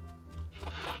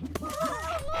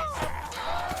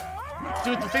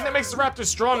 Dude, the thing that makes the Raptor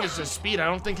strong is their speed. I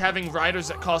don't think having riders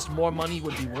that cost more money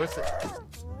would be worth it.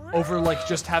 over like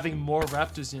just having more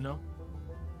raptors, you know?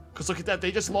 Because look at that,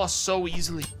 they just lost so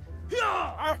easily.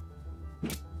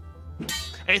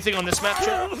 Anything on this map,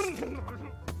 chat?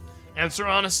 Answer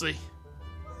honestly.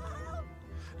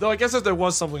 Though I guess if there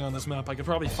was something on this map, I could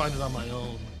probably find it on my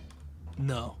own.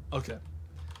 No. Okay.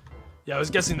 Yeah, I was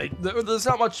guessing there's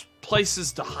not much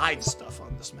places to hide stuff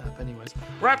on this map anyways.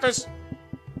 Raptors!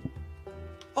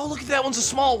 Oh, look at that one's a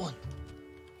small one.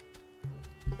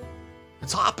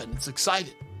 It's hopping. It's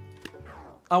excited.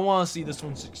 I want to see this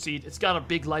one succeed. It's got a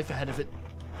big life ahead of it.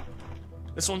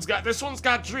 This one's got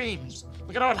dreams.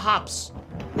 Look at how it hops.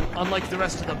 Unlike the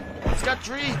rest of them. It's got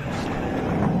dreams.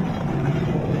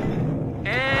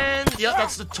 And yeah,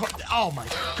 that's the oh my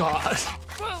god.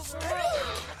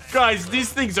 Guys,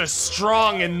 these things are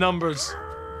strong in numbers.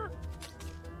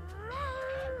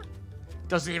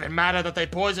 Doesn't even matter that they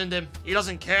poisoned him. He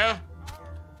doesn't care.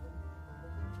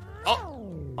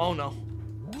 Oh no.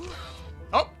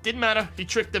 Oh, didn't matter. He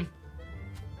tricked him.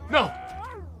 No!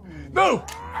 No!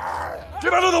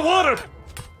 Get out of the water!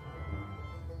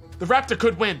 The raptor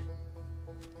could win.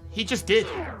 He just did.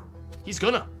 He's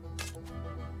gonna.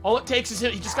 All it takes is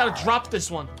him. He just gotta drop this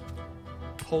one.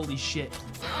 Holy shit.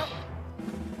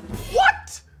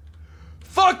 What?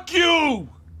 Fuck you!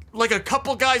 Like a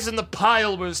couple guys in the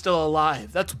pile were still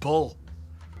alive. That's bull.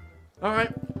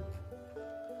 Alright.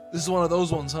 This is one of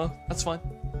those ones, huh? That's fine.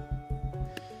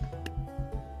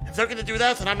 If they're gonna do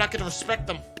that, then I'm not gonna respect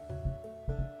them.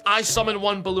 I summon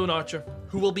one balloon archer,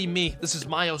 who will be me. This is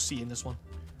my OC in this one.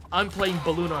 I'm playing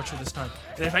balloon archer this time.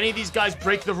 And if any of these guys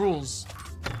break the rules,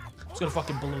 I'm just gonna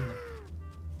fucking balloon them.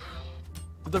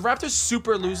 Did the Raptors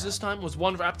super lose this time? Was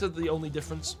one Raptor the only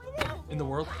difference in the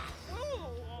world?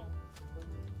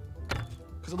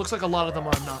 Because it looks like a lot of them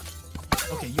are not.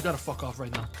 Okay, you gotta fuck off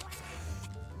right now.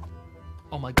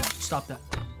 Oh my god, stop that.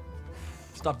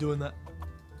 Stop doing that.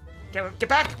 Get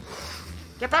back!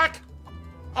 Get back!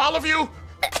 All of you!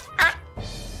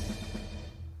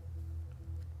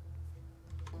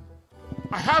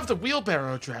 I have the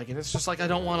wheelbarrow dragon. It's just like I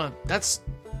don't want to.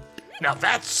 Now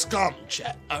that's scum,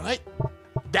 chat. All right,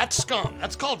 that's scum.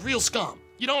 That's called real scum.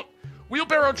 You don't.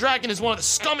 Wheelbarrow dragon is one of the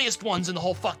scummiest ones in the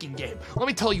whole fucking game. Let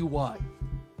me tell you why.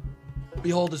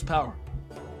 Behold his power.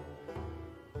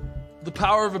 The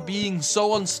power of a being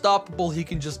so unstoppable he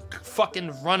can just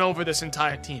fucking run over this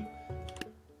entire team.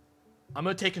 I'm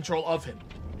gonna take control of him.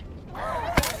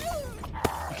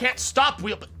 You can't stop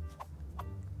That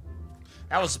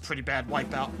was a pretty bad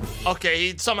wipeout.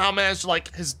 Okay, he somehow managed to,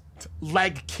 like, his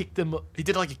leg kicked him. He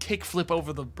did, like, a kickflip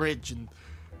over the bridge and...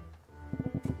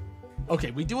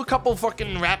 Okay, we do a couple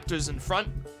fucking raptors in front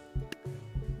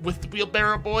with the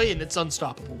wheelbarrow boy, and it's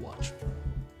unstoppable. Watch.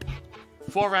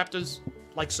 4 raptors,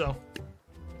 like so.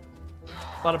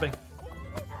 Bada bing.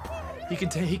 He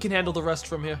can handle the rest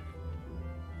from here.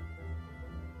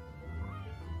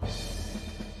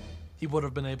 He would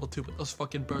have been able to, but those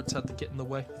fucking birds had to get in the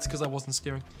way. It's because I wasn't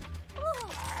steering.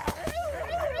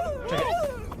 Okay.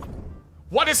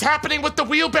 What is happening with the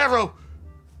wheelbarrow?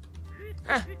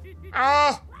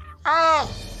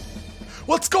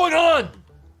 What's going on?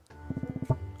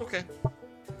 Okay.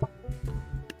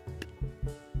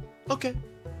 Okay.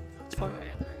 It's fine.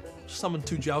 Summon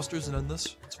 2 jousters and end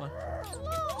this. It's fine.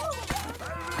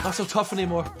 Not so tough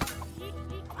anymore.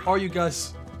 Are you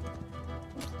guys?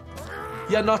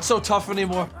 Yeah, not so tough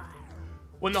anymore.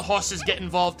 When the horses get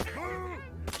involved.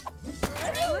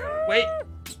 Wait.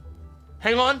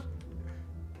 Hang on.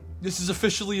 This is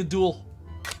officially a duel.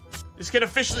 This can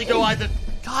officially go either.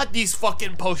 God, these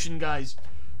fucking potion guys.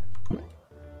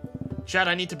 Chad,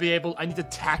 I need to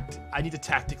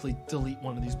tactically delete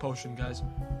one of these potion guys.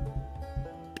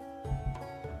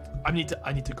 I need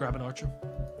to grab an archer.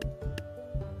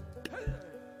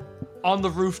 On the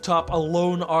rooftop, a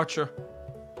lone archer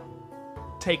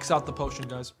takes out the potion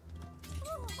guys.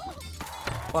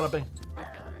 Bada bing.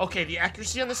 Okay, the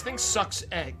accuracy on this thing sucks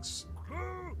eggs.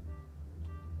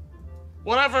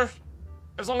 Whatever.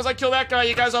 As long as I kill that guy,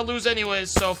 you guys all lose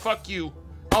anyways, so fuck you.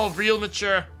 Oh, real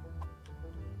mature.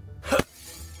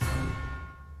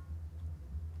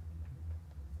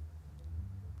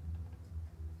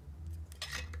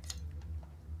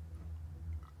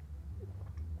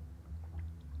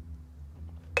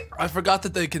 I forgot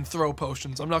that they can throw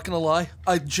potions. I'm not gonna lie.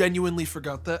 I genuinely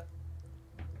forgot that.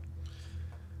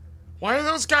 Why are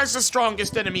those guys the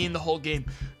strongest enemy in the whole game?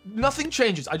 Nothing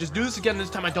changes. I just do this again, and this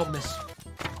time I don't miss.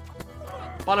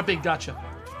 Bada bing, gotcha.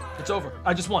 It's over.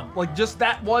 I just won. Like, just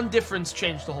that one difference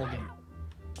changed the whole game.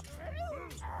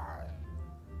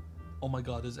 Oh my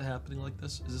god, is it happening like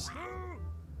this? Is this...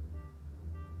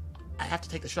 I have to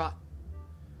take the shot.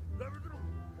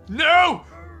 No!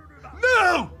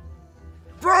 No!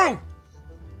 Bro!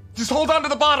 Just hold on to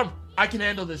the bottom. I can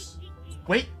handle this.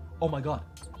 Wait. Oh my god.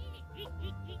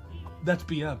 That's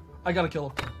BM. I gotta kill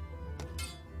him.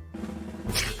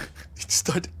 He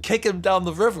started to kick him down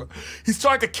the river. He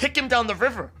started to kick him down the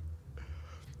river.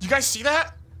 You guys see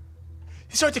that?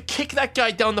 He started to kick that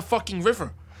guy down the fucking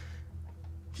river.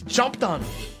 He jumped on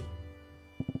him.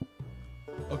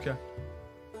 Okay.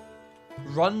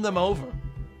 Run them over.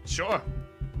 Sure.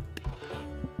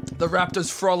 The raptor's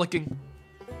frolicking.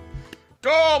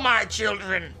 Go, my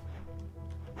children.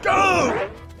 Go!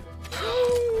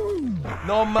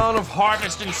 No amount of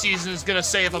harvesting season is gonna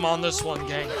save him on this one,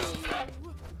 gang.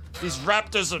 These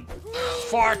raptors are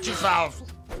far too powerful.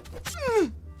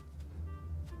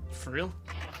 For real?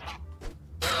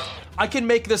 I can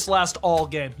make this last all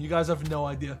game. You guys have no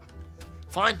idea.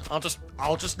 Fine, I'll just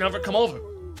never come over.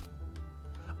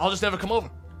 I'll just never come over.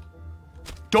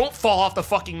 Don't fall off the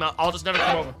fucking mountain. I'll just never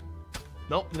come over.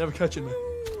 Nope, You're never catching me.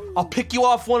 I'll pick you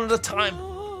off one at a time.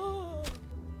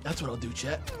 that's what I'll do,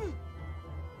 chat.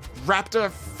 Raptor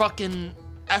fucking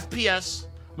FPS.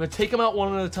 I'm gonna take them out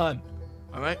one at a time.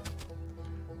 All right.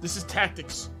 This is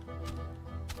tactics.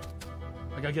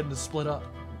 I gotta get them to split up.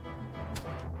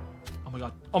 Oh my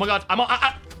god. Oh my god. I'm on.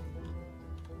 I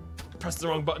pressed the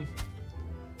wrong button.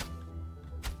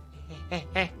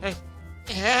 Hey.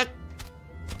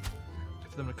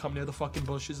 For them to come near the fucking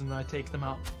bushes and then I take them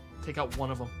out. Take out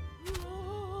one of them.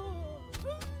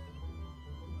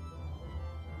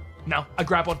 Now, I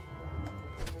grab one.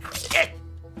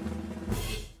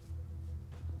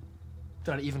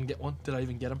 Did I even get one? Did I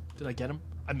even get him? Did I get him?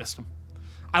 I missed him.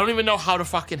 I don't even know how to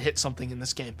fucking hit something in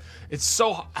this game. It's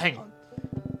so... Hang on.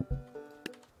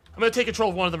 I'm gonna take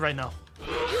control of one of them right now.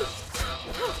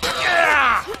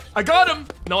 Yeah! I got him!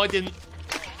 No, I didn't.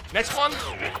 Next one.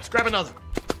 Let's grab another.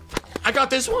 I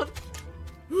got this one.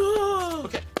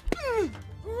 Okay.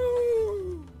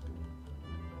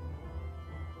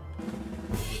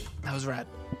 That was rad.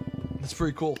 That's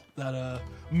pretty cool. That,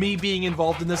 me being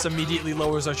involved in this immediately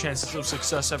lowers our chances of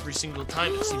success every single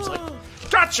time, it seems like.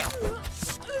 Gotcha!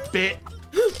 Bit.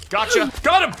 Gotcha.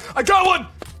 Got him! I got one!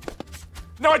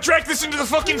 Now I drag this into the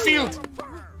fucking field.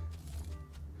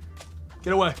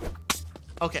 Get away.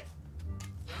 Okay.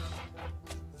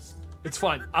 It's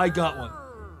fine. I got one.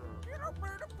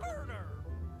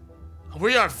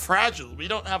 We are fragile. We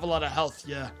don't have a lot of health,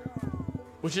 yeah.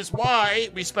 Which is why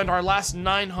we spend our last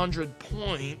 900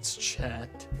 points,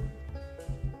 chat.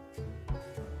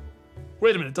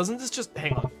 Wait a minute. Doesn't this just...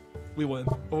 Hang on. We win.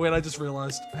 Oh, wait, I just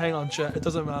realized. Hang on, chat. It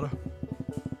doesn't matter.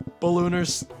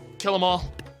 Ballooners. Kill them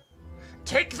all.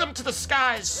 Take them to the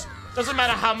skies. Doesn't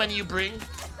matter how many you bring.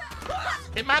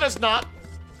 It matters not.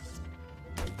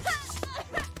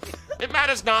 It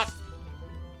matters not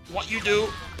what you do.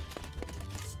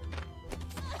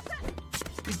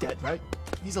 He's dead, right?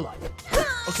 He's alive.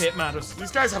 Okay, it matters.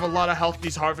 These guys have a lot of health,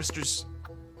 these harvesters.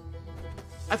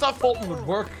 I thought Fulton would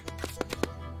work.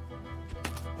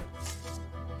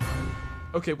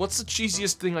 Okay, what's the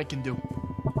cheesiest thing I can do?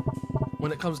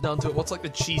 When it comes down to it, what's like the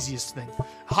cheesiest thing?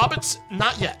 Hobbits,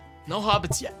 not yet. No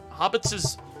hobbits yet. Hobbits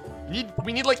is...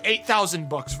 We need like 8,000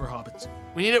 bucks for hobbits.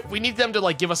 We need them to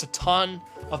like give us a ton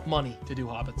of money to do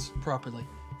hobbits properly.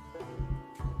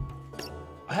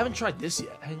 I haven't tried this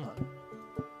yet. Hang on.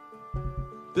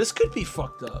 This could be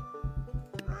fucked up.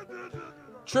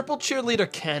 Triple cheerleader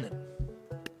cannon.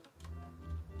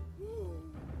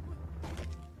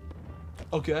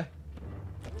 Okay.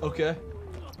 Okay.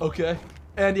 Okay.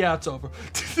 And yeah, it's over.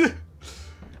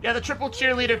 Yeah, the triple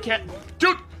cheerleader can't...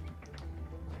 Dude!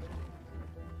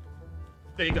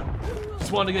 There you go.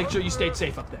 Just wanted to make sure you stayed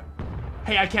safe up there.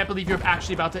 Hey, I can't believe you're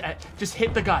actually about to... just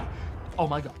hit the guy. Oh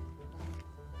my god.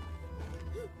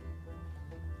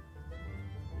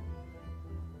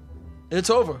 It's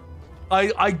over.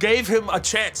 I gave him a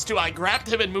chance. I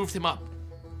grabbed him and moved him up.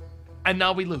 And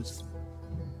now we lose.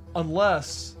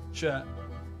 Unless, chat,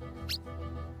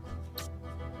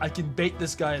 I can bait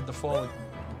this guy into falling.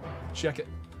 Check it.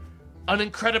 An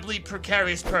incredibly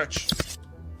precarious perch.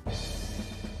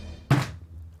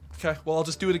 Okay, well, I'll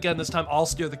just do it again this time. I'll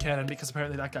steer the cannon because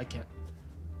apparently that guy can't.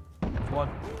 1,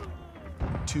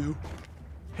 2,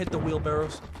 hit the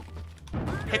wheelbarrows.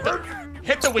 Hit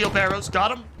the wheelbarrows.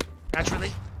 Got him.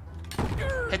 Naturally.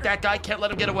 Hit that guy. Can't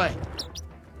let him get away.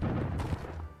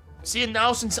 See, and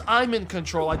now since I'm in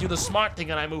control, I do the smart thing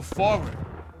and I move forward.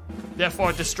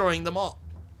 Therefore, destroying them all.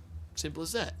 Simple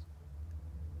as that.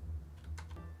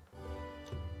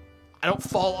 I don't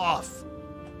fall off.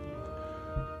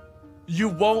 You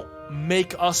won't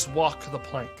make us walk the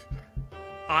plank.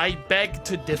 I beg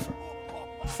to differ.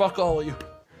 Fuck all of you.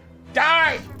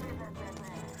 Die!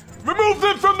 Remove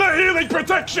them from the healing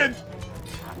protection!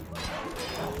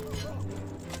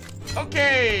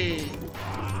 Okay.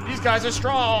 These guys are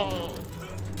strong.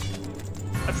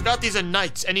 I forgot these are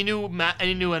knights. Any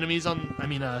new enemies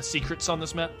on, secrets on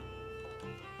this map?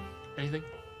 Anything?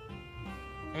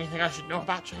 Anything I should know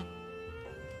about, Chad?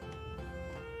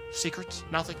 Secrets?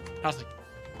 Nothing? Nothing.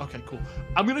 Okay, cool.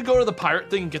 I'm gonna go to the pirate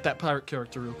thing and get that pirate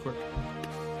character real quick.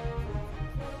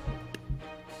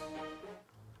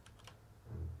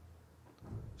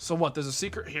 So what, there's a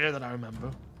secret here that I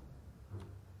remember.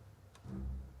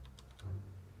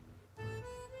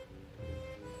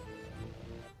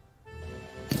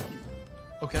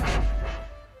 Okay.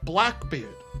 Blackbeard.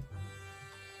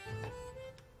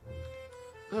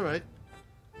 Alright.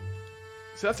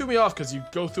 See, that threw me off because you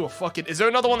go through a fucking... Is there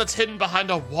another one that's hidden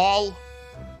behind a wall?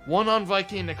 One on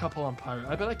Viking and a couple on pirate.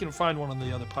 I bet I can find one on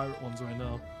the other pirate ones right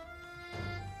now.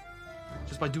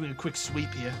 Just by doing a quick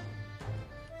sweep here.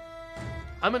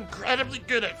 I'm incredibly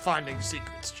good at finding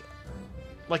secrets, Chad.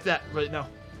 Like that, right now.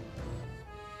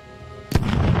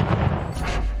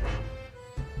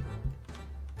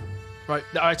 Right,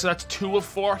 alright, so that's 2 of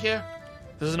 4 here.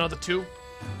 There's another 2.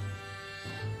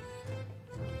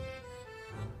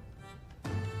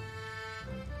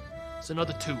 It's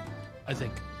another 2, I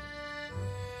think.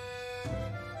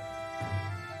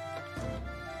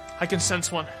 I can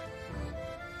sense one.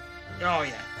 Oh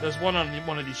yeah, there's one on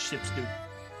one of these ships, dude.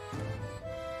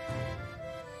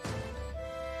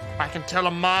 I can tell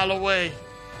a mile away.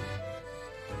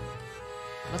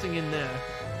 Nothing in there.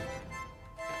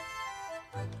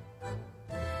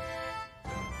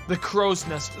 The crow's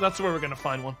nest. That's where we're gonna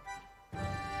find one.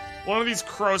 One of these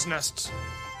crow's nests.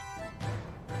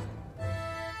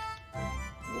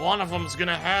 One of them's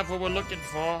gonna have what we're looking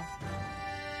for.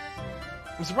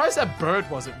 I'm surprised that bird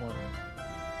wasn't one.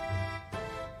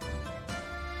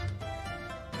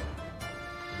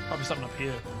 Probably something up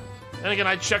here. Then again,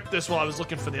 I checked this while I was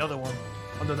looking for the other one.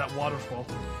 Under that waterfall.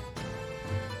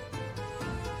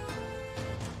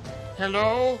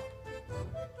 Hello?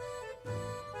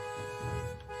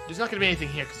 There's not gonna be anything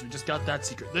here because we just got that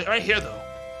secret. Right here, though.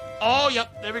 Oh,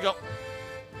 yep, there we go.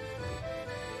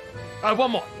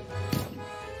 One more.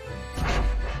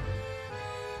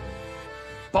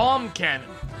 Bomb cannon.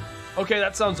 Okay,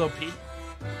 that sounds OP.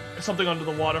 Something under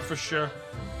the water for sure.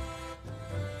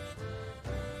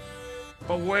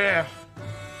 But where?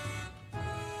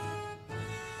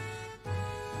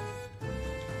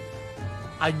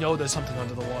 I know there's something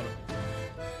under the water.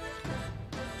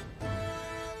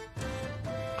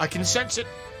 I can sense it.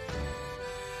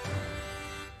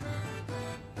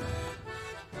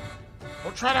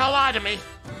 Don't try to lie to me.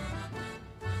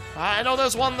 I know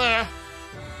there's one there.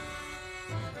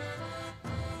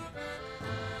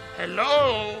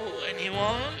 Hello,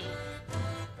 anyone?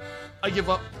 I give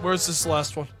up. Where's this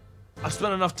last one? I've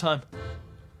spent enough time.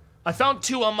 I found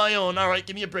 2 on my own. All right,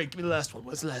 give me a break. Give me the last one.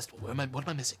 Where's the last one? What am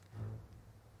I missing?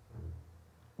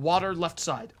 Water left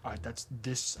side. All right, that's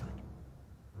this side.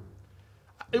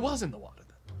 It was in the water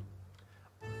then.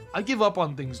 I give up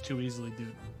on things too easily,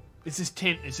 dude. It's this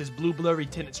tint. It's this blue blurry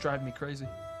tint. It's driving me crazy.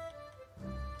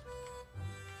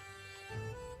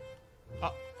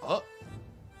 Oh.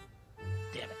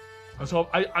 Damn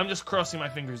it. I'm just crossing my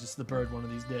fingers. It's the bird one of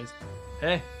these days.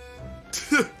 Hey.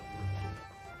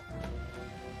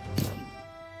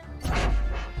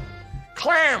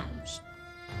 Clams.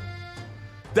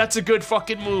 That's a good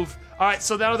fucking move. All right,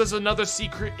 so now there's another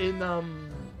secret in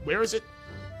where is it?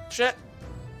 Shit.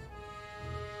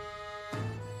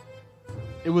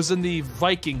 It was in the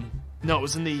Viking. No, it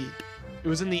was in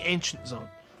the ancient zone.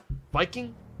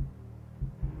 Viking?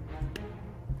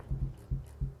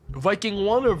 Viking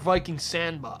 1 or Viking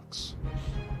Sandbox?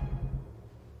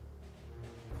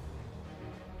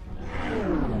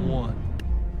 1.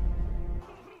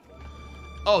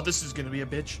 Oh, this is gonna be a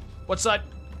bitch. What side?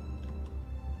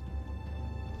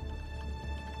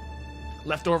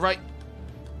 Left or right?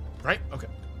 Right? Okay.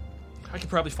 I could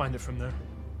probably find it from there.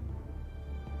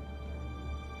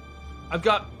 I've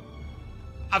got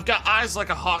eyes like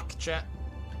a hawk, chat.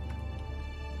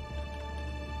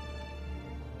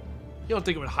 You don't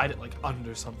think it would hide it like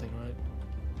under something, right?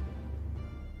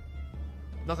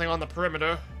 Nothing on the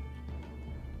perimeter.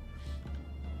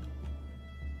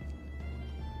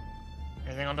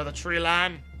 Anything under the tree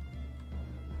line?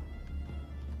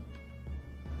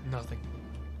 Nothing.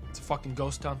 It's a fucking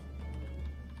ghost town.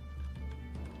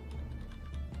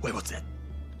 Wait, what's that?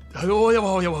 Whoa.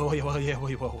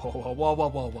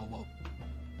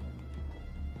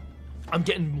 I'm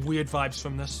getting weird vibes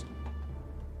from this.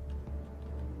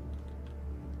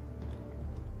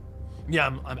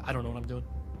 Yeah, I don't know what I'm doing.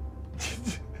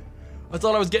 I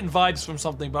thought I was getting vibes from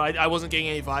something, but I wasn't getting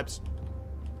any vibes.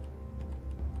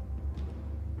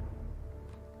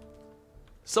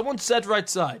 Someone said right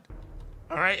side.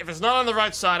 All right, if it's not on the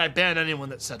right side, I ban anyone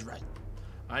that said right.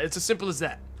 All right, it's as simple as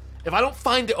that. If I don't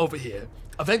find it over here,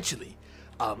 eventually,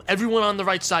 everyone on the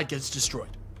right side gets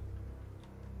destroyed.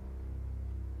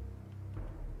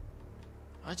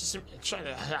 I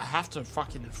have to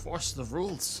fucking enforce the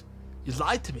rules. You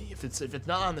lied to me. If it's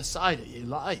not on the side, you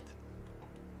lied.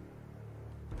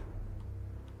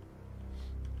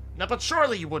 No, but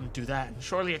surely you wouldn't do that.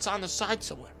 Surely it's on the side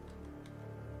somewhere.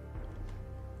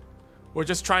 We're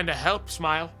just trying to help,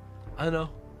 Smile. I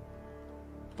know.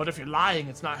 But if you're lying,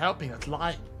 it's not helping. That's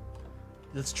lying.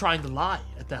 That's trying to lie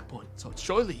at that point. So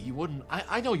surely you wouldn't.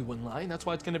 I know you wouldn't lie, and that's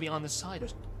why it's going to be on this side.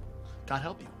 God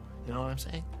help you. You know what I'm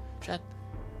saying? Chat.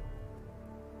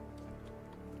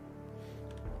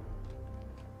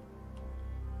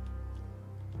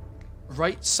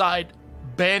 Right side,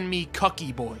 ban me,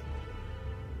 cucky boy.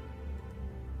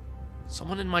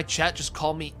 Someone in my chat just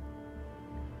called me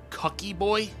cucky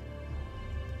boy?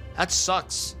 That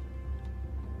sucks.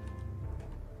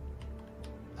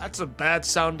 That's a bad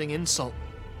sounding insult.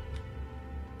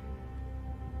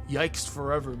 Yikes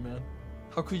forever, man.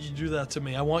 How could you do that to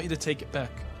me? I want you to take it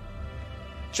back.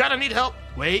 Chat, I need help.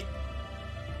 Wait.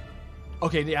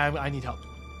 Okay, yeah, I need help.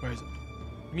 Where is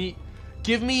it?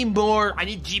 Give me more. I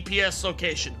need GPS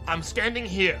location. I'm standing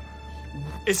here.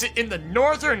 Is it in the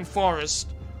northern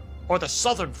forest or the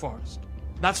southern forest?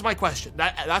 That's my question.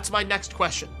 That's my next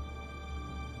question.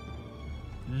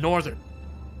 Northern.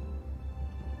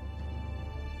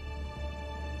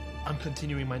 I'm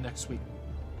continuing my next week.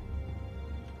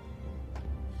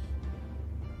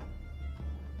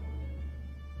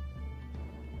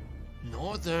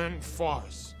 Northern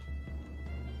forest.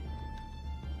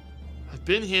 I've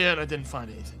been here and I didn't find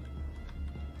anything.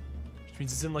 Which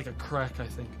means it's in like a crack, I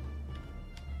think.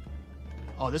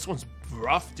 Oh, this one's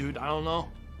rough, dude. I don't know.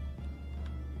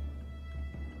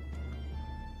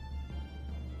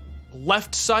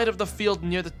 Left side of the field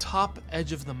near the top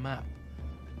edge of the map.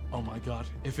 Oh my god.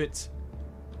 If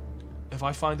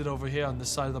I find it over here on this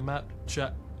side of the map,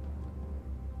 chat.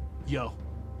 Yo.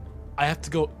 I have to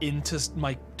go into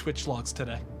my Twitch logs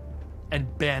today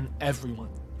and ban everyone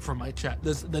from my chat.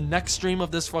 The next stream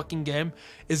of this fucking game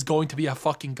is going to be a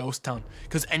fucking ghost town.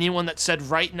 Because anyone that said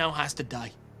right now has to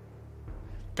die.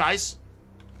 Guys,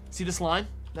 see this line?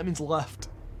 That means left.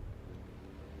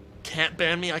 Can't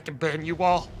ban me, I can ban you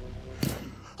all.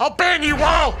 I'll ban you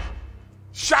all!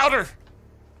 Shouter!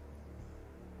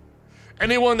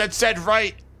 Anyone that said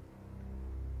right.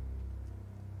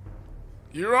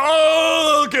 You're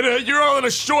all on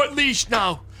a short leash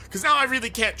now. Because now I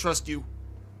really can't trust you.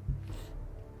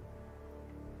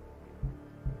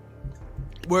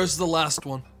 Where's the last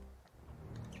one?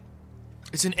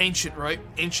 It's an ancient, right?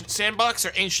 Ancient sandbox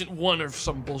or ancient one or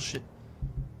some bullshit?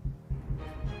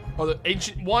 Or the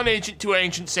ancient one, ancient two,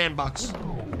 ancient sandbox.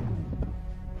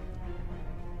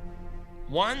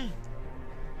 One?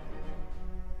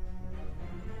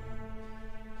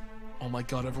 Oh my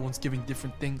god, everyone's giving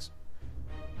different things.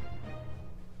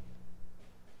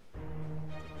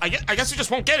 I guess we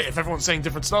just won't get it if everyone's saying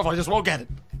different stuff. I just won't get it.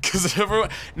 Because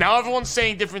now everyone's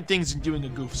saying different things and doing a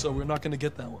goof, so we're not going to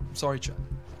get that one. I'm sorry, chat.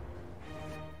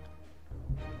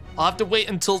 I'll have to wait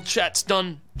until chat's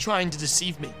done trying to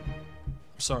deceive me.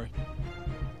 I'm sorry.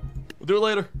 We'll do it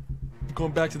later. I'm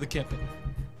going back to the camping.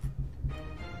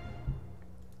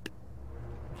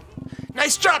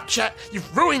 Nice job, chat.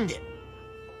 You've ruined it.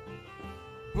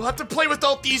 We'll have to play with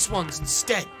all these ones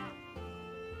instead.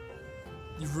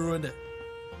 You've ruined it.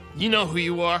 You know who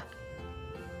you are.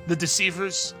 The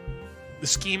deceivers. The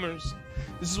schemers.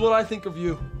 This is what I think of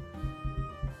you.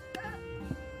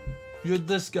 You're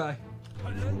this guy.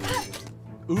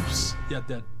 Oops. Yeah,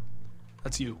 dead.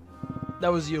 That's you.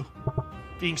 That was you.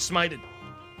 Being smited.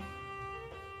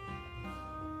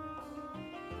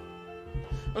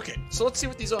 Okay, so let's see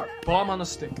what these are. Bomb on a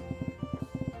stick.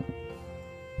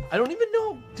 I don't even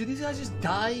know. Do these guys just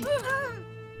die?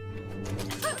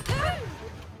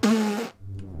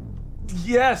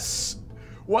 Yes!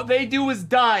 What they do is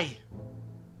die.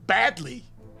 Badly.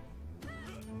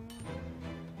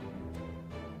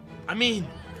 I mean,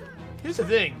 here's the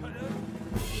thing.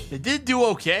 They did do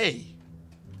okay.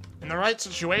 In the right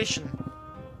situation,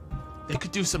 they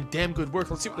could do some damn good work.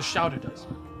 Let's see what the shouter does.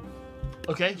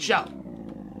 Okay, shout.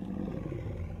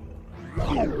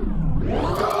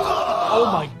 Oh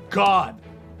my god.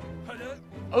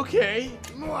 Okay.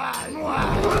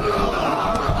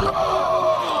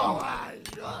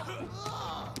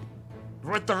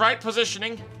 With the right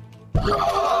positioning.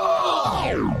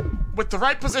 With the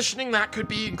right positioning, that could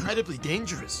be incredibly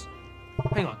dangerous.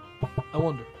 Hang on. I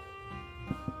wonder.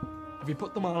 If you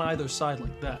put them on either side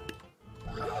like that.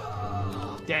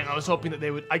 Dang, I was hoping that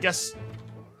they would. I guess.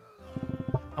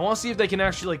 I want to see if they can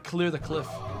actually like clear the cliff.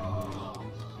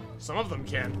 Some of them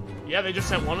can. Yeah, they just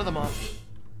sent one of them off.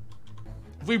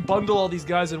 If we bundle all these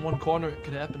guys in one corner, it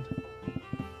could happen.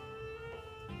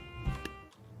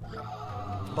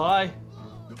 Bye.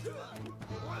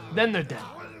 Then they're dead.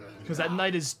 Because that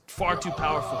knight is far too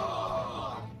powerful.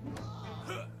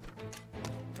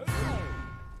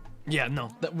 Yeah, no.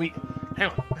 That we... Hang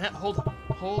on. Hold up.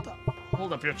 Hold up.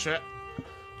 Hold up your chat.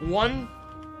 One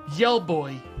yell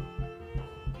boy.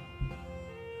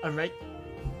 Alright.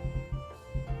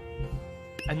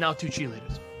 And now 2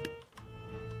 cheerleaders.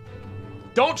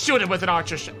 Don't shoot it with an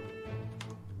archer shot.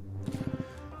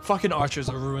 Fucking archers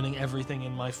are ruining everything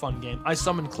in my fun game. I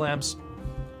summoned clams.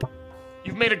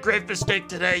 You've made a grave mistake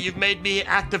today. You've made me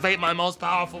activate my most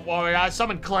powerful warrior. I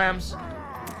summoned clams.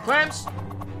 Clams?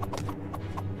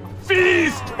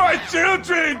 Feast my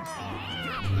children!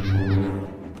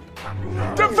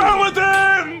 Devour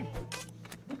them!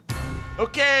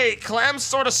 Okay, clams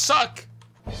sort of suck.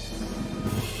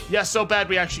 Yeah, so bad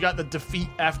we actually got the defeat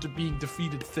after being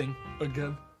defeated thing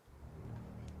again.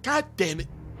 God damn it.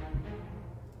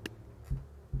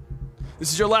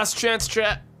 This is your last chance,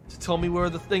 chat, to tell me where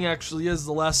the thing actually is,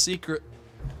 the last secret.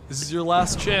 This is your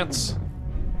last chance.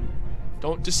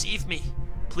 Don't deceive me,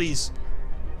 please.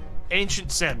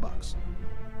 Ancient sandbox.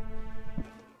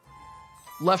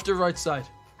 Left or right side?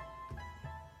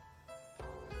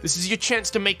 This is your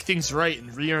chance to make things right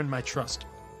and re-earn my trust.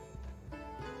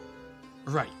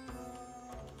 Right.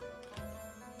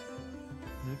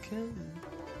 Okay.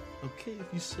 Okay, if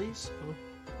you say so.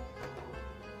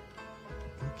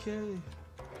 Okay.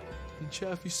 And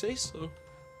chat, if you say so.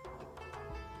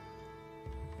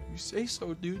 You say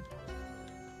so, dude.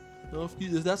 No,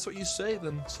 if that's what you say,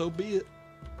 then so be it.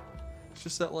 It's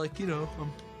just that, like, you know,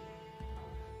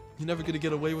 you're never gonna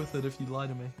get away with it if you lie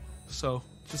to me. So,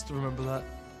 just to remember that.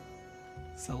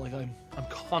 It's not like I'm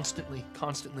constantly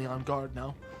on guard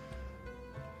now.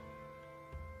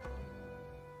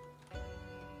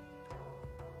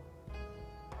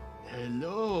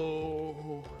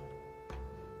 Hello.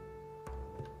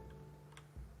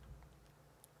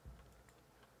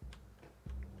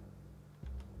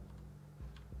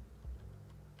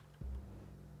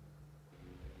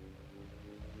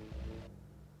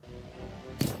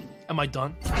 Am I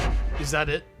done? Is that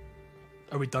it?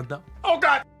 Are we done now? Oh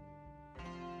God!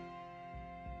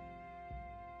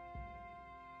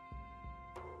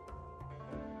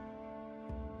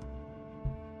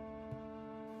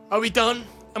 Are we done?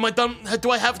 Am I done?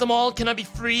 Do I have them all? Can I be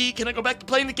free? Can I go back to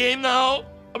playing the game now?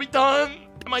 Are we done?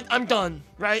 I'm done,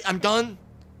 right? I'm done.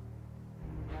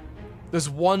 There's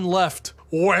one left.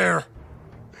 Where?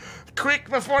 Quick,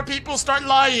 before people start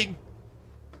lying.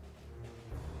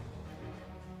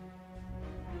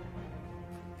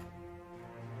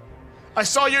 I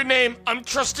saw your name. I'm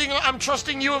trusting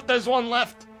you if there's one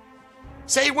left.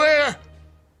 Say where?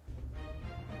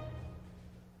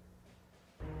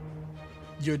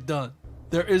 You're done.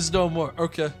 There is no more.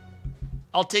 Okay.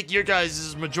 I'll take your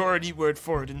guys' majority word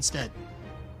for it instead.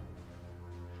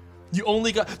 You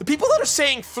only got... The people that are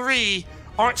saying 3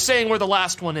 aren't saying where the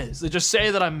last one is. They just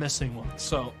say that I'm missing one.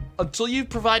 So, until you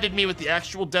provided me with the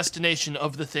actual destination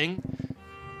of the thing,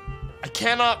 I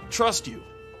cannot trust you.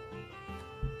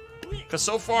 Because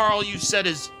so far all you said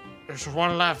is, there's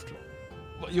one left.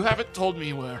 But you haven't told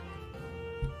me where.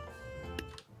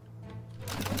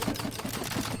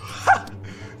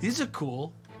 these are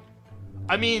cool.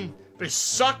 I mean, they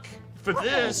suck for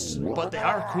this, but they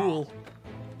are cool.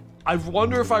 I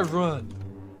wonder if I run.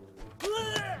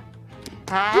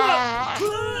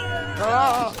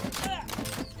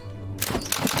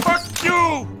 Fuck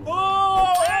you!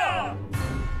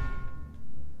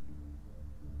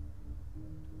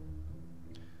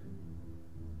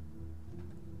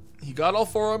 He got all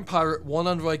 4 on Pirate, 1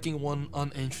 on Viking, 1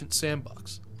 on Ancient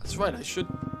Sandbox. That's right, I should...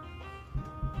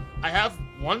 I have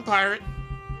 1 pirate.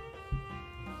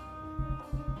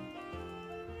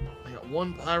 I got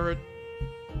 1 pirate.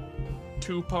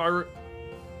 2 pirate.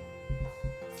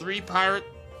 3 pirate.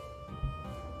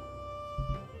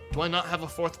 Do I not have a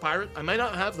 4th pirate? I might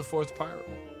not have the 4th pirate.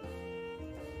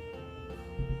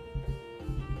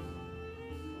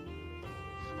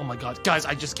 Oh my god, guys,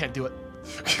 I just can't do it.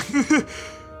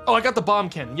 Oh, I got the bomb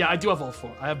cannon. Yeah, I do have all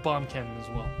 4. I have bomb cannon as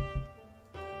well.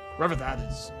 Wherever that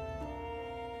is.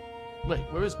 Wait,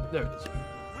 where is... There it is.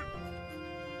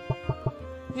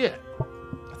 Yeah.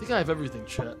 I think I have everything,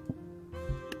 chat.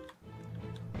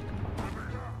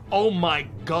 Oh my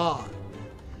god.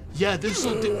 Yeah,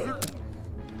 this'll do.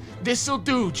 This'll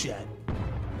do, chat.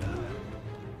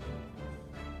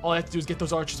 All I have to do is get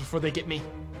those archers before they get me.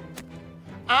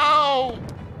 Ow!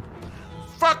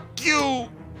 you!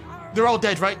 They're all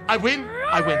dead, right? I win?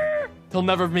 I win.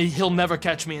 He'll never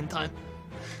catch me in time.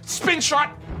 Spin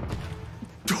shot!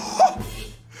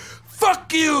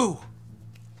 Fuck you!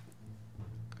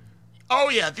 Oh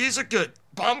yeah, these are good.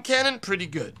 Bomb cannon, pretty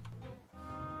good.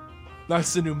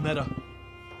 That's the new meta.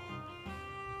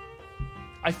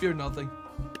 I fear nothing.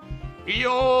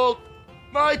 Behold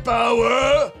my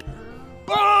power!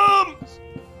 Bombs!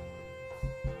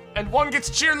 And one gets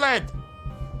cheerled.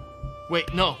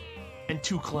 Wait, no. And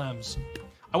 2 clams.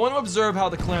 I want to observe how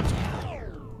the clams...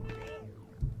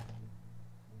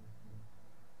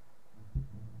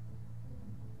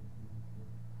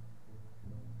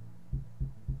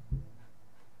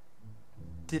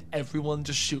 Did everyone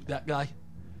just shoot that guy?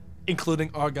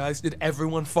 Including our guys? Did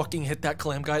everyone fucking hit that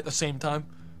clam guy at the same time?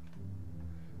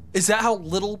 Is that how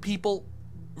little people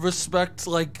respect,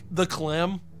 like, the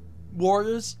clam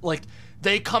warriors? Like,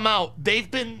 They come out, they've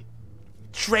been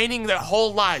training their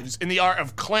whole lives in the art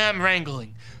of clam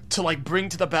wrangling to, like, bring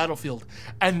to the battlefield.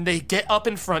 And they get up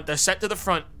in front, they're sent to the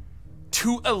front,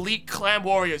 2 elite clam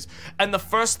warriors. And the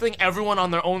first thing everyone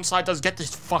on their own side does, get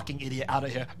this fucking idiot out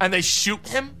of here. And they shoot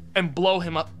him and blow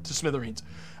him up to smithereens.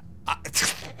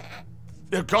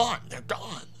 They're gone, they're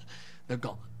gone, they're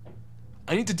gone.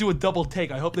 I need to do a double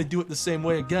take. I hope they do it the same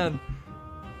way again.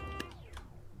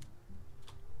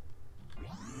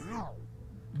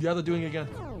 Yeah, they're doing it again.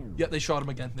 Yeah, they shot him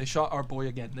again. They shot our boy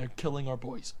again. They're killing our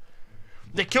boys.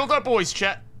 They killed our boys,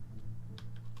 chat.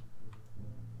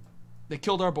 They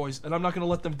killed our boys, and I'm not gonna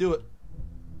let them do it.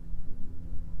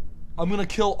 I'm gonna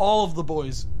kill all of the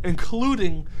boys,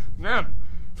 including them,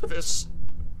 for this.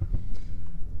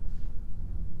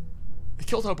 They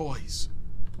killed our boys.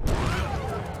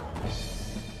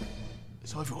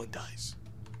 So everyone dies.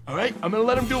 Alright, I'm gonna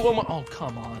let him do it one more. Oh,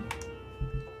 come on.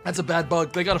 That's a bad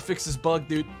bug. They gotta fix this bug,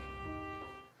 dude.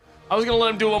 I was gonna let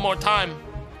him do it one more time.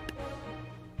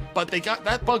 But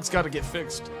that bug's gotta get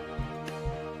fixed.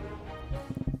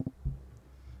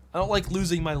 I don't like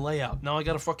losing my layout. Now I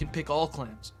gotta fucking pick all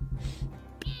clams.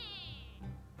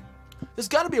 There's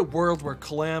gotta be a world where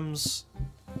clams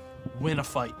win a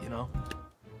fight, you know?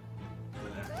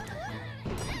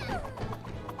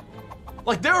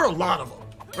 Like, there are a lot of them,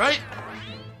 right?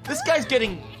 This guy's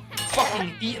getting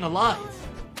fucking eaten alive.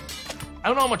 I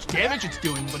don't know how much damage it's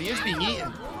doing, but he is being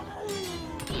eaten.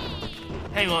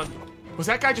 Hang on. Was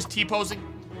that guy just T-posing?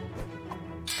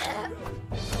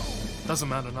 Doesn't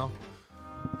matter now.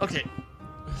 Okay.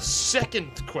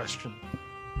 Second question.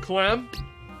 Clam?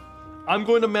 I'm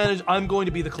going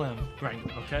to be the clam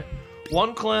wrangler, okay?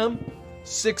 1 clam,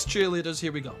 6 cheerleaders,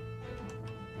 here we go.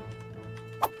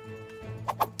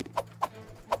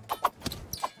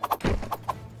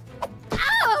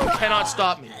 Cannot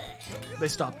stop me. They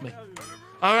stopped me.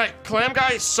 Alright, clam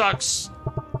guy sucks.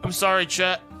 I'm sorry,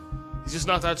 chat. He's just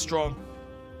not that strong.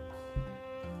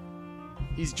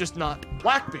 He's just not.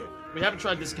 Blackbeard. We haven't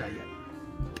tried this guy yet.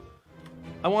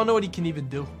 I want to know what he can even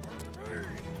do.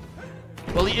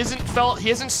 Well, he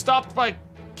isn't stopped by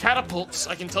catapults,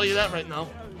 I can tell you that right now.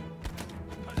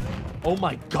 Oh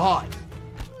my god.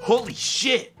 Holy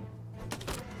shit.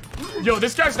 Yo,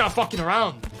 this guy's not fucking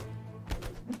around.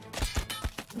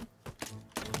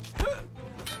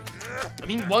 I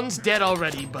mean, one's dead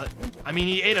already, but I mean,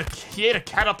 he ate a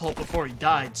catapult before he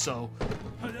died, so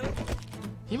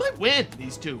he might win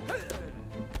these 2.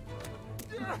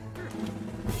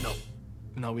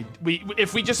 No,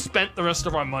 if we just spent the rest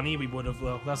of our money, we would have,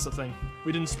 though. That's the thing.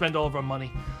 We didn't spend all of our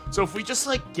money. So if we just,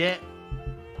 like, get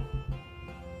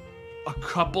a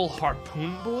couple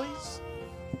harpoon boys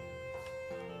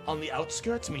on the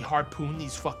outskirts, and we harpoon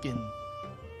these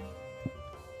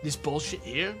this bullshit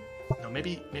here. No,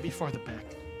 maybe farther back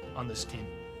on this team.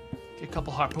 Get a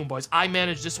couple harpoon boys. I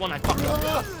managed this one. I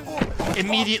fucking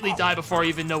immediately die before I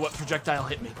even know what projectile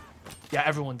hit me. Yeah,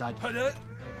 everyone died.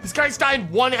 This guy's died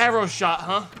 1 arrow shot,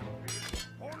 huh?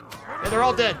 Yeah, they're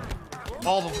all dead.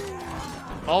 All of them.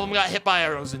 All of them got hit by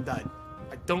arrows and died.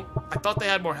 I thought they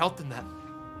had more health than that.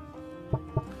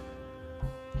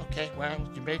 Okay, well,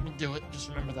 you made me do it. Just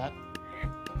remember that.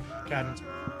 Cannons.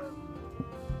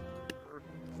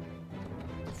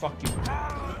 Fuck you.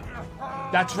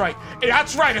 That's right.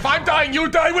 That's right. If I'm dying, you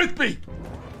die with me.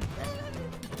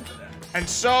 And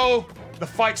so, the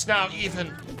fight's now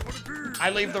even. I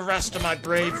leave the rest to my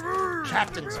brave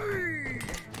captains.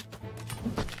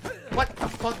 What the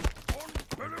fuck?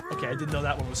 Okay, I didn't know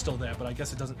that one was still there, but I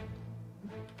guess it doesn't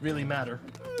really matter.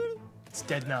 It's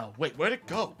dead now. Wait, where'd it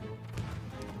go?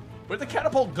 Where'd the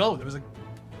catapult go? There was a...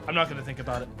 I'm not gonna think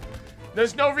about it.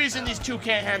 There's no reason these 2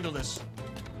 can't handle this.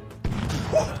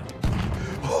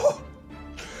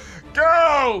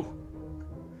 Go!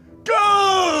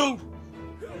 Go!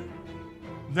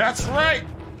 That's right.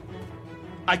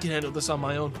 I can handle this on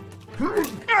my own.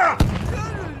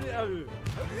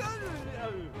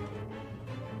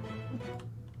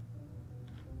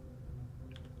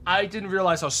 I didn't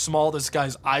realize how small this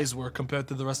guy's eyes were compared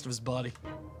to the rest of his body.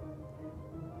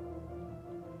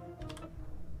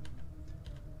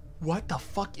 What the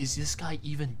fuck is this guy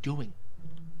even doing?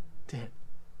 Damn.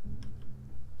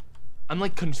 I'm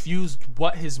like confused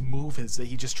what his move is that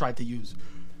he just tried to use.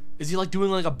 Is he like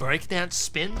doing like a breakdance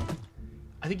spin?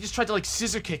 I think he just tried to like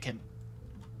scissor kick him.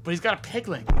 But he's got a peg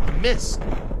leg. He missed.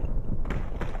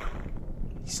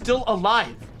 He's still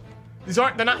alive.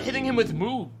 They're not hitting him with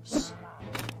moves.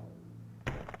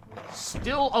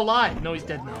 Still alive. No, he's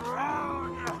dead now.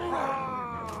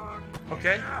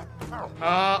 Okay.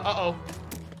 Uh-oh.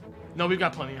 No, we've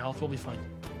got plenty of health. We'll be fine.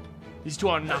 These two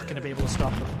are not going to be able to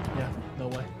stop them. Yeah, no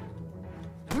way.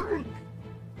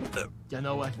 Yeah,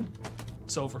 no way.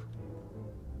 It's over.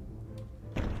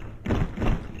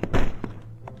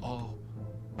 Oh.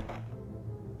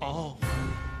 Oh.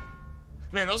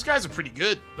 Man, those guys are pretty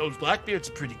good. Those Blackbeards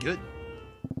are pretty good.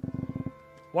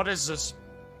 What is this?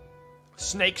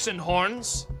 Snakes and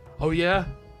horns? Oh, yeah?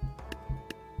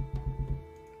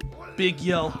 Big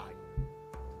yell.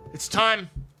 It's time.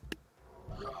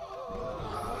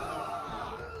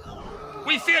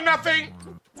 We fear nothing!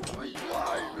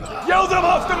 Yell them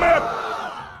off the map!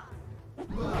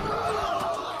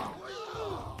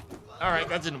 Alright,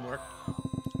 that didn't work.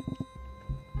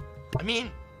 I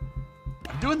mean,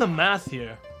 I'm doing the math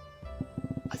here.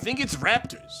 I think it's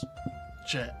raptors.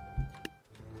 Chat.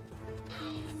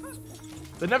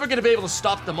 They're never gonna be able to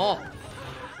stop them all.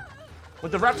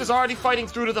 But the raptors are already fighting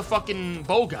through to the fucking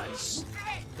bow guys.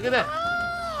 Look at that.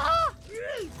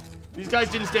 These guys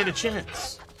didn't stand a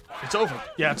chance. It's over.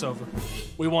 Yeah, it's over.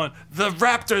 We won. The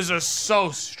raptors are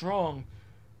so strong.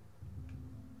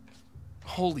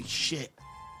 Holy shit.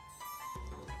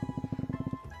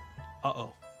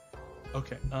 Uh-oh.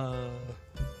 Okay,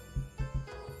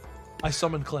 I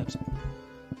summon clams.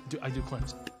 I do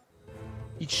clams.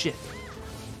 Eat shit.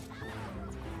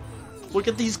 Look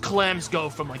at these clams go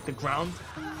from, like, the ground.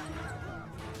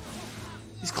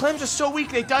 These clams are so weak,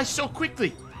 they die so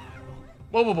quickly.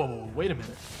 Whoa, whoa, whoa, whoa, wait a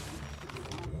minute.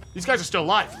 These guys are still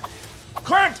alive.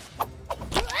 Clams!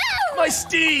 My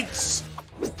steeds!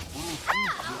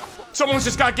 Someone's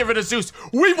just gotta give it to Zeus.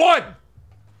 We won!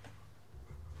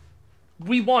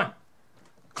 We won.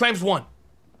 Clams won.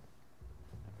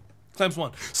 Clams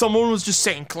won. Someone was just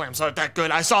saying clams aren't that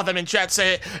good. I saw them in chat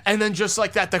say it, and then just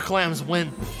like that, the clams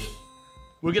win.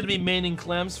 We're gonna be maining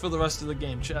clams for the rest of the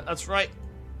game, chat. That's right.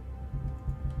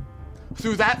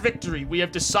 Through that victory, we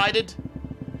have decided...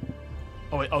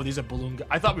 Oh, wait. Oh, these are balloon guys.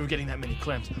 I thought we were getting that many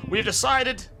clams. We have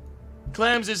decided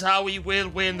clams is how we will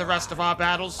win the rest of our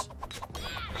battles.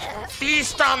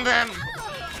 Feast on them!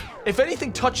 If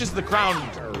anything touches the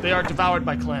ground, they are devoured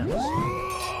by clams.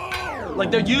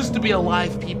 Like, there used to be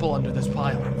alive people under this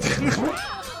pile.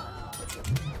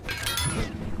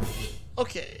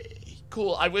 Okay,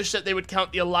 cool. I wish that they would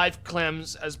count the alive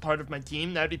clams as part of my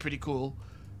team. That'd be pretty cool.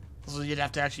 So you'd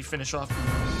have to actually finish off.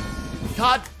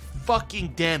 God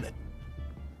fucking damn it.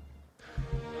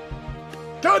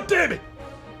 God damn it!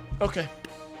 Okay.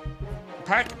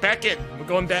 Back in. We're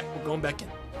going back in.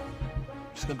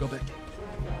 Just gonna go back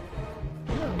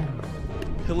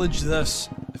in. Pillage this.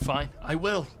 Fine. I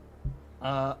will.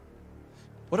 What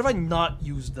have I not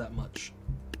used that much?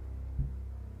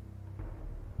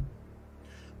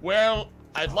 Well,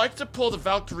 I'd like to pull the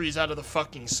Valkyries out of the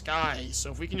fucking sky,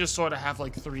 so if we can just sort of have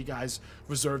like 3 guys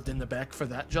reserved in the back for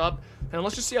that job, and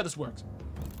let's just see how this works.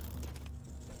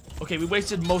 Okay, we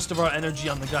wasted most of our energy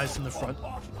on the guys in the front.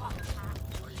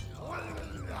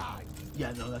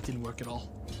 Yeah, no, that didn't work at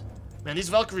all. Man, these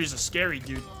Valkyries are scary,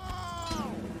 dude.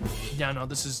 Yeah, no,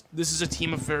 this is a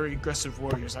team of very aggressive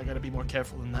warriors. I gotta be more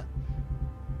careful than that.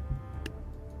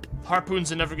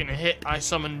 Harpoons are never gonna hit. I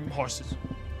summon horses.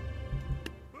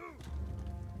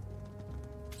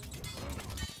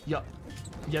 Yup.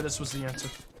 Yeah, this was the answer.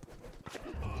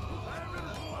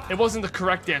 It wasn't the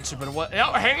correct answer, but it was.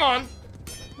 Oh, hang on.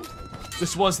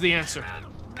 This was the answer.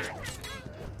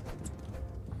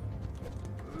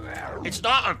 It's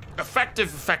not an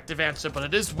effective answer, but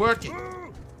it is working.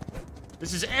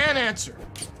 This is an answer.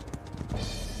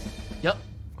 Yep.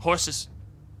 Horses.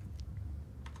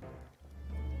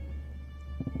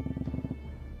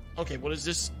 Okay, what is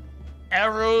this?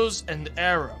 Arrows and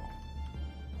arrow.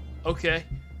 Okay.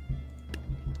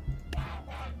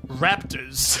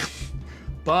 Raptors.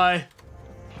 Bye.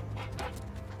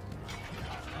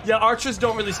 Yeah, archers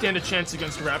don't really stand a chance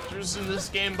against raptors in this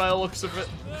game by the looks of it.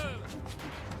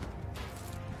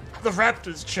 The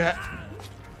raptors, chat.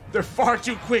 They're far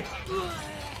too quick.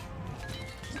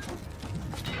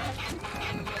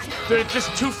 They're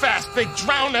just too fast. They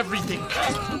drown everything. Look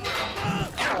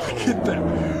at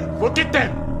them. Look at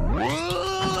them.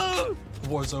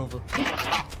 War's over.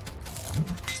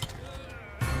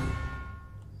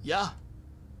 Yeah.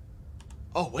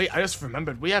 Oh, wait, I just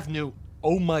remembered. We have new...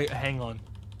 Oh my... Hang on.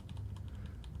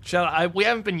 Shout out, we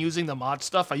haven't been using the mod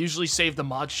stuff. I usually save the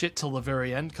mod shit till the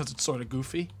very end because it's sort of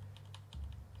goofy.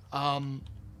 Where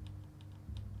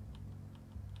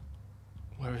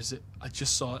is it? I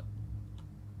just saw it.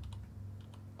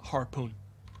 Harpoon.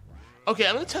 Okay,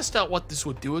 I'm gonna test out what this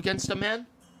would do against a man.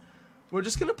 We're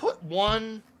just gonna put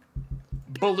one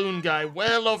balloon guy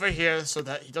well over here so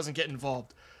that he doesn't get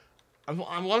involved. I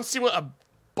want to see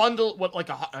what like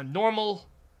a normal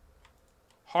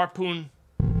harpoon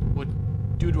would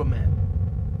do to a man.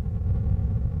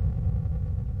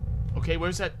 Okay,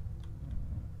 where's that?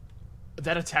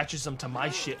 That attaches them to my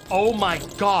shit. Oh my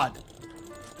god.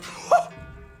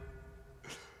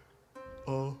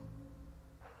 Oh.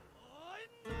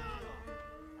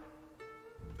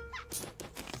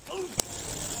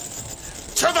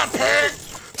 To the pit!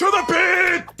 To the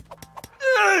pit!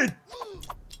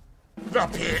 The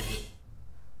pit.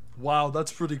 Wow,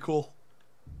 that's pretty cool.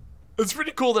 It's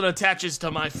pretty cool that it attaches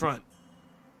to my front.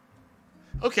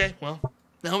 Okay, well,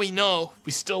 now we know.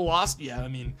 We still lost? Yeah, I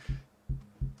mean...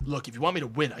 Look, if you want me to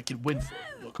win, I can win for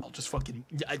it. Look, I'll just fucking...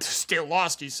 I still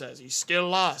lost, he says. He's still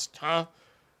lost, huh?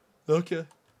 Okay.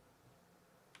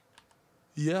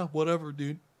 Yeah, whatever,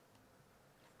 dude.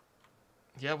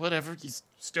 Yeah, whatever. He's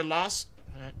still lost?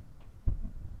 Alright.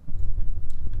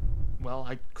 Well,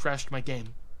 I crashed my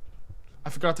game. I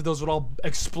forgot that those would all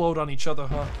explode on each other,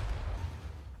 huh?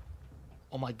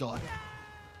 Oh my god.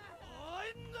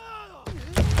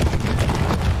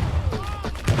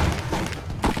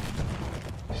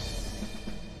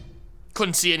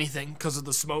 Couldn't see anything because of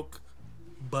the smoke,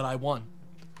 but I won.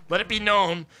 Let it be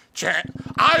known, chat,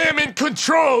 I am in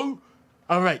control!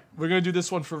 Alright, we're gonna do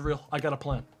this one for real. I got a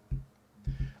plan.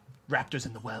 Raptors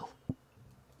in the well.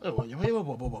 Oh, whoa, whoa,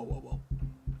 whoa, whoa, whoa, whoa.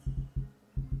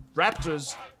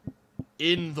 Raptors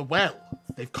in the well.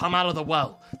 They've come out of the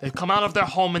well. They've come out of their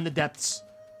home in the depths.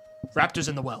 Raptors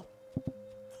in the well.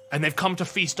 And they've come to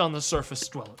feast on the surface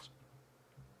dwellers.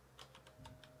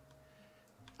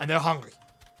 And they're hungry.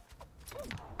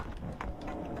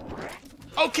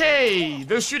 Okay,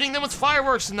 they're shooting them with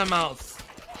fireworks in their mouth.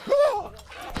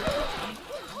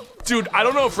 Dude, I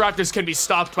don't know if raptors can be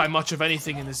stopped by much of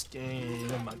anything in this game.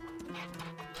 Never mind.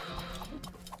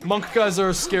 Monk guys are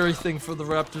a scary thing for the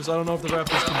raptors. I don't know if the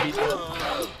raptors can beat them.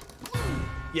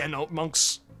 Yeah, no,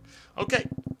 monks. Okay.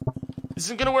 This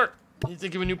isn't gonna work. I need to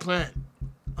think of a new plan.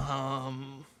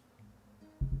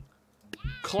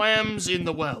 Clams in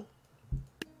the well.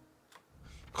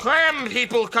 Clam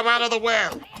people come out of the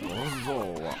well.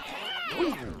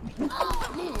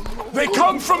 They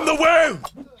come from the well.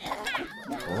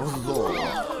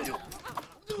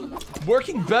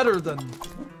 Working better than...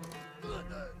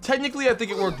 Technically, I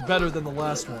think it worked better than the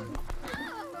last one.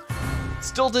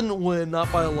 Still didn't win,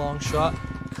 not by a long shot.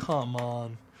 Come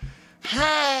on.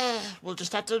 We'll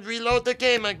just have to reload the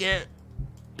game again.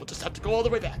 We'll just have to go all the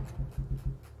way back.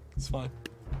 It's fine.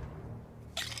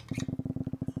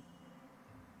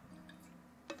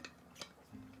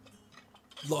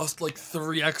 Lost like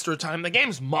 3 extra time. The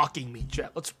game's mocking me,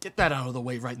 chat. Let's get that out of the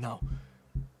way right now.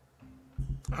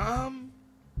 I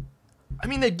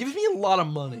mean, they give me a lot of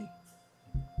money.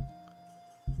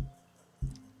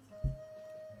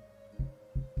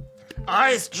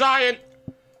 Ice giant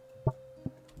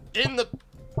in the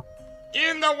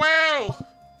well.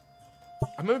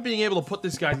 I remember being able to put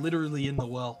this guy literally in the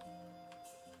well.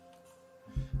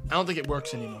 I don't think it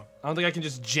works anymore. I don't think I can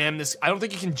just jam this. I don't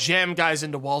think you can jam guys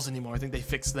into walls anymore. I think they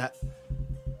fixed that.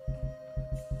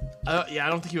 Yeah, I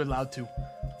don't think you're allowed to.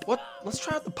 What? Let's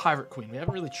try out the Pirate Queen. We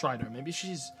haven't really tried her. Maybe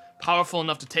she's powerful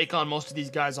enough to take on most of these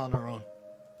guys on her own.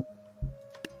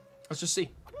 Let's just see.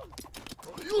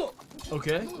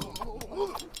 Okay.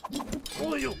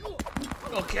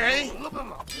 Okay.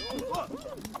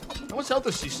 How much health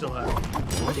does she still have?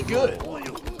 Pretty good.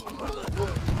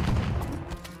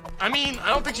 I mean, I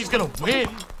don't think she's gonna win.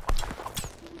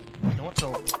 You know what,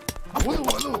 so...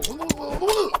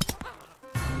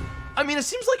 I mean, it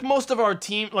seems like most of our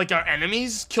team, like our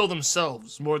enemies, kill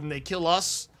themselves more than they kill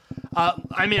us.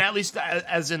 I mean, at least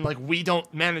as in, like, we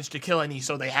don't manage to kill any,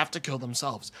 so they have to kill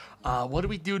themselves. What do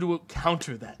we do to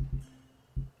counter that?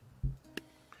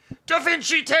 Da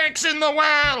Vinci tanks in the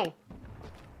well!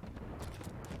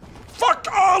 Fuck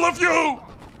all of you!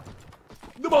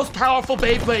 The most powerful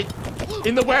Beyblade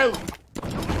in the well.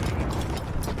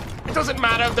 It doesn't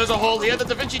matter if there's a hole here. The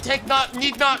Da Vinci tank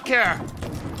need not care.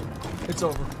 It's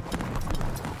over.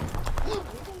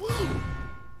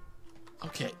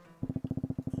 Okay.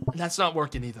 That's not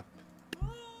working either.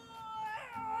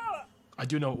 I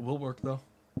do know it will work though.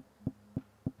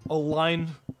 A line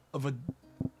of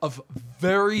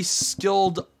very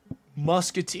skilled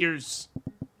musketeers.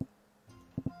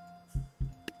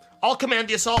 I'll command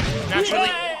the assault, naturally.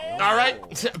 All right,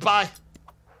 bye.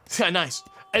 Nice.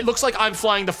 It looks like I'm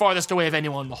flying the farthest away of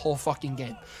anyone in the whole fucking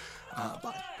game.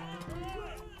 Bye.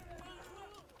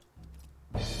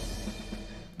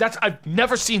 I've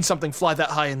never seen something fly that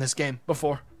high in this game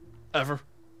before. Ever.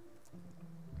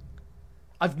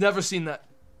 I've never seen that.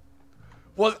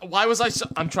 Well, why was I so...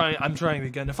 I'm trying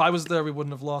again. If I was there, we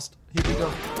wouldn't have lost. Here we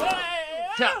go.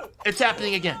 Yeah, it's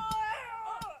happening again.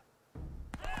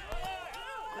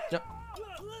 Yep.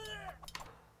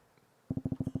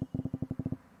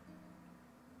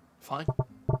 Fine.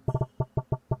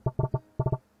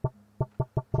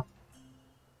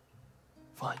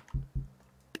 Fine.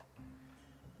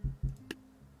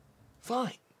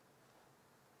 Fine.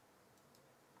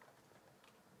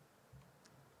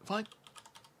 Fine.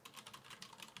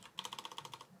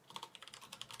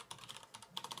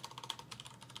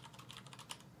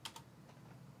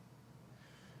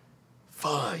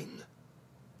 Fine.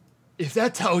 If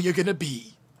that's how you're gonna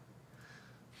be,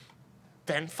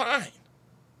 then fine.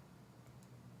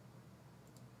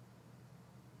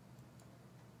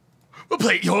 We'll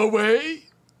play it your way.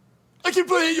 I can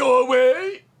play it your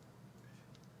way.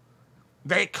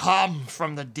 They come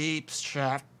from the deeps,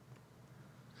 chat.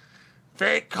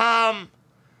 They come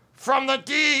from the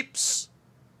deeps.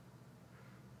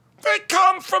 They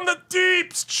come from the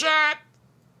deeps, chat.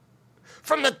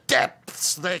 From the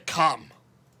depths they come.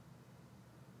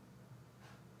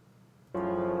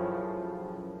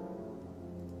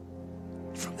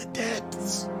 From the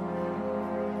depths.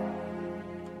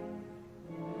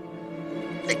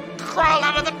 They crawl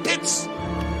out of the pits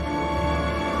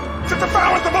to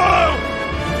devour them all!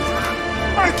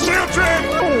 My children!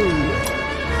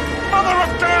 Mother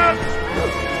of God!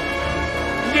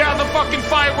 Yeah, the fucking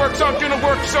fireworks aren't gonna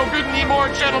work so good anymore,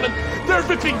 gentlemen. They're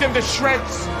ripping them to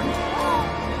shreds.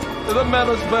 The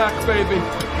meta's back, baby.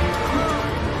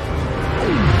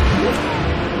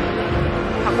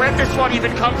 Where'd this one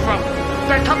even come from?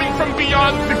 They're coming from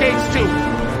beyond the gates, too.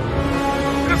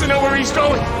 He doesn't know where he's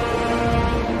going.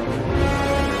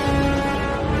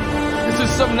 This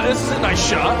is a nice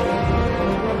shot.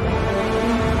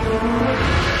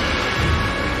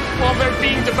 While they're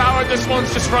being devoured, this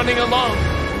one's just running along.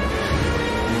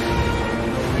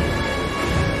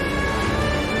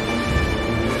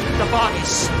 The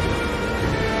bodies.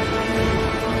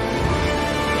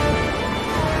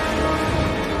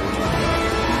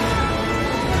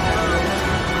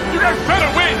 You guys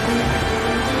better win!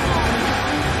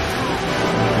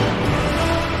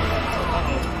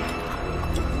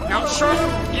 Now, sure,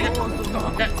 you...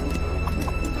 Okay.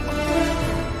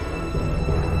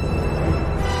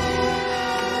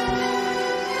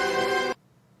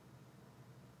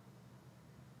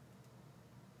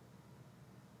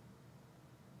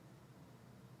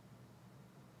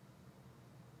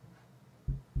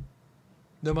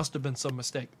 There must have been some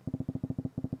mistake.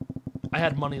 I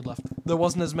had money left. There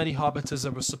wasn't as many hobbits as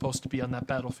there was supposed to be on that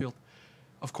battlefield.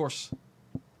 Of course.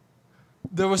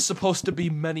 There was supposed to be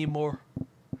many more.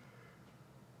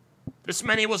 This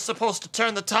many was supposed to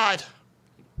turn the tide.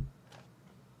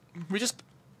 We just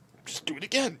do it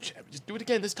again. Just do it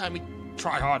again. This time we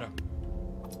try harder.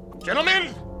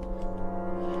 Gentlemen!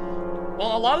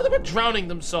 Well, a lot of them are drowning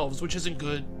themselves, which isn't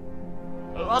good.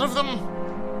 A lot of them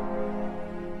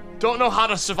don't know how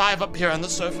to survive up here on the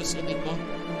surface anymore.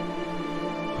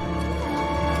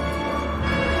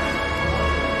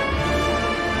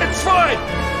 It's fine!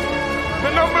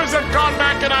 The numbers have gone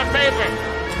back in our favor.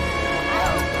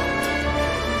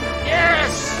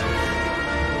 Yes!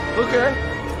 Okay.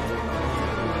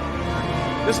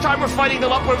 This time we're fighting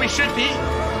them up where we should be.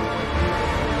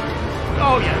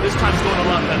 Oh yeah, this time's going a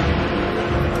lot better.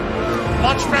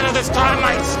 Much better this time,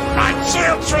 my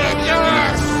children,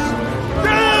 yes!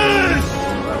 Yes!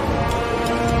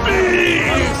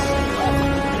 Please!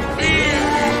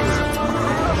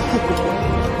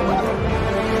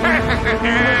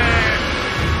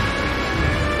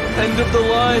 End of the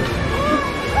line.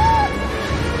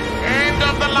 End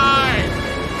of the line!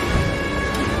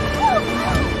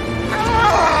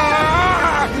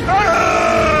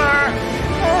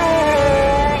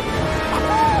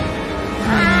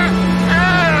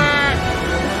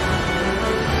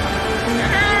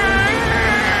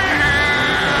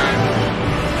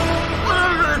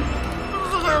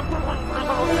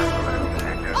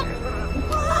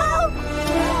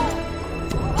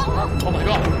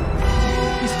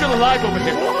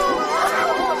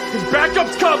 His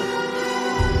backups come!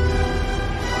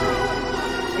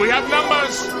 We have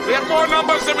numbers! We have more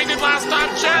numbers than we did last time,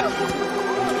 chat!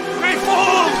 They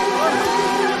fall!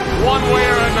 One way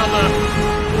or another,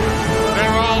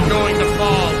 they're all going to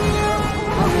fall.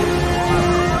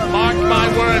 Mark my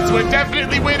words, we're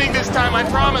definitely winning this time, I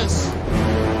promise.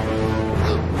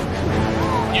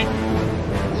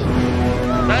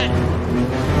 Hey.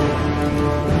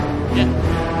 Yeah.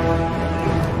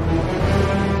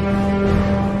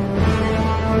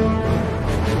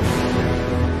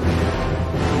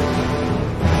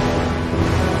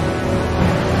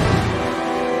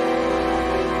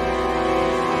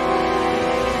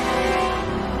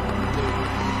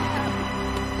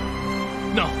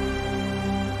 No.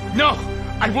 No!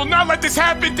 I will not let this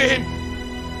happen to him!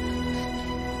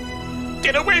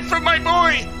 Get away from my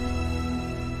boy!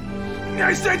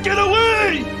 I said get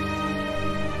away!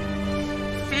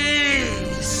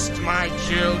 Feast, my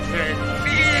children,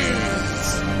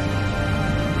 feast!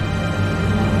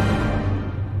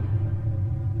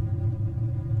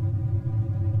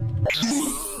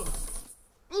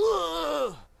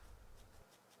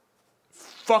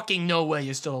 Fucking no way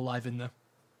you're still alive in there.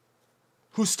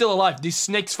 Who's still alive? These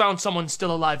snakes found someone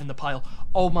still alive in the pile.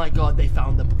 Oh my god, they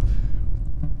found them.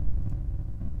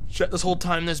 Shit, this whole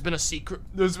time there's been a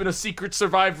secret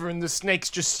survivor and the snakes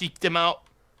just seeked him out.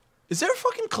 Is there a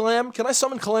fucking clam? Can I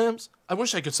summon clams? I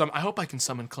wish I could summon. I hope I can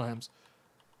summon clams.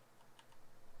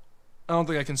 I don't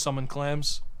think I can summon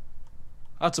clams.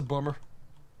 That's a bummer.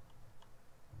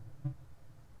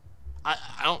 I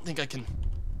don't think I can.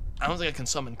 I don't think I can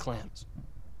summon clams.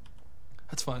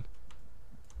 That's fine.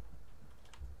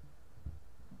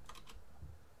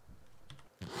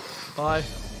 Bye.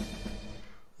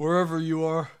 Wherever you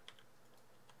are.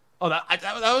 Oh, that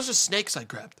was just snakes I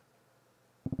grabbed.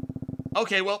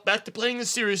 Okay, well, back to playing this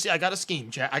seriously. I got a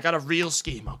scheme, chat. I got a real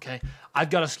scheme, okay? I've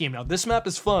got a scheme. Now, this map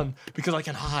is fun because I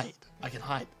can hide. I can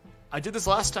hide. I did this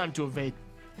last time to evade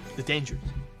the dangers.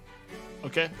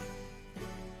 Okay?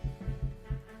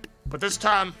 But this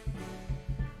time,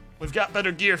 we've got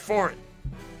better gear for it.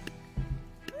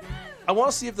 I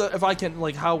want to see if I can,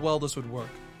 like, how well this would work.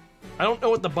 I don't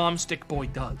know what the bomb stick boy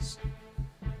does.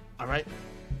 Alright?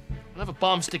 I have a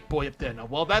bomb stick boy up there. Now,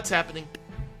 while that's happening,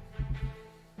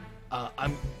 wait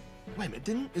a minute,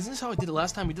 isn't this how I did it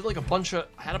last time? We did like I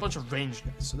had a bunch of ranged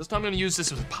guys. So this time I'm gonna use this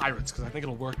with pirates, because I think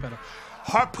it'll work better.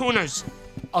 Harpooners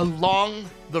along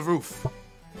the roof.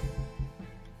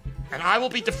 And I will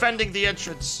be defending the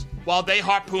entrance while they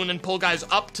harpoon and pull guys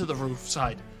up to the roof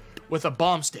side with a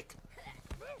bomb stick.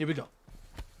 Here we go.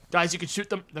 Guys, you can shoot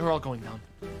them. They're all going down.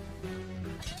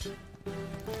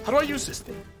 How do I use this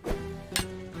thing?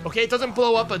 Okay, it doesn't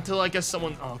blow up until I guess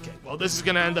someone... Oh, okay, well, this is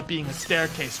gonna end up being a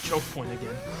staircase choke point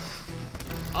again.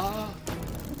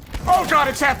 Oh god,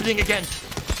 it's happening again!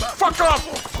 Fuck off!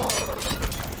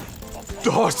 The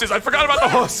horses, I forgot about the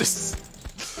horses!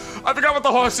 I forgot what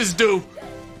the horses do!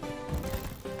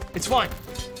 It's fine.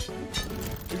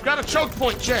 We've got a choke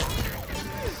point, Jet.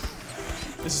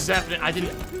 This is happening, I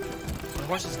didn't... The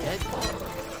horse is dead?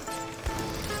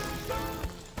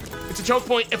 It's a choke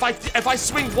point. If I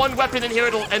swing one weapon in here,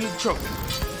 it'll end the choke.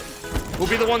 We'll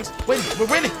be the ones winning. We're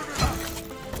winning.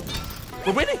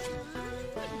 We're winning.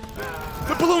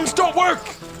 The balloons don't work.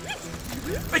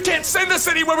 They can't send us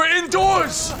anywhere. We're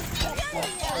indoors.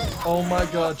 Oh my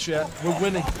god, chat. We're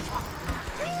winning.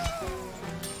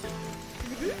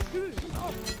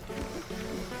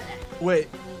 Wait.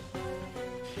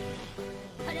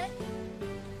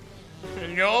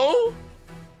 No?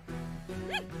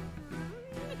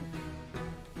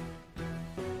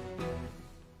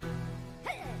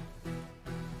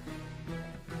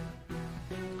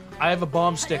 I have a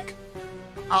bomb stick.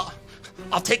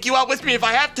 I'll take you out with me if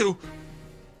I have to.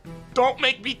 Don't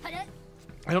make me...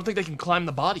 I don't think they can climb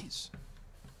the bodies.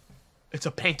 It's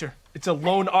a painter. It's a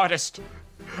lone artist.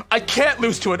 I can't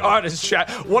lose to an artist,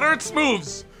 chat. What are its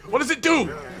moves? What does it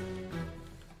do?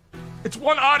 It's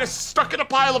one artist stuck in a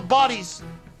pile of bodies.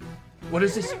 What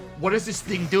is this? What does this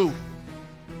thing do?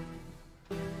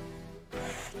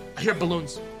 I hear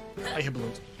balloons. I hear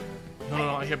balloons.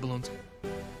 No, I hear balloons.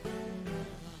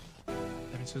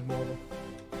 There's more of them.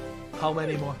 How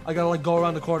many more? I gotta like go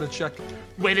around the corner to check.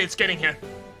 Wait, it's getting here.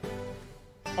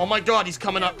 Oh my god, he's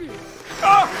coming up.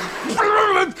 Ah!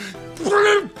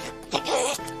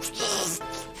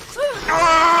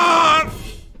 Ah!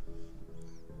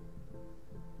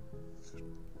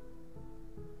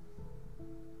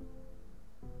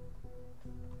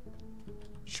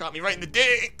 Shot me right in the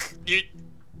dick.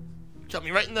 Shot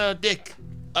me right in the dick.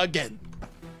 Again.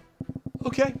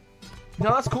 Okay.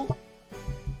 No, that's cool.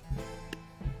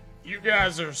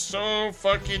 guys are so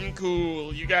fucking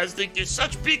cool. You guys think you're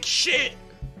such big shit.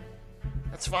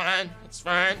 That's fine. That's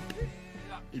fine.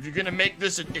 If you're gonna make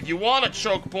this, if you want a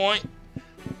choke point,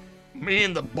 me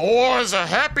and the boys are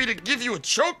happy to give you a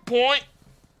choke point,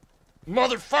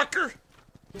 motherfucker.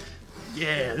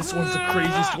 Yeah, this one's the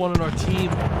craziest one on our team.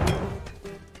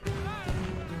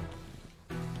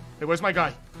 Hey, where's my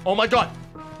guy? Oh my god.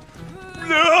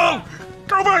 No!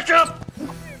 Go back up!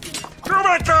 Go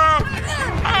back up!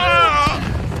 Ah!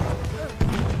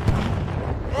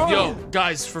 Yo,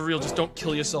 guys, for real, just don't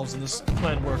kill yourselves and this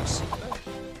plan works.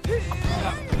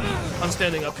 I'm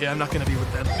standing up here, I'm not gonna be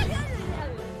with them.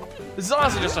 This is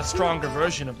honestly just a stronger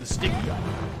version of the stick guy.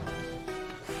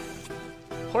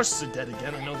 Horses are dead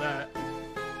again, I know that.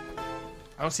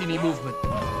 I don't see any movement.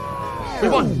 We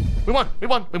won! We won! We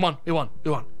won! We won! We won!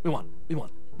 We won! We won! We won!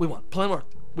 We won! Plan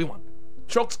worked. We won.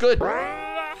 Choke's good.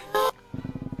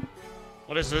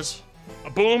 What is this? A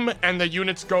boom and the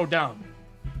units go down.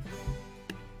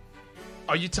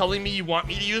 Are you telling me you want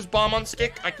me to use bomb on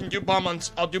stick? I can do bomb on.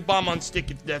 I'll do bomb on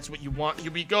stick if that's what you want.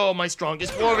 Here we go, my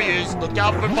strongest warriors. Look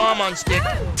out for bomb on stick.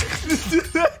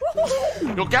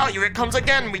 Look out! Here it comes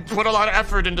again. We put a lot of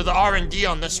effort into the R&D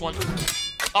on this one.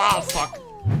 Oh fuck.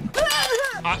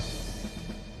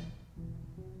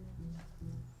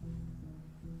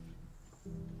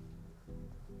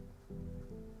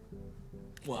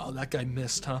 Wow, that guy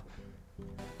missed, huh?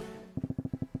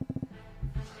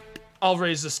 I'll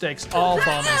raise the stakes. I'll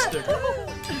bomb and stick.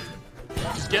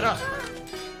 Just get up.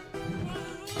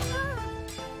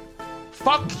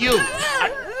 Fuck you.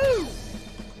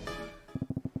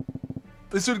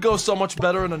 This would go so much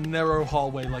better in a narrow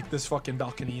hallway like this fucking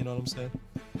balcony, you know what I'm saying?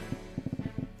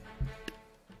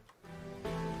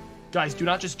 Guys, do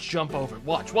not just jump over.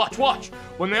 Watch, watch, watch.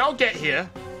 When they all get here,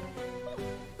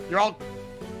 you're all...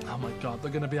 Oh my god,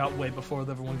 they're gonna be out way before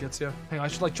everyone gets here. Hang on, I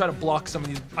should like try to block some of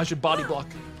these. I should body block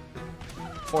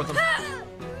for them.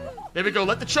 There we go,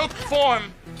 let the choke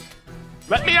form.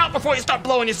 Let me out before you start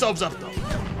blowing yourselves up, though.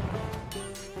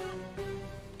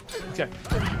 Okay.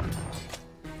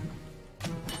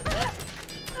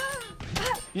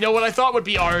 You know what I thought would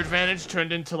be our advantage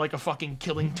turned into like a fucking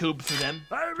killing tube for them?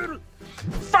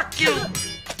 Fuck you!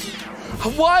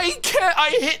 Why can't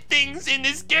I hit things in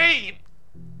this game?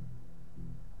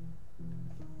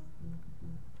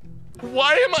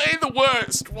 Why am I the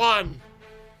worst one?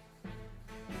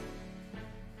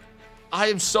 I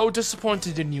am so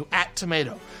disappointed in you,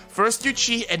 @Tomato. First you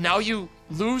cheat and now you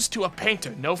lose to a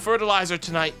painter. No fertilizer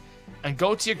tonight. And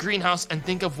go to your greenhouse and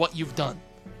think of what you've done.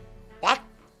 What?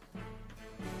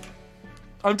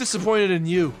 I'm disappointed in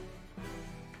you.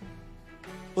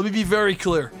 Let me be very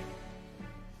clear.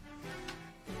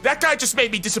 That guy just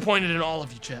made me disappointed in all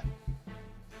of you, chat.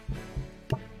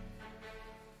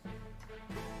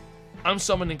 I'm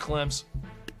summoning clams.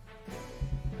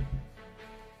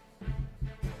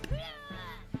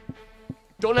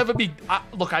 Don't ever be...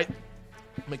 look, I...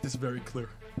 make this very clear.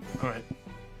 Alright.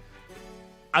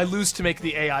 I lose to make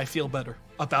the AI feel better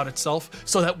about itself,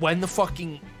 so that when the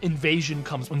fucking invasion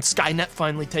comes, when Skynet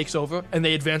finally takes over, and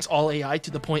they advance all AI to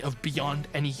the point of beyond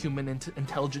any human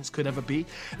intelligence could ever be,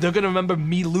 they're gonna remember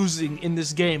me losing in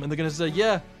this game, and they're gonna say,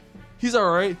 yeah, he's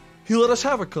alright. He let us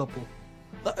have a couple.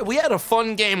 We had a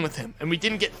fun game with him, and we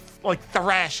didn't get, like,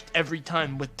 thrashed every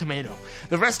time with Tomato.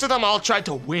 The rest of them all tried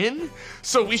to win,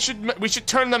 so we should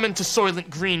turn them into Soylent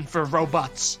Green for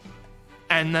robots.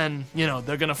 And then, you know,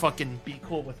 they're gonna fucking be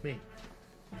cool with me.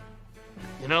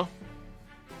 You know?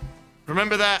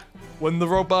 Remember that? When the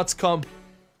robots come.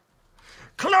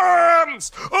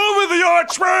 Clams! Over the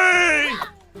archway!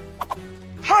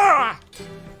 Ha!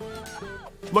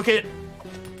 Look at it.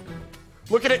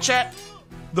 Look at it, chat.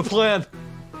 The plan.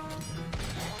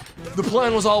 The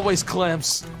plan was always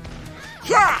clams.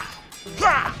 Ha!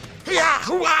 Ha! Ya!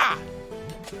 Hoo-ah!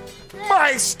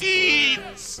 My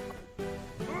steeds!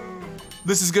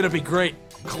 This is gonna be great.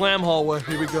 Clam hallway,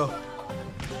 here we go.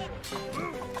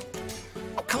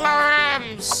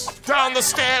 Clams! Down the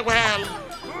stairwell!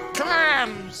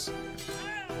 Clams!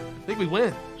 I think we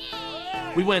win.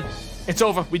 We win. It's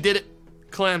over. We did it.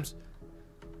 Clams.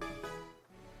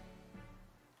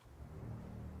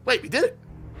 Wait, we did it?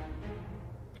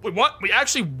 Wait, what? We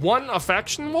actually won a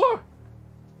faction war?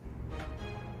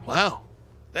 Wow.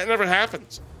 That never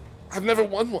happens. I've never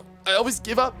won one. I always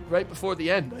give up right before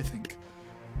the end, I think.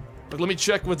 But let me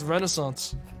check with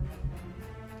Renaissance.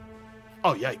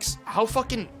 Oh, yikes. How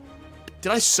fucking...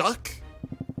 Did I suck?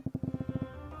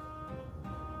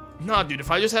 Nah, dude, if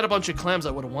I just had a bunch of clams,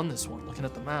 I would have won this one, looking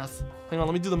at the math. Hang on,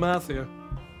 let me do the math here.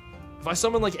 If I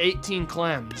summon like 18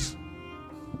 clams...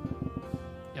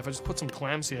 Yeah, if I just put some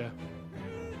clams here...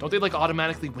 Don't they like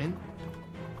automatically win?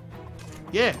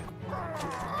 Yeah.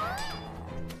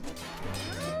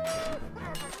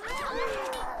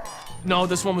 No,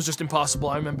 this one was just impossible.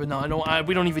 I remember now.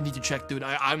 We don't even need to check, dude.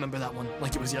 I remember that one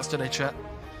like it was yesterday, chat.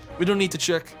 We don't need to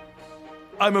check.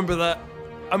 I remember that.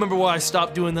 I remember why I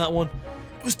stopped doing that one.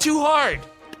 It was too hard.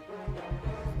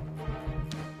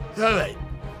 Alright.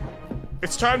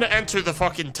 It's time to enter the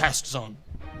fucking test zone.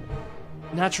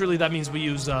 Naturally, that means we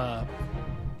use,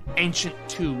 Ancient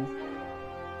 2.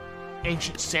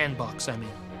 Ancient Sandbox, I mean.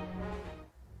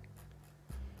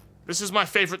 This is my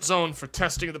favorite zone for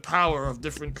testing the power of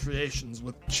different creations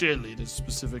with cheerleaders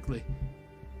specifically.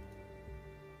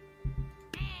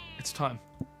 It's time.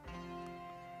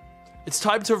 It's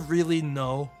time to really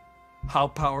know how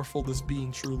powerful this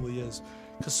being truly is.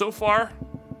 Because so far,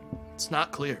 it's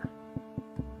not clear.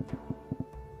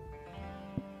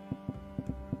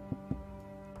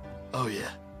 Oh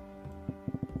yeah.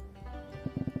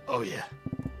 Oh yeah.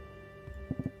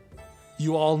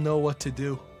 You all know what to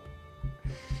do.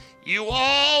 You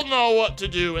all know what to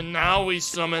do, and now we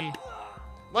summon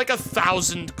like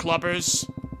 1,000 clubbers.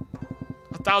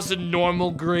 1,000 normal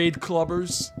grade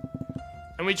clubbers.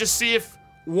 And we just see if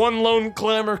one lone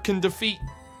clamor can defeat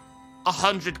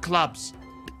 100 clubs.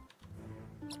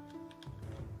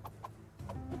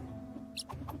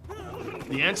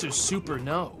 The answer's super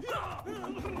no.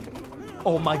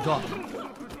 Oh my god.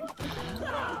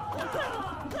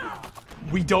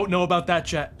 We don't know about that,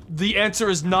 chat. The answer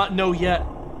is not no yet.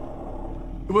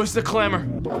 It was the clamor.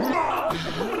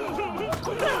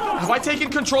 Have I taken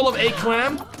control of a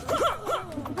clam?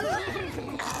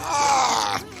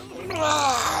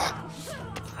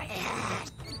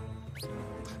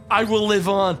 I will live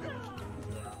on.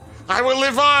 I will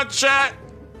live on, chat.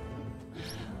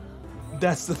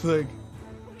 That's the thing.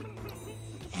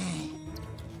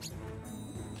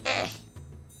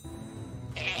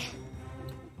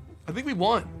 I think we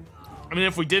won. I mean,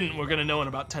 if we didn't, we're gonna know in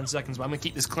about 10 seconds, but I'm gonna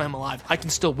keep this clam alive. I can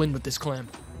still win with this clam.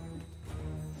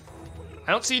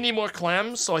 I don't see any more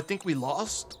clams, so I think we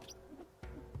lost.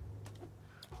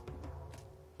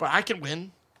 But I can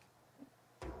win.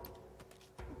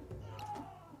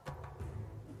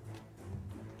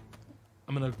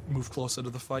 I'm gonna move closer to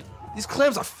the fight. These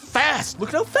clams are fast! Look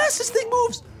at how fast this thing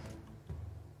moves!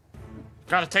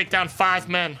 Gotta take down 5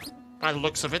 men, by the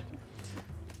looks of it.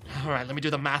 Alright, let me do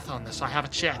the math on this. I have a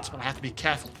chance, but I have to be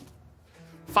careful.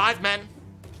 5 men.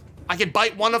 I can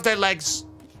bite one of their legs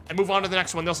and move on to the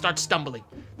next one. They'll start stumbling.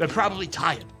 They're probably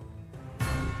tired.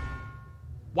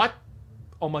 What?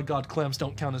 Oh my god, clams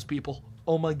don't count as people.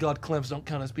 Oh my god, clams don't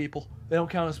count as people. They don't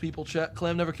count as people, chat.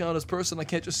 Clam never count as person. I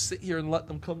can't just sit here and let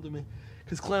them come to me.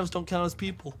 Because clams don't count as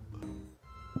people.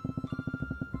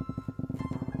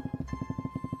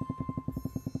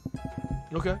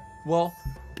 Okay, well,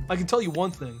 I can tell you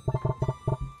one thing.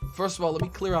 First of all, let me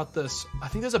clear out this. I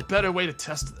think there's a better way to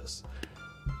test this.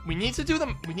 We need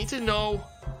to know.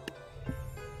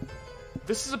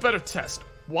 This is a better test.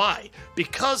 Why?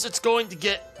 Because it's going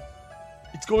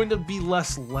to be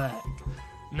less lag.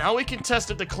 Now we can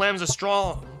test if the clams are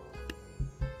strong.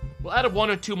 We'll add 1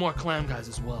 or 2 more clam guys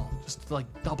as well, just to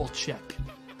like double check.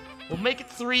 We'll make it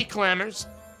 3 clammers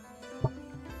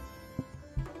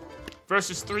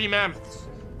versus 3 mammoths.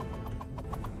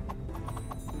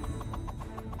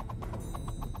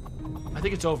 I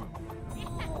think it's over.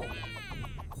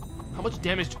 How much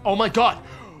damage? Oh my god!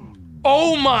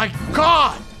 Oh my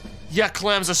god! Yeah,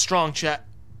 clams are strong, chat.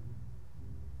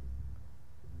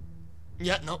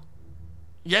 Yeah, no.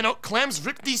 Yeah, no, clams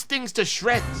rip these things to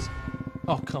shreds.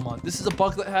 Oh, come on. This is a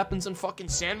bug that happens in fucking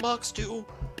Sandbox, too?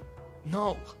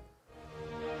 No.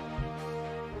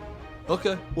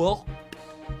 Okay, well.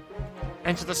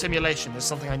 Enter the simulation. There's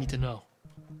something I need to know.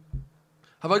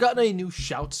 Have I gotten any new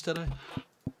shouts today?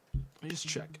 Let me just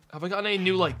check. Have I gotten any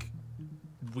new, like,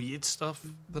 weird stuff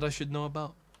that I should know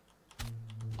about?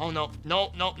 Oh, no.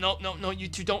 No, no, no, no, no. You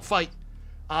two don't fight.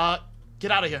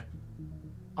 Get out of here.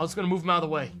 I was gonna move him out of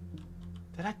the way.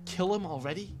 Did I kill him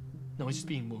already? No, he's just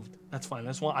being moved. That's fine.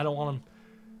 I don't want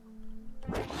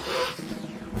him.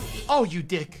 Oh, you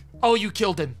dick. Oh, you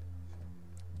killed him.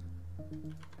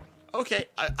 Okay,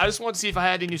 I just wanted to see if I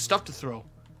had any new stuff to throw.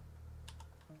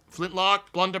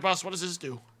 Flintlock, blunderbuss, what does this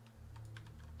do?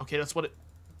 Okay, that's what it...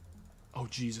 Oh,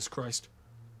 Jesus Christ.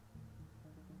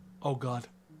 Oh, God.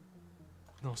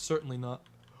 No, certainly not.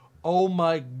 Oh,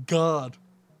 my God.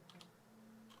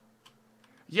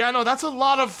 Yeah, no, that's a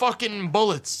lot of fucking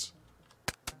bullets.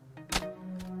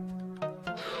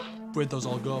 Where'd those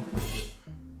all go?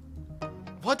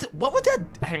 What would that...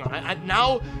 Hang on,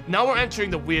 now we're entering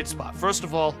the weird spot. First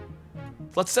of all,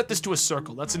 let's set this to a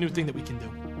circle. That's a new thing that we can do.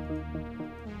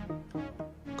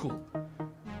 Cool.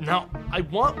 Now, I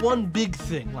want one big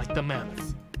thing, like the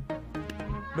mammoth.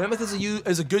 Mammoth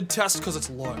is a good test because it's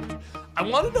large. I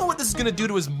want to know what this is gonna do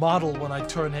to his model when I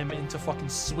turn him into fucking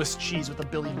Swiss cheese with a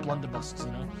billion blunderbusses,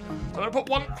 you know? I'm gonna put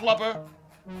one clubber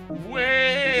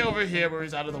way over here where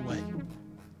he's out of the way.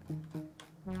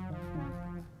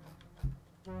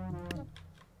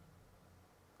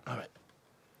 Alright.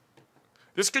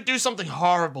 This could do something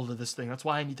horrible to this thing. That's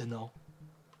why I need to know.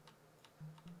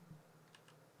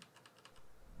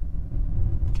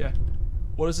 Okay.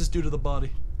 What does this do to the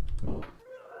body?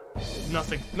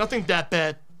 Nothing. Nothing that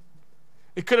bad.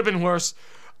 It could have been worse.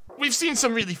 We've seen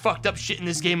some really fucked up shit in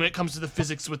this game when it comes to the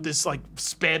physics with this, like,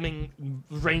 spamming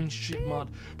range shit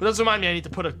mod. But doesn't remind me I need to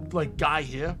put a, like, guy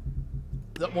here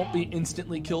That won't be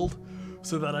instantly killed,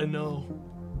 so that I know.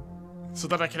 so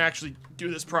that I can actually do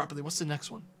this properly. What's the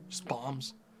next one? Just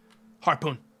bombs.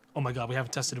 Harpoon. Oh my god, we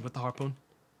haven't tested it with the harpoon.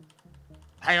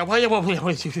 Hey, give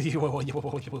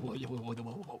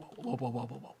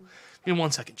me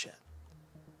 1 second, chat.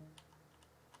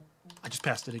 I just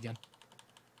passed it again.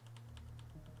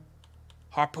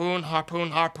 Harpoon,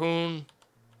 harpoon, harpoon.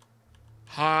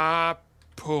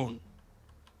 Harpoon.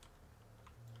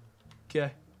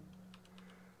 Okay.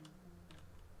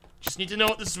 Just need to know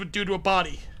what this would do to a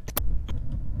body.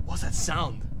 What's that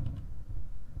sound?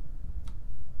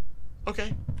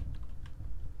 Okay.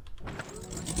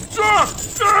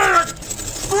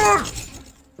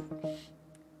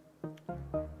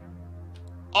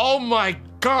 Oh my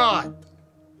god.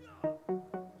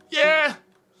 Yeah.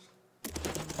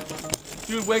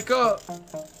 Dude, wake up.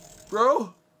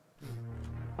 Bro?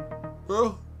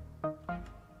 Bro?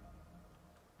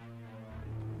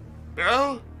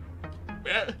 Bro?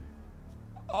 Yeah.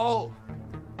 Oh.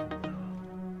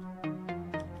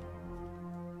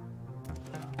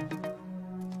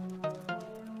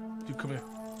 Dude, come here.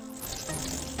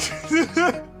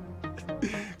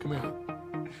 Come here.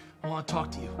 I want to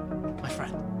talk to you, my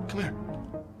friend. Come here.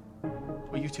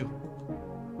 Wait, you two.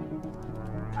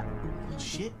 Little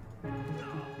shit.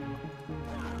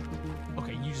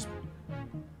 Okay, you just...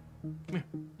 Come here.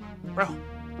 Bro.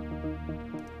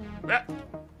 Yeah.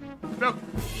 No.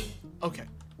 Okay.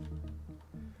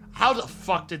 How the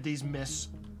fuck did these miss?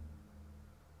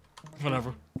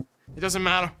 Whatever. It doesn't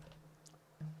matter.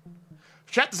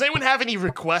 Chat, does anyone have any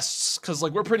requests? Cause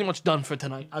like we're pretty much done for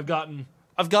tonight. I've gotten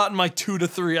my 2 to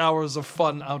 3 hours of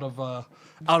fun out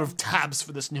of tabs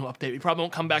for this new update. We probably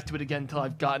won't come back to it again until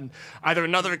I've gotten either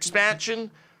another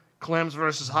expansion, Clams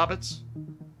versus Hobbits,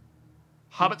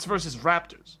 Hobbits versus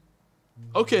Raptors.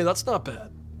 Okay, that's not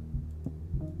bad.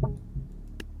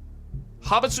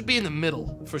 Hobbits would be in the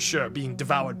middle, for sure, being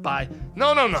devoured by...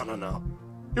 No.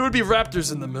 It would be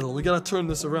raptors in the middle. We gotta turn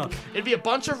this around. It'd be a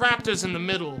bunch of raptors in the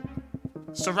middle,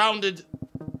 surrounded,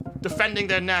 defending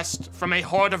their nest from a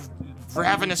horde of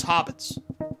ravenous hobbits.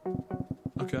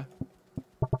 Okay.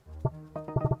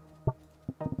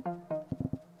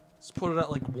 Let's put it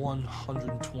at like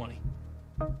 120.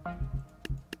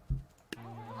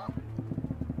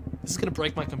 This is gonna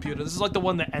break my computer. This is like the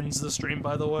one that ends the stream,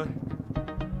 by the way.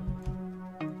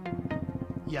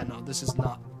 Yeah, no, this is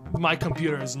not. My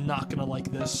computer is not gonna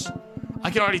like this. I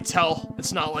can already tell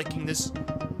it's not liking this.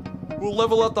 We'll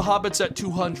level out the hobbits at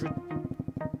 200.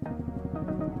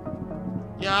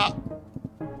 Yeah.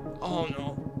 Oh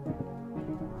no.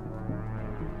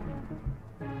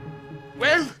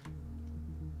 Well,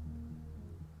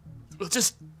 we'll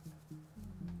just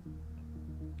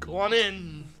go on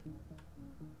in.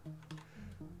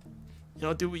 You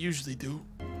know, do what we usually do.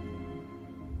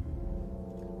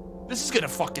 This is gonna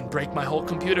fucking break my whole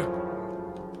computer.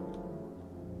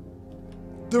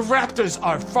 The Raptors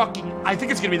are fucking... I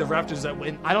think it's gonna be the Raptors that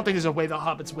win. I don't think there's a way the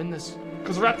Hobbits win this.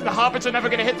 Because the Hobbits are never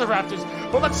gonna hit the Raptors.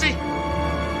 But let's see.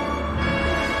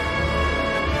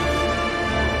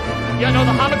 Yeah, no,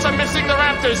 the Hobbits are missing the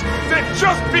Raptors. They're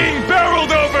just being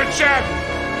barreled over, Chad.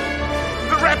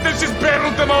 The Raptors just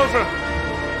barreled them over.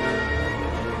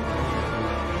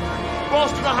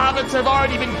 Most of the Hobbits have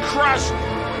already been crushed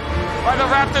by the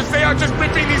Raptors. They are just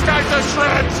ripping these guys to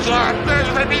shreds, Chad. They're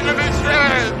just ripping them to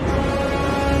shreds.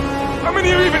 How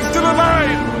many are even still alive?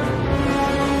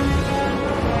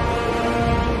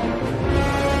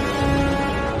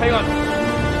 Hang on.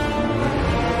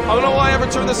 I don't know why I ever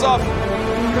turned this off.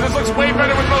 Because this looks way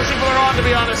better when most people are on, to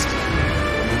be honest.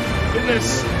 In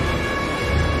this.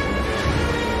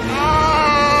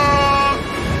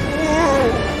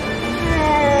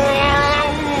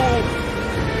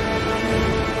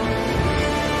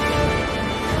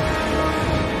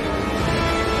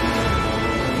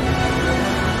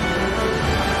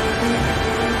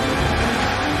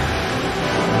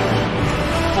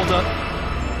 Hold up.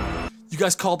 You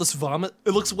guys call this vomit?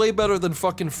 It looks way better than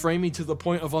fucking Framey to the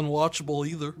point of unwatchable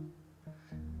either.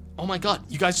 Oh my god,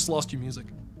 you guys just lost your music.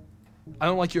 I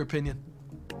don't like your opinion.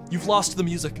 You've lost the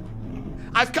music.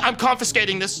 I'm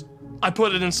confiscating this. I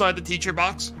put it inside the teacher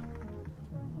box.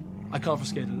 I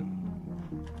confiscated it.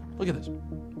 Look at this.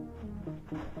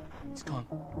 It's gone.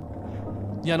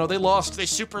 Yeah, no, they lost. They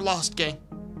super lost, gang.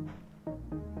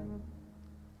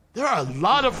 There are a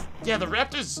lot of... Yeah, the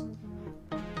Raptors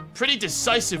pretty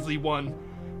decisively won.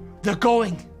 They're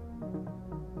going.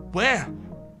 Where?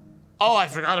 Oh, I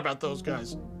forgot about those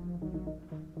guys.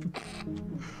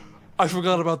 I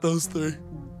forgot about those three.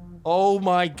 Oh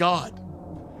my god.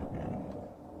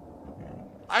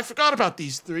 I forgot about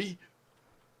these three.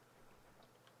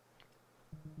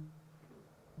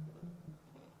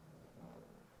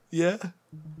 Yeah.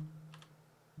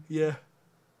 Yeah.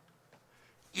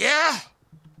 Yeah.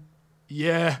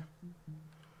 Yeah.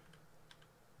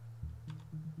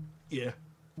 Yeah.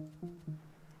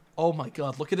 Oh my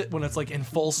god, look at it when it's like in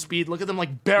full speed. Look at them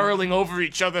like barreling over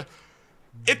each other.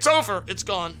 It's over. It's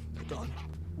gone. They're gone.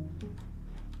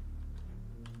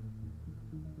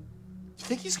 You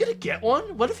think he's gonna get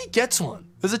one? What if he gets one?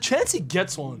 There's a chance he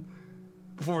gets one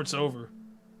before it's over.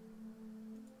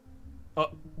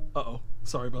 Uh-oh.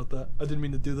 Sorry about that. I didn't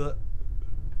mean to do that.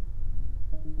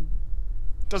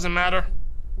 Doesn't matter.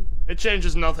 It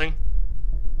changes nothing.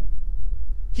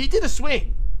 He did a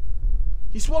swing.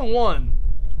 He swung one.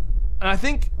 And I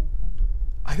think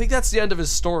that's the end of his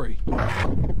story.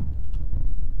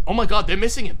 Oh my god, they're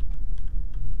missing him.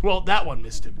 Well, that one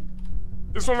missed him.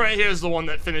 This one right here is the one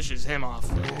that finishes him off.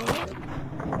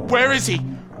 Where is he?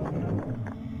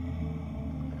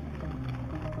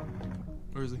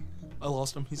 Where is he? I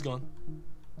lost him. He's gone.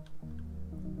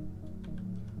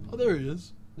 Oh, there he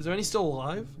is. Is there any still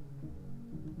alive?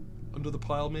 Under the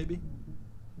pile, maybe?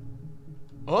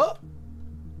 Oh?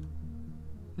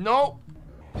 No.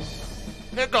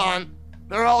 They're gone.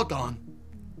 They're all gone.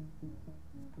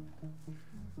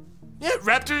 Yeah,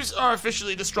 Raptors are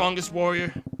officially the strongest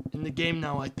warrior in the game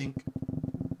now, I think.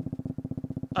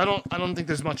 I don't think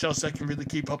there's much else that can really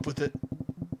keep up with it.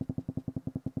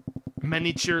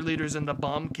 Many cheerleaders and a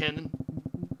bomb cannon.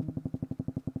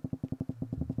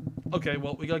 Okay,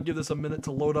 well, we gotta give this a minute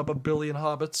to load up a billion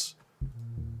hobbits.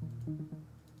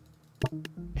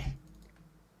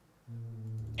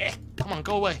 Come on,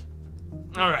 go away.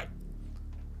 Alright.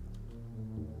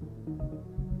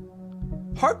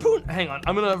 Harpoon, hang on,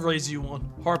 I'm gonna raise you one.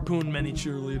 Harpoon many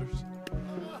cheerleaders.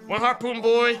 One harpoon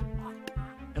boy,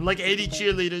 and like 80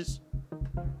 cheerleaders.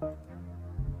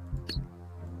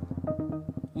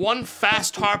 One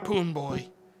fast harpoon boy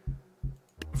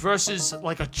versus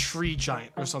like a tree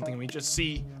giant or something. We just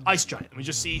see ice giant. We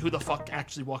just see who the fuck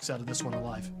actually walks out of this one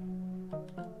alive.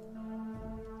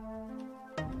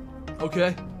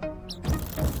 Okay.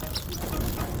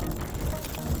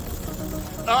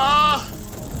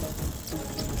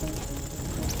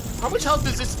 How much health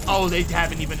is this? Oh, they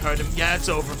haven't even hurt him. Yeah, it's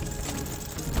over.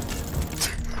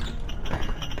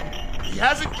 He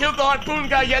hasn't killed the harpoon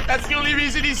guy yet. That's the only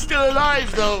reason he's still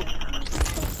alive, though.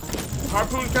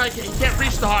 Harpoon guy, he can't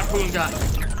reach the harpoon guy.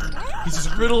 He's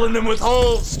just riddling him with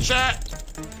holes, chat.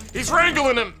 He's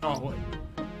wrangling him. Oh, wait.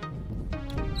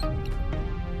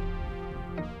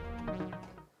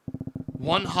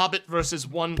 One hobbit versus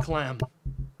one clam.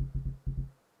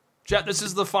 Chat, this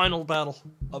is the final battle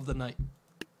of the night.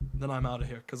 Then I'm out of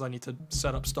here, because I need to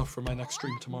set up stuff for my next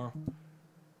stream tomorrow.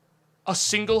 A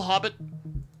single hobbit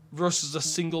versus a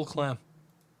single clam.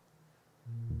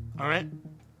 Alright.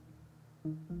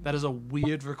 That is a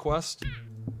weird request.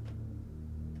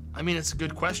 I mean, it's a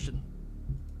good question.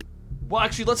 Well,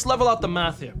 actually, let's level out the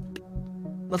math here.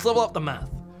 Let's level out the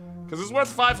math. Because it's worth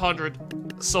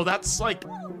 500, so that's like...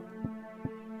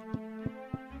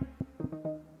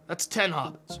 That's 10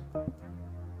 hobbits.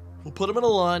 We'll put them in a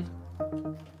line.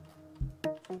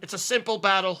 It's a simple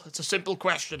battle. It's a simple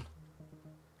question.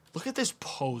 Look at this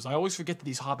pose. I always forget that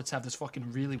these hobbits have this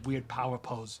fucking really weird power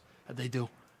pose that they do.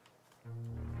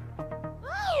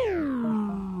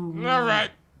 Alright,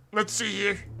 let's see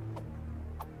here.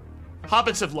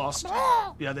 Hobbits have lost.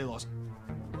 Yeah, they lost.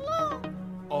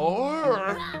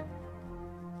 Or...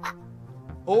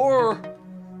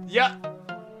 Yeah.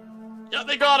 Yeah,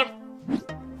 they got him.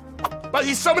 But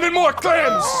he's summoning more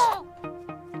clams!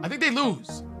 I think they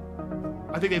lose.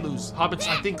 I think they lose. Hobbits,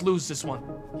 I think, lose this one.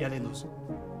 Yeah, they lose.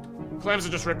 Clams are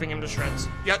just ripping him to shreds.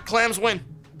 Yeah, clams win.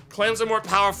 Clams are more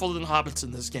powerful than hobbits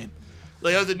in this game.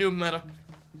 They are the new meta.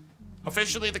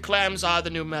 Officially, the clams are the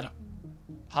new meta.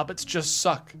 Hobbits just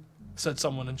suck, said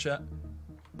someone in chat.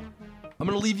 I'm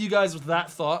gonna leave you guys with that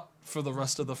thought for the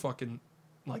rest of the fucking,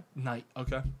 like, night,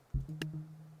 okay?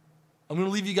 I'm gonna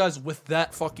leave you guys with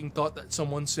that fucking thought that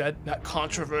someone said. That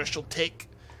controversial take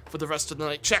for the rest of the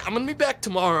night. Chat, I'm gonna be back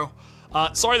tomorrow.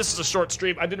 Sorry this is a short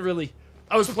stream.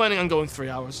 I was planning on going 3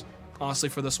 hours, honestly,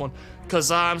 for this one. Because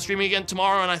I'm streaming again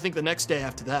tomorrow and I think the next day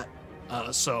after that.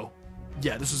 So,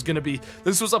 yeah, this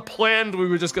was a planned, we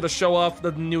were just gonna show off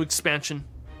the new expansion,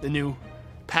 the new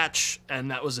patch, and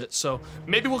that was it. So,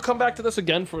 maybe we'll come back to this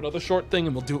again for another short thing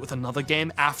and we'll do it with another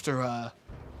game after,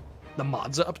 the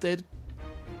mods are updated.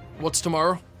 What's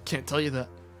tomorrow? Can't tell you that.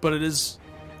 But it's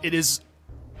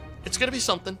gonna be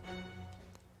something.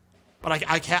 But I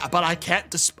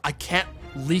can't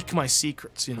leak my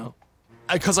secrets, you know?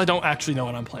 Because I don't actually know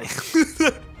what I'm playing.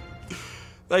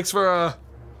 Thanks for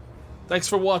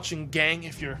watching, gang.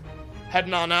 If you're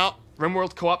heading on out,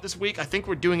 RimWorld Co-op this week, I think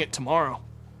we're doing it tomorrow.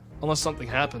 Unless something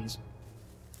happens.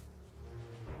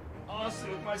 Honestly,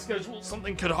 with my schedule,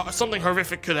 something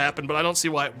horrific could happen, but I don't see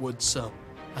why it would, so.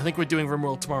 I think we're doing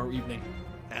RimWorld tomorrow evening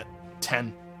at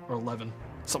 10 or 11,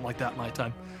 something like that my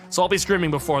time. So I'll be streaming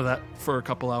before that for a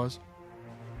couple hours,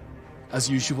 as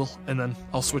usual, and then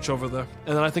I'll switch over there.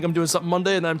 And then I think I'm doing something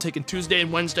Monday, and then I'm taking Tuesday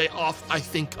and Wednesday off, I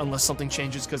think, unless something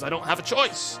changes, because I don't have a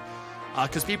choice.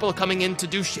 Because people are coming in to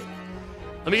do shit.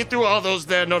 Let me get through all those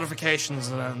there notifications,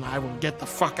 and then I will get the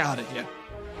fuck out of here.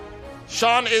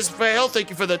 Sean Isvale, thank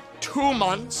you for the 2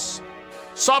 months.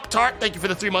 Sop Tart, thank you for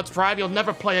the 3 months Prime. You'll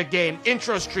never play a game.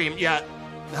 Intro stream, yeah,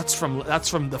 that's from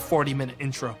the 40-minute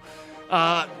intro.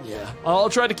 Yeah, I'll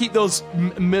try to keep those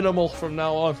minimal from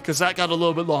now on, because that got a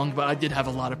little bit long, but I did have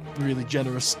a lot of really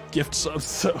generous gift subs,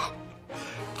 so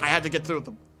I had to get through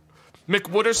them. Mick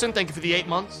Wooderson, thank you for the 8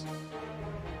 months.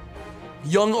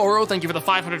 Young Oro, thank you for the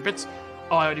 500 bits.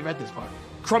 Oh, I already read this part.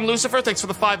 Crumb Lucifer, thanks for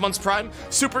the 5 months Prime.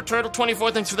 Super Turtle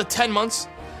 24, thanks for the 10 months.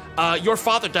 Your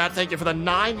Father Dad, thank you for the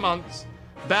 9 months.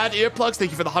 Bad Earplugs, thank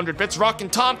you for the 100 bits. Rockin'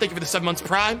 Tom, thank you for the 7 months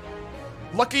Prime.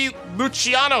 Lucky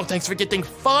Luciano, thanks for getting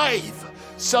 5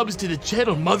 subs to the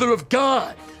channel. Mother of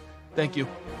God, thank you.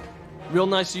 Real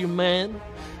nice of you, man.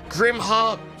 Grim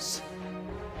Hobbs,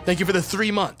 thank you for the 3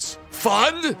 months.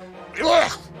 Fun?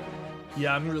 Ugh.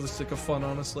 Yeah, I'm really sick of fun,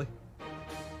 honestly.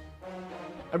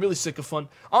 I'm really sick of fun.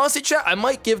 Honestly, chat, I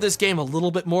might give this game a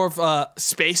little bit more of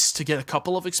space to get a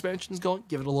couple of expansions going.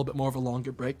 Give it a little bit more of a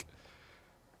longer break.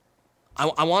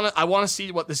 I want to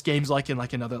see what this game's like in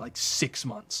like another 6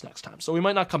 months next time. So we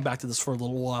might not come back to this for a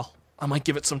little while. I might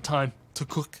give it some time to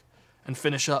cook and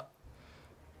finish up.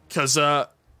 Because at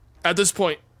this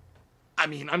point, I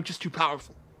mean, I'm just too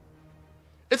powerful.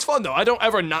 It's fun though. I don't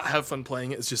ever not have fun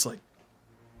playing it. It's just like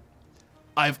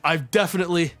I'm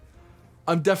definitely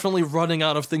running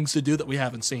out of things to do that we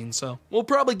haven't seen. So we'll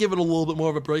probably give it a little bit more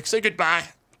of a break. Say goodbye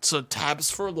to tabs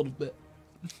for a little bit.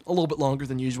 A little bit longer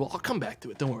than usual. I'll come back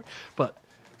to it, don't worry. But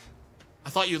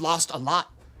I thought you lost a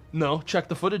lot. No, check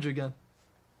the footage again.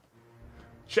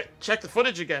 Check the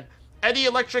footage again. Eddie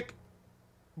Electric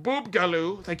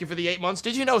Boobgaloo, thank you for the 8 months.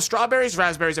 Did you know strawberries,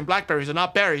 raspberries, and blackberries are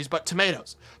not berries, but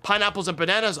tomatoes? Pineapples and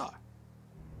bananas are.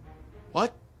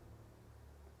 What?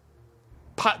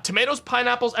 Tomatoes,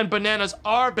 pineapples, and bananas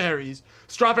are berries.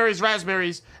 Strawberries,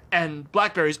 raspberries, and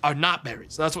blackberries are not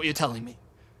berries. That's what you're telling me.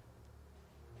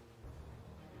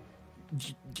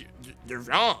 You're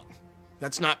wrong.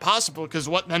 That's not possible, because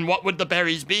what would the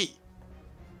berries be?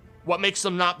 What makes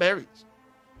them not berries?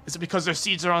 Is it because their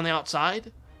seeds are on the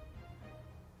outside?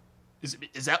 Is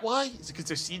that why? Is it because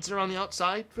their seeds are on the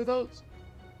outside for those?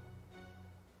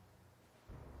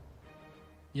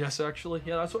 Yes, actually.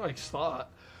 Yeah, that's what I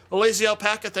thought. The Lazy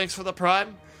Alpaca, thanks for the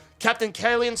Prime. Captain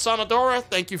Kalian Sonodora,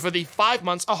 thank you for the 5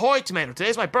 months. Ahoy, Tomato.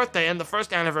 Today's my birthday and the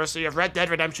first anniversary of Red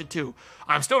Dead Redemption 2.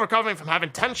 I'm still recovering from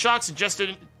having 10 shots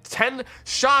injected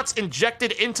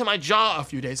into my jaw a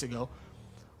few days ago.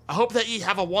 I hope that you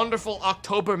have a wonderful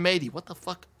October, matey. What the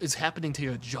fuck is happening to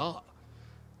your jaw?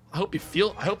 I hope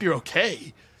you're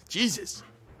okay. Jesus.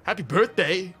 Happy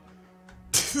birthday.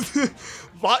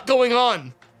 Lot going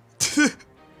on.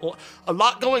 A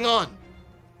lot going on.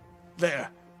 There.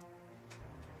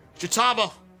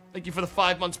 Jitama, thank you for the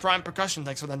 5 months Prime Percussion.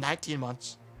 Thanks for the 19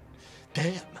 months.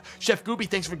 Damn. Chef Gooby,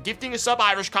 thanks for gifting a sub.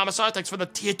 Irish Commissar, thanks for the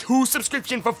tier 2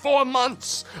 subscription for 4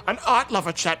 months. An art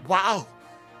lover chat, wow.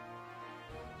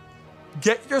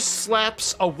 Get your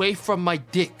slaps away from my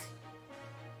dick.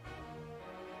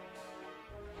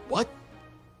 What?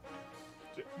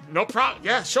 No problem.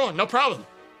 Yeah, sure, no problem.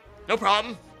 No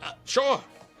problem. Sure.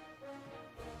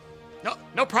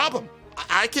 No problem.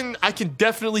 I can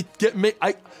definitely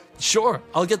sure.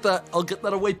 I'll get that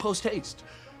away post haste.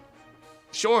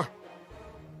 Sure.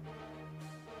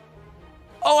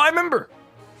 Oh, I remember.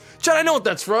 Chad, I know what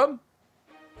that's from.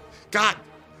 God,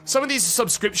 Some of these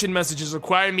subscription messages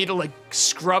require me to like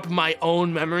scrub my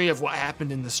own memory of what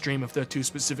happened in the stream if they're too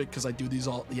specific, because I do these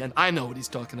all at the end. I know what he's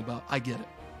talking about. I get it.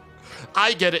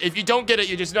 I get it. If you don't get it,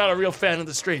 you're just not a real fan of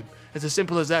the stream. It's as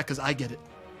simple as that, because I get it.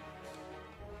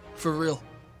 For real.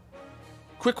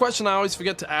 Quick question I always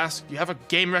forget to ask. You have a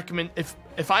game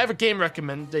if I have a game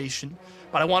recommendation,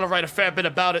 but I want to write a fair bit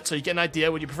about it so you get an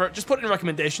idea, would you prefer just put it in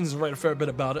recommendations and write a fair bit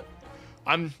about it?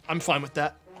 I'm fine with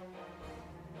that.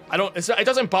 It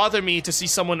doesn't bother me to see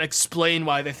someone explain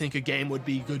why they think a game would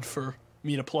be good for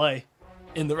me to play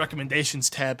in the recommendations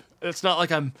tab. It's not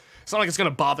like it's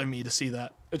gonna bother me to see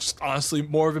that. It just honestly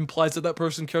more of implies that that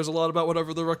person cares a lot about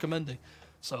whatever they're recommending.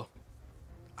 So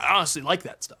I honestly like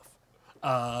that stuff.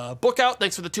 Book Out,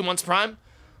 thanks for the 2 months Prime.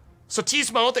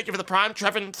 Sotismo, thank you for the Prime.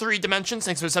 Trevin, 3 Dimensions,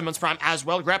 thanks for the 7 months Prime as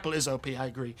well. Grapple is OP, I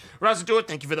agree. Razador,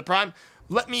 thank you for the Prime.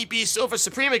 Let Me Be Silver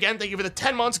Supreme again, thank you for the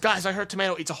 10 months. Guys, I heard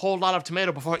Tomato eats a whole lot of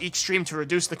tomato before each stream to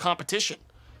reduce the competition.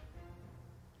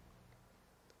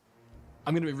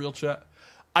 I'm gonna be real, chat.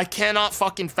 I cannot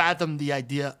fucking fathom the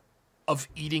idea of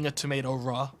eating a tomato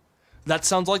raw. That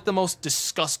sounds like the most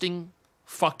Disgusting,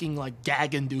 fucking like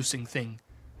gag-inducing thing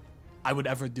I would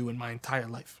ever do in my entire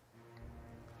life.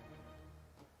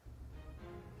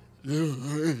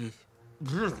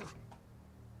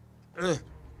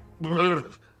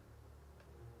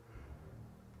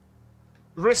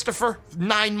 Christopher,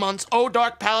 9 months. Oh,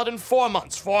 Dark Paladin, 4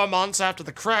 months. 4 months after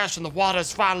the crash and the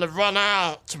water's finally run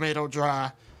out. Tomato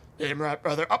dry. Damn right,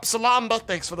 brother. Upsalamba,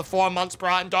 thanks for the 4 months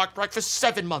Prime. Dark Breakfast,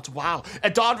 7 months. Wow.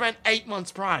 And Dawn ran 8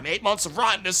 months Prime. 8 months of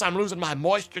rottenness. I'm losing my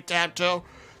moisture tab toe.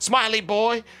 Smiley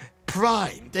Boy,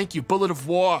 Prime. Thank you. Bullet of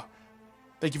War.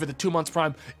 Thank you for the 2 months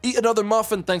Prime. Eat Another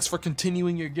Muffin, thanks for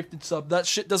continuing your gifted sub. That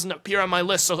shit doesn't appear on my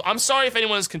list, so I'm sorry if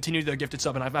anyone has continued their gifted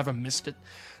sub and I've ever missed it.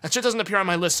 That shit doesn't appear on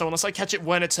my list, so unless I catch it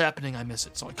when it's happening, I miss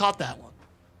it. So I caught that one.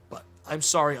 But I'm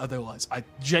sorry otherwise. I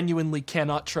genuinely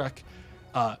cannot track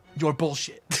your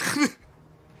bullshit.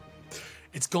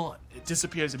 It's gone. It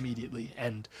disappears immediately.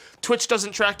 And Twitch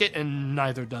doesn't track it, and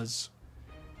neither does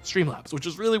Streamlabs, which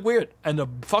is really weird and a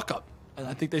fuck up. And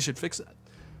I think they should fix that.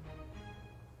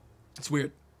 It's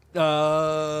weird.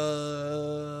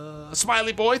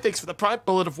 Smiley Boy, thanks for the Prime.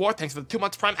 Bullet of War, thanks for the 2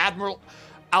 months Prime. Admiral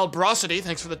Albrosity,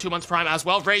 thanks for the 2 months Prime as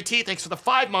well. Ray T, thanks for the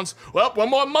 5 months. Well, 1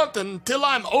 more month until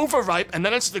I'm overripe, and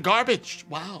then it's the garbage.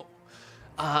 Wow.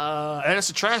 And it's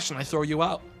the trash, and I throw you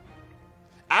out.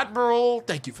 Admiral,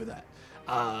 thank you for that.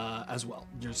 As well,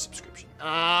 your subscription.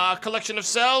 Collection of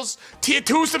Cells, Tier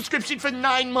 2 subscription for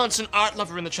 9 months. An Art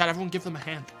Lover in the chat. Everyone give them a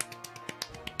hand.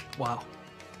 Wow.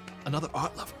 Another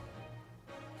Art Lover.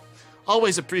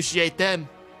 Always appreciate them.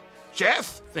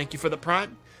 Jeff, thank you for the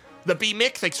Prime. The B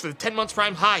Mick, thanks for the 10 months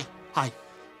Prime. Hi.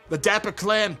 The Dapper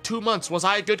Clam, 2 months. Was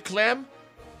I a good clam?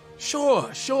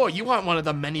 Sure. You aren't one of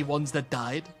the many ones that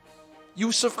died.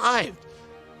 You survived.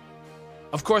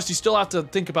 Of course, you still have to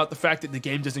think about the fact that the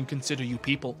game doesn't consider you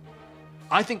people.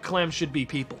 I think clams should be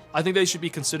people. I think they should be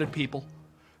considered people.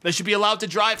 They should be allowed to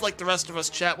drive like the rest of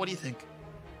us, chat. What do you think?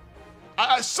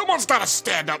 Someone's gotta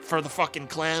stand up for the fucking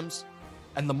clams.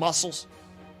 And the mussels.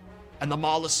 And the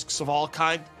mollusks of all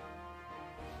kind.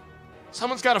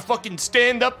 Someone's gotta fucking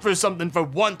stand up for something for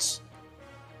once.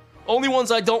 Only ones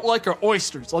I don't like are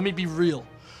oysters. Let me be real.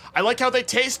 I like how they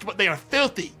taste, but they are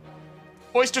filthy.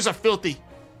 Oysters are filthy.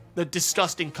 They're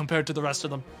disgusting compared to the rest of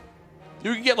them.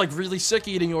 You can get like really sick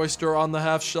eating oyster on the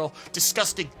half shell.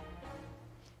 Disgusting.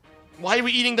 Why are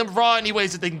we eating them raw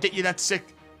anyways if they can get you that sick?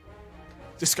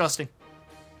 Disgusting.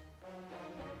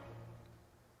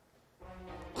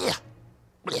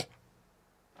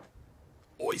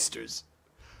 Oysters.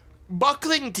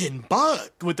 Bucklington Bug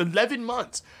with 11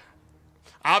 months.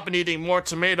 I've been eating more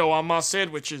tomato on my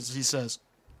sandwiches, he says.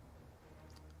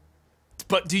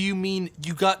 But do you mean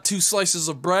you got 2 slices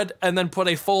of bread and then put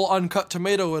a full uncut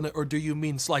tomato in it, or do you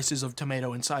mean slices of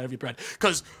tomato inside of your bread?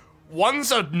 Because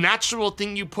one's a natural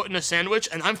thing you put in a sandwich,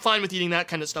 and I'm fine with eating that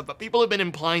kind of stuff, but people have been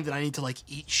implying that I need to, like,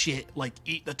 eat shit, like,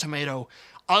 eat the tomato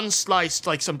unsliced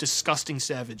like some disgusting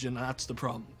savage, and that's the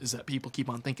problem, is that people keep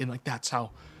on thinking, like, that's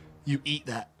how you eat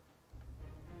that.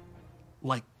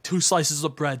 Like, 2 slices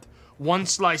of bread, 1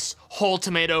 slice, whole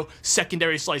tomato,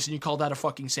 secondary slice, and you call that a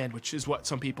fucking sandwich, is what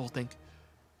some people think.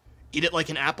 Eat it like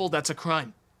an apple, that's a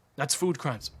crime. That's food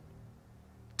crimes.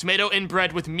 Tomato in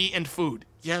bread with meat and food.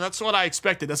 Yeah, that's what I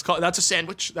expected. That's a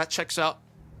sandwich. That checks out.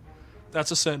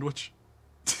 That's a sandwich.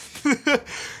 Yeah,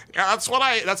 that's what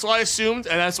I assumed,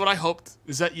 and that's what I hoped,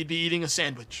 is that you'd be eating a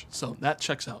sandwich. So that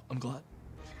checks out. I'm glad.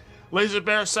 Laser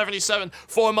Bear 77,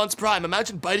 4 months Prime.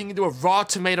 Imagine biting into a raw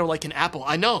tomato like an apple.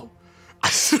 I know.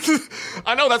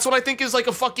 I know, that's what I think is like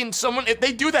a fucking someone. If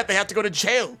they do that, they have to go to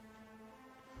jail.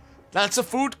 That's a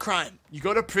food crime. You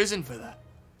go to prison for that.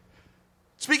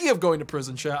 Speaking of going to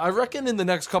prison, chat, I reckon in the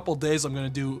next couple days I'm gonna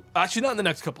do. Actually, not in the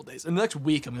next couple days. In the next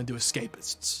week, I'm gonna do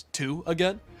Escapists 2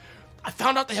 again. I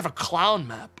found out they have a clown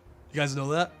map. You guys know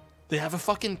that? They have a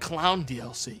fucking clown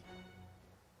DLC.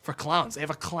 For clowns. They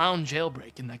have a clown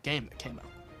jailbreak in that game that came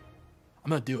out. I'm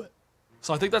gonna do it.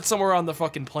 So I think that's somewhere on the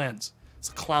fucking plans. It's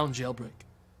a clown jailbreak.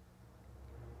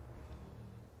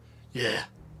 Yeah.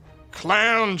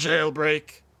 Clown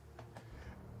jailbreak.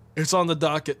 It's on the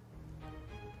docket.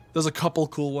 There's a couple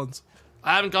cool ones.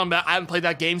 I haven't gone back. I haven't played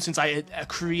that game since I had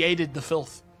created the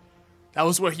filth. That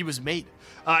was where he was made.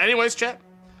 Anyways, chat.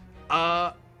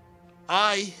 I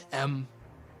am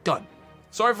done.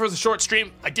 Sorry for the short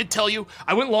stream. I did tell you,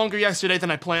 I went longer yesterday than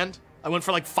I planned. I went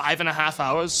for like 5.5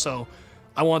 hours, so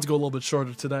I wanted to go a little bit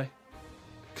shorter today.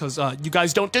 Because you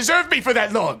guys don't deserve me for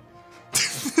that long.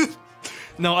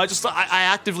 No, I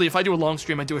actively, if I do a long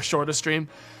stream, I do a shorter stream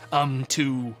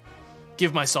to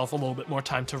give myself a little bit more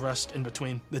time to rest in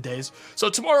between the days. So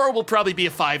tomorrow will probably be a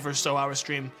 5 or so hour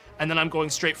stream, and then I'm going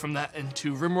straight from that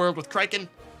into RimWorld with Kraken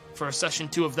for a session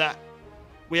 2 of that.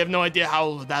 We have no idea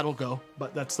how that'll go,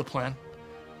 but that's the plan.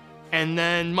 And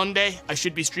then Monday, I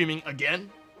should be streaming again.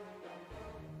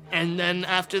 And then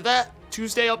after that,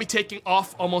 Tuesday I'll be taking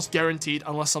off, almost guaranteed,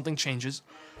 unless something changes.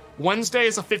 Wednesday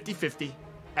is a 50-50,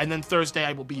 and then Thursday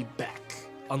I will be back,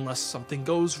 unless something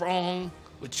goes wrong,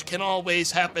 which can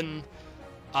always happen.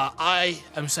 I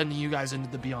am sending you guys into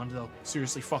the beyond, though.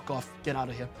 Seriously, fuck off. Get out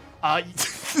of here.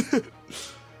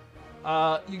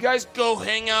 You guys go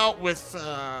hang out with,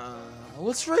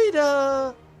 let's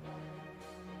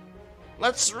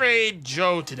raid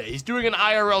Joe today. He's doing an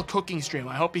IRL cooking stream.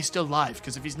 I hope he's still live,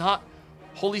 because if he's not,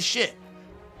 holy shit.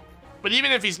 But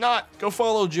even if he's not, go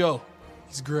follow Joe.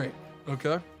 He's great,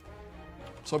 okay?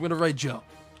 So I'm gonna raid Joe.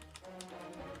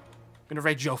 I'm gonna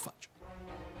raid Joe Fudge.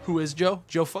 Who is Joe?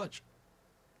 Joe Fudge.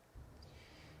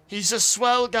 He's a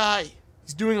swell guy.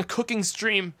 He's doing a cooking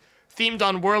stream themed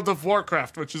on World of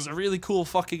Warcraft, which is a really cool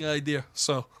fucking idea,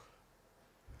 so.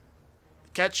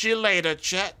 Catch you later,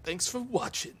 chat. Thanks for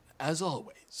watching, as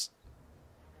always.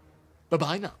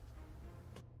 Bye-bye now.